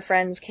two other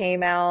friends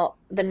came out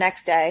the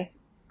next day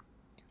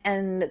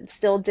and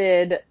still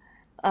did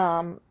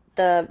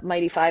the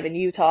Mighty Five in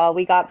Utah.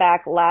 We got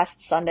back last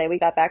Sunday. We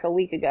got back a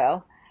week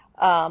ago.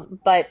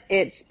 But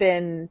it's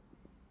been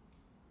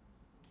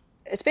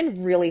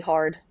really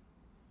hard,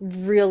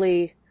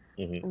 really,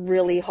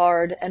 really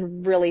hard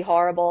and really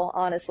horrible,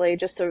 honestly,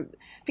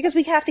 because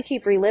we have to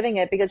keep reliving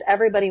it because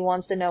everybody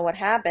wants to know what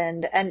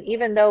happened. And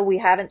even though we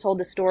haven't told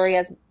the story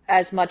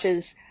as much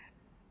as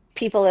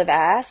people have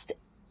asked,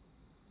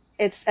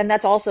 and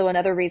that's also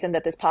another reason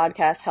that this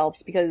podcast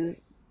helps,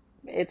 because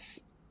it's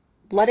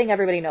letting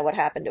everybody know what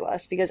happened to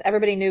us, because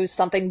everybody knew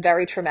something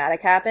very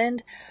traumatic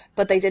happened,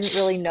 but they didn't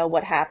really know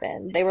what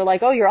happened. They were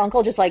like, oh, your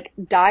uncle just like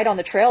died on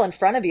the trail in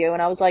front of you.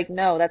 And I was like,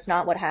 no, that's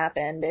not what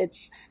happened.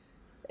 It's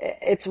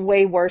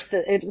way worse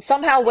it's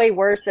somehow way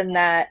worse than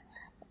that.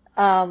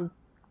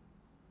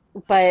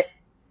 But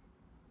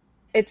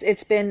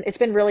it's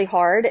been really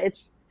hard.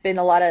 We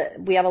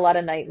have a lot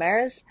of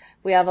nightmares.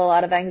 We have a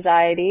lot of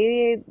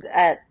anxiety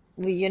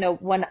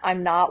when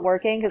I'm not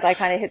working, because I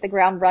kind of hit the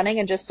ground running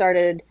and just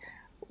started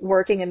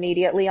working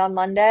immediately on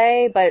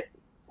Monday. But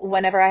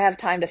whenever I have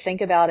time to think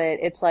about it,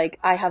 it's like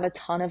I have a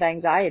ton of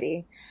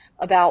anxiety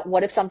about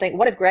what if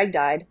Greg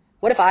died?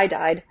 What if I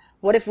died?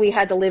 What if we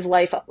had to live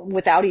life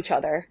without each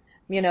other?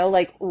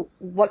 Like,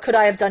 what could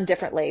I have done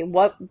differently?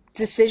 What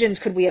decisions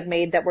could we have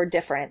made that were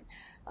different?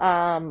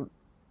 What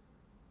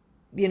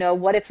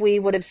if we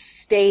would have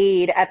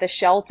stayed at the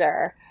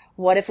shelter?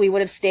 What if we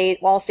would have stayed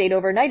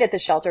overnight at the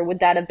shelter? Would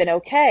that have been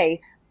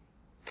okay?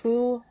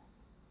 Who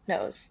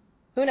knows?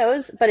 Who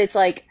knows? But it's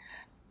like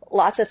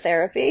lots of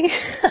therapy,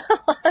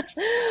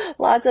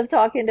 lots of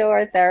talking to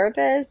our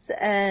therapists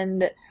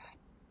and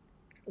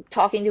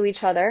talking to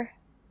each other,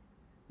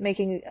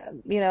 making,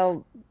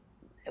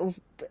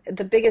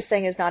 the biggest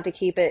thing is not to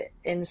keep it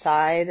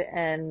inside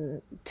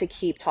and to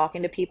keep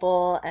talking to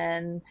people.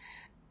 And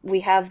we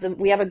have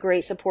a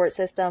great support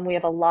system. We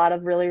have a lot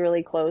of really,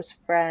 really close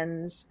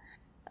friends.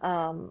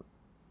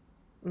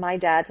 My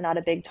dad's not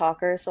a big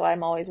talker, so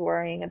I'm always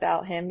worrying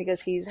about him because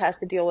he has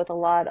to deal with a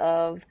lot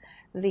of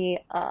the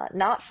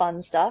not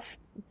fun stuff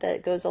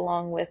that goes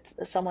along with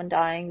someone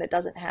dying that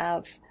doesn't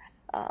have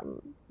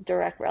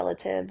direct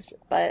relatives,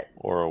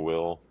 Or a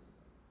will.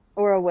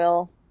 or a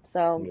will.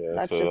 So Yeah,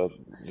 that's so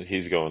just,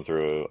 he's going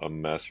through a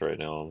mess right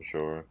now, I'm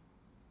sure.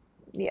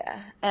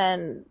 yeah.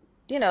 And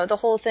the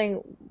whole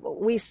thing,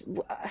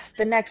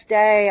 the next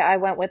day I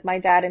went with my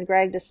dad and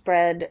Greg to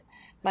spread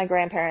my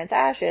grandparents'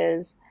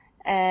 ashes,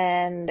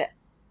 and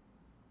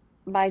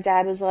my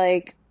dad was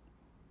like,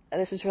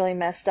 this is really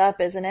messed up,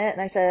 isn't it?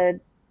 And I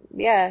said,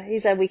 yeah. He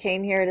said, we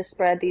came here to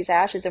spread these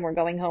ashes and we're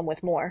going home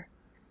with more.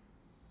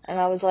 And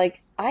I was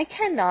like, I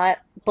cannot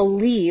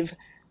believe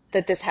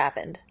that this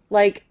happened.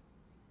 Like,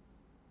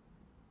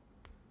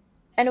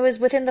 and it was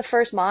within the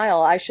first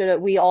mile.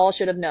 We all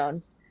should have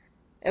known.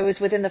 It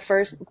was within the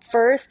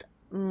first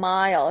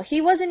mile.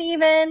 He wasn't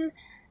even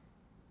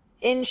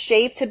in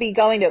shape to be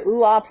going to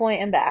Ooh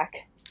Point and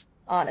back,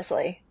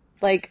 honestly.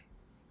 Like,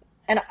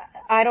 and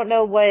I don't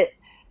know what,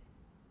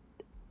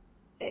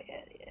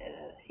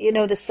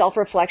 the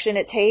self-reflection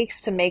it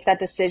takes to make that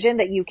decision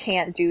that you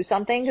can't do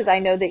something. Because I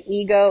know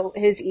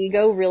his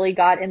ego really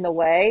got in the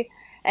way,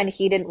 and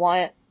he didn't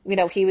want,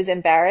 he was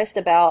embarrassed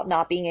about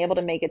not being able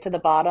to make it to the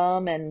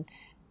bottom. And,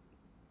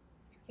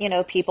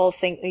 people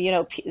think,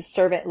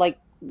 like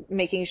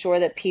making sure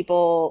that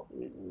people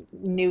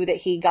knew that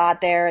he got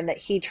there and that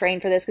he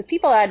trained for this. Because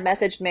people had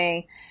messaged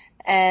me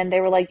and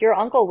they were like, your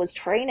uncle was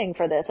training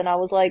for this. And I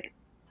was like,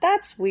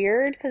 that's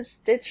weird,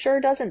 because it sure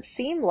doesn't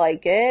seem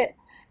like it.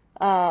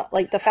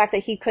 Like the fact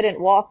that he couldn't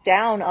walk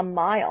down a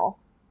mile.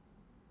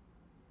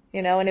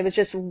 and it was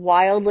just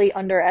wildly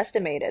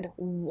underestimated.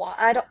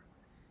 I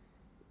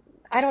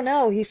don't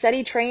know. He said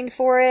he trained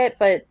for it,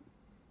 but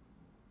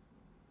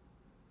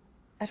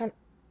I don't,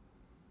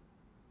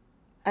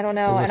 I don't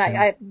Well, know.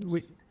 And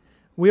listen,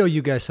 we owe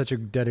you guys such a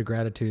debt of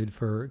gratitude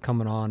for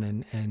coming on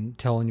and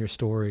telling your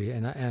story.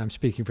 And I'm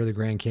speaking for the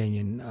Grand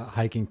Canyon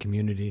hiking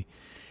community.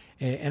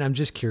 And I'm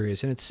just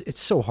curious, and it's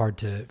so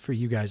hard for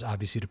you guys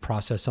obviously to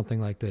process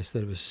something like this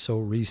that it was so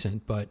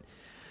recent, but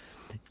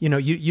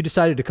you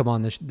decided to come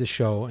on this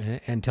show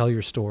and tell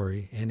your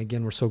story. And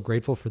again, we're so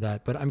grateful for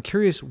that. But I'm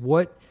curious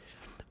what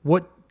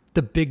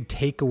the big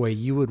takeaway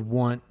you would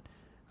want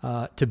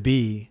to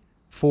be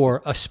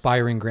for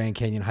aspiring Grand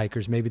Canyon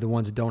hikers, maybe the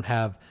ones that don't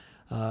have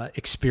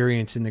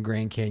experience in the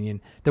Grand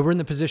Canyon, that were in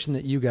the position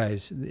that you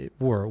guys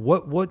were.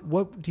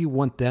 What do you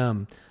want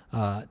them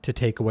to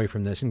take away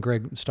from this? And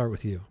Greg, start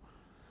with you.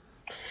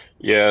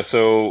 Yeah,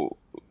 so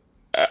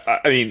I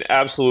mean,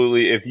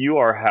 absolutely. If you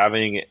are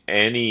having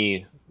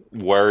any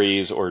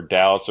worries or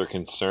doubts or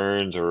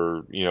concerns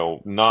or,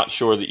 not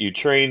sure that you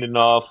trained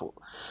enough,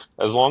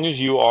 as long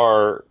as you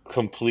are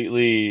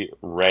completely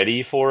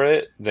ready for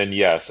it, then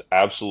yes,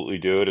 absolutely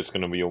do it. It's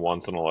going to be a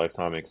once in a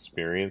lifetime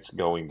experience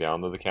going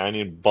down to the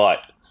canyon. But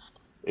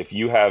if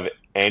you have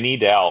any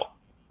doubt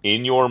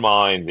in your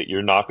mind that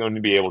you're not going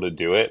to be able to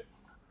do it,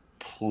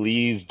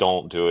 please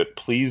don't do it.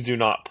 Please do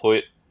not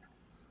put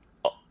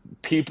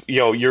people,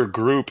 your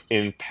group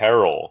in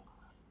peril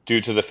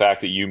due to the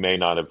fact that you may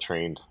not have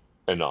trained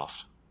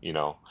enough.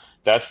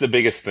 That's the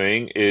biggest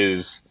thing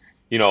is,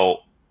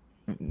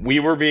 we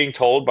were being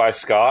told by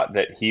Scott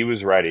that he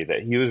was ready,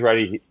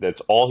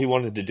 that's all he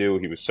wanted to do.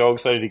 He was so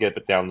excited to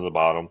get down to the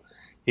bottom.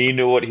 He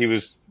knew what he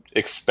was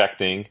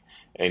expecting,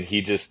 and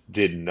he just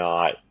did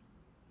not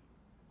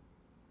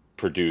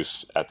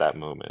produce at that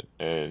moment.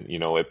 And,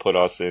 it put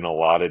us in a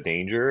lot of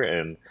danger.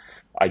 And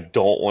I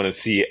don't want to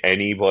see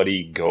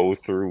anybody go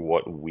through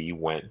what we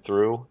went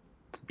through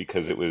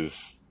because it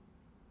was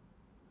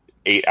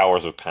 8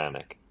 hours of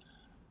panic,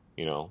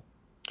 you know?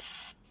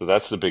 So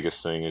that's the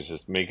biggest thing is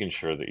just making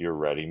sure that you're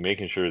ready,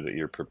 making sure that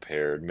you're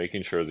prepared,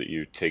 making sure that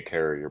you take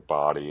care of your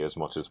body as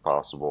much as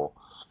possible.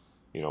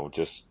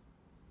 Just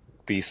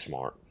be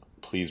smart.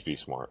 Please be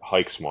smart.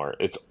 Hike smart.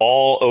 It's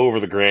all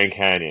over the Grand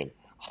Canyon.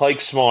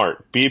 Hike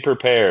smart. Be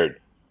prepared.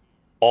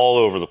 All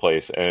over the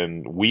place.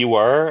 And we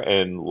were,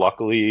 and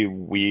luckily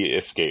we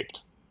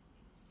escaped.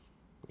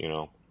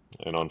 And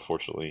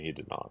unfortunately he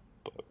did not.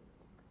 But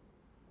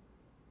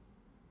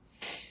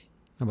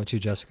How about you,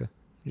 Jessica?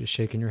 You're just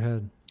shaking your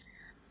head.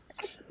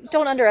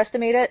 Don't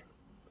underestimate it.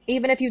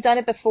 Even if you've done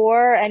it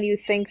before and you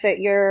think that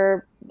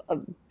you're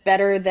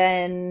better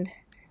than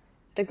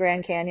the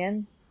Grand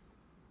Canyon,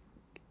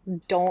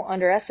 don't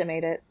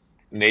underestimate it.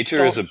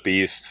 nature is Don't, a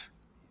beast,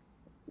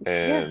 yeah.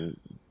 and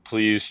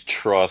please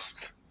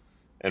trust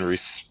and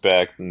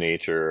respect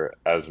nature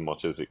as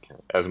much as you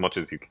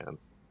can.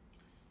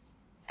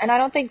 And I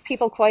don't think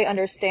people quite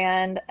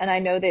understand, and I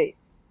know that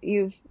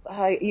you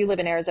live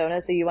in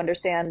Arizona, so you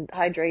understand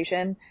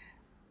hydration.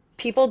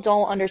 People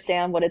don't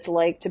understand what it's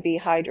like to be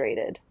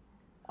hydrated.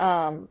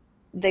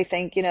 They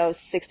think,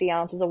 60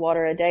 ounces of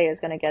water a day is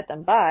going to get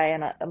them by,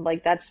 and I'm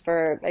like, that's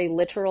for a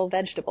literal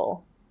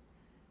vegetable.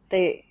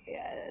 They,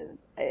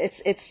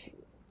 it's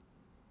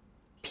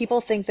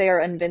people think they are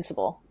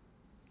invincible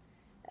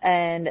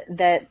and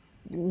that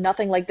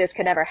nothing like this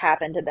could ever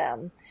happen to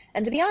them.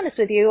 And to be honest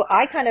with you,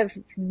 I kind of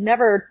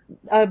never,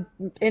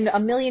 in a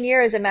million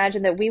years,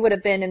 imagined that we would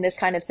have been in this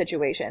kind of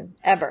situation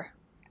ever,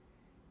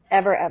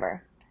 ever,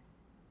 ever.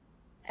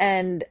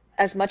 And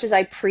as much as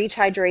I preach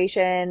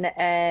hydration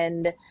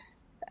and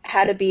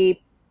how to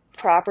be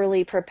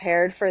properly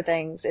prepared for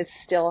things, it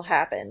still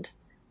happened.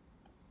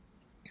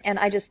 And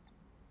I just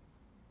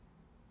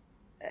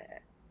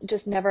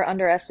never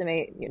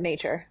underestimate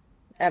nature,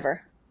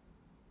 ever.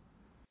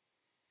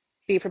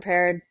 Be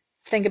prepared.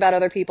 Think about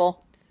other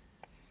people.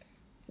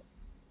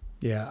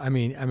 Yeah, I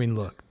mean,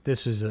 look,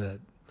 this was the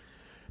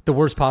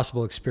worst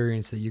possible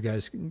experience that you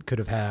guys could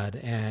have had,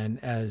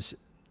 and as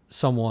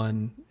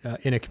someone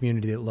in a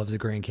community that loves the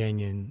Grand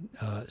Canyon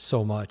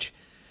so much,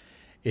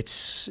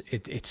 it's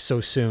so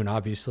soon,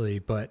 obviously,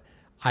 but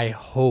I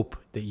hope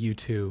that you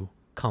two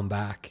come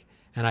back,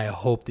 and I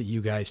hope that you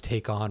guys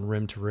take on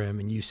rim to rim,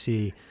 and you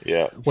see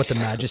Yeah. what the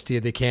majesty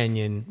of the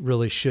canyon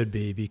really should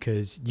be,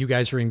 because you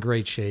guys are in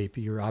great shape.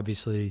 You're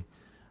obviously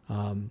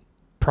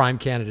prime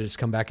candidates to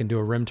come back and do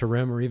a rim to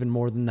rim or even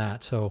more than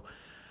that. So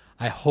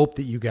I hope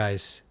that you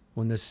guys,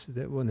 when this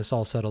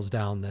all settles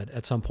down, that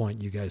at some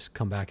point you guys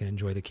come back and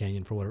enjoy the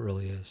canyon for what it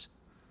really is.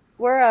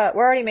 We're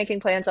already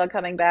making plans on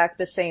coming back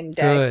the same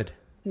day Good.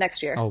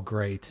 next year Oh,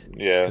 great.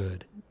 Yeah.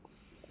 Good.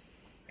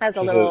 as a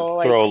Just to little throw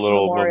like a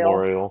little memorial.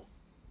 memorial.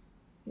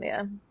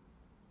 Yeah,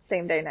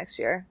 same day next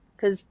year.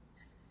 And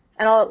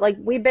I'll like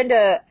we've been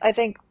to I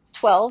think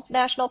 12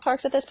 national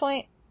parks at this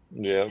point,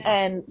 Yeah.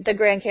 and the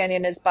Grand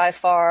Canyon is by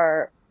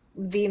far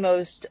the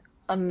most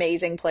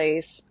amazing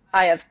place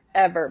I have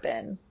ever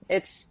been.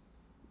 It's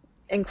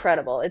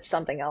incredible. It's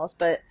something else,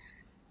 but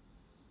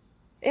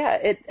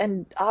yeah,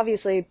 and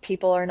obviously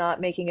people are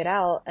not making it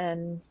out,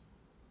 and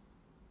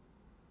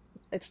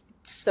It's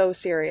so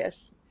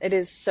serious. It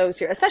is so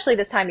serious, especially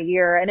this time of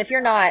year. And if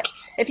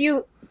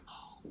you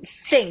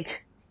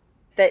think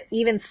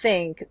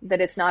think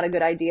that it's not a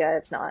good idea,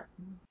 it's not.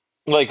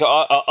 Like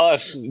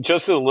us,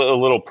 just a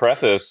little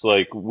preface.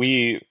 Like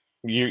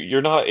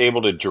you're not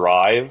able to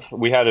drive.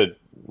 We had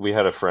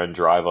a friend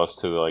drive us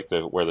to like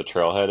the where the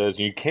trailhead is.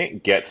 You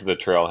can't get to the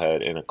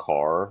trailhead in a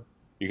car.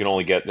 You can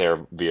only get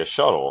there via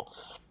shuttle.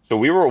 So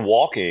we were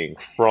walking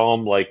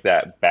from like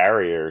that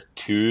barrier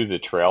to the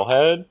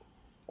trailhead,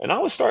 and I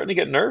was starting to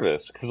get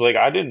nervous because like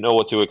I didn't know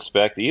what to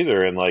expect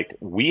either. And like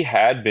we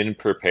had been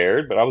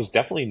prepared, but I was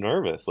definitely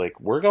nervous. Like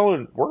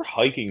we're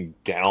hiking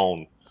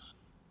down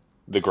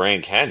the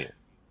Grand Canyon.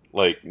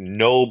 Like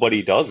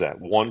nobody does that.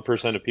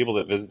 1% of people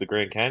that visit the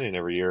Grand Canyon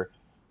every year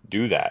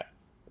do that.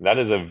 That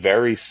is a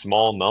very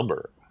small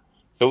number.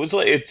 So it's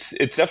like it's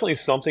definitely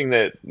something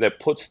that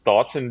puts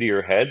thoughts into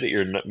your head that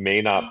you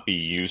may not be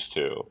used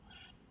to.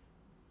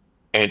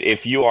 And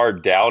if you are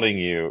doubting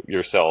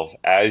yourself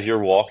as you're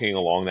walking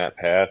along that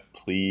path,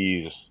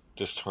 please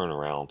just turn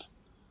around.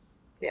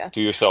 Yeah. Do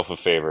yourself a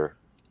favor.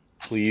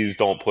 Please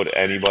don't put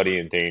anybody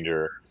in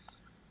danger.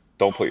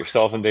 Don't put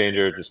yourself in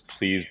danger. Just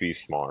please be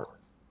smart.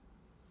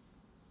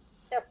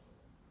 Yep.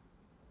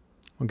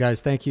 Well,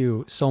 guys, thank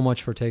you so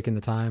much for taking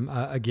the time.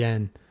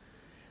 Again,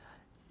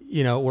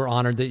 you know, we're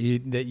honored that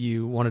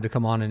you wanted to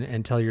come on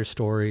and tell your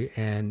story,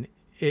 and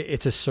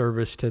it's a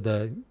service to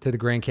the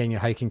Grand Canyon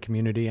hiking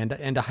community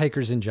and to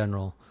hikers in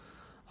general.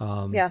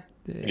 Yeah.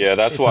 Yeah,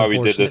 that's why we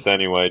did this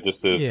anyway,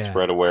 just to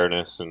spread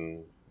awareness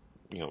and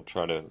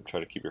try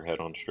to keep your head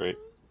on straight.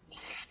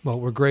 Well,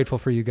 we're grateful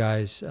for you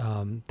guys.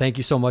 Thank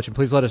you so much, and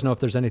please let us know if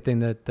there's anything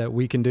that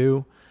we can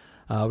do.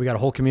 We got a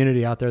whole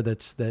community out there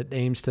that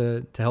aims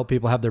to help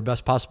people have their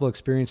best possible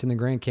experience in the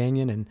Grand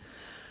Canyon. And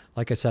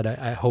like I said,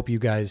 I hope you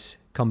guys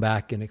come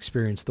back and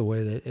experience it the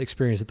way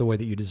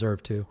that you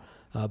deserve to.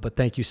 But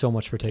thank you so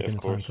much for taking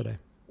the time today.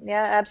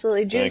 Yeah,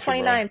 absolutely. June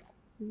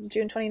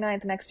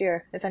 29th next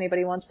year, if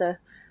anybody wants to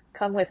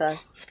come with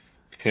us.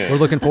 Yeah. We're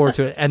looking forward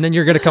to it. And then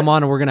you're going to come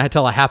on and we're going to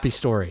tell a happy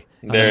story.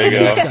 There you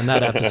go. On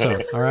that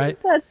episode. All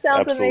right. That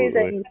sounds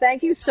amazing.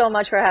 Thank you so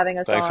much for having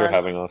us on. Thanks for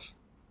having us.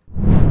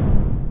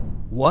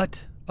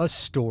 What a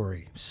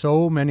story.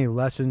 So many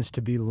lessons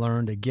to be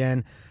learned.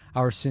 Again,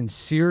 our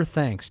sincere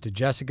thanks to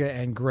Jessica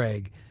and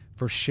Greg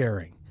for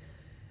sharing.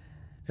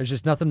 There's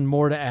just nothing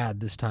more to add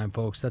this time,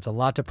 folks. That's a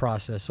lot to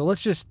process. So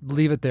let's just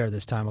leave it there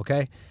this time,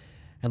 okay?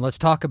 And let's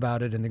talk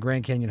about it in the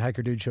Grand Canyon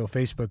Hiker Dude Show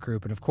Facebook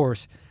group. And of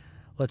course,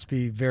 let's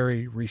be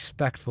very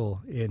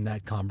respectful in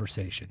that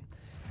conversation.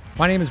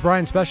 My name is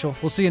Brian Special.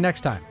 We'll see you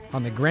next time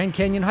on the Grand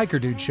Canyon Hiker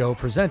Dude Show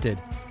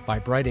presented by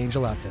Bright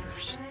Angel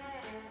Outfitters.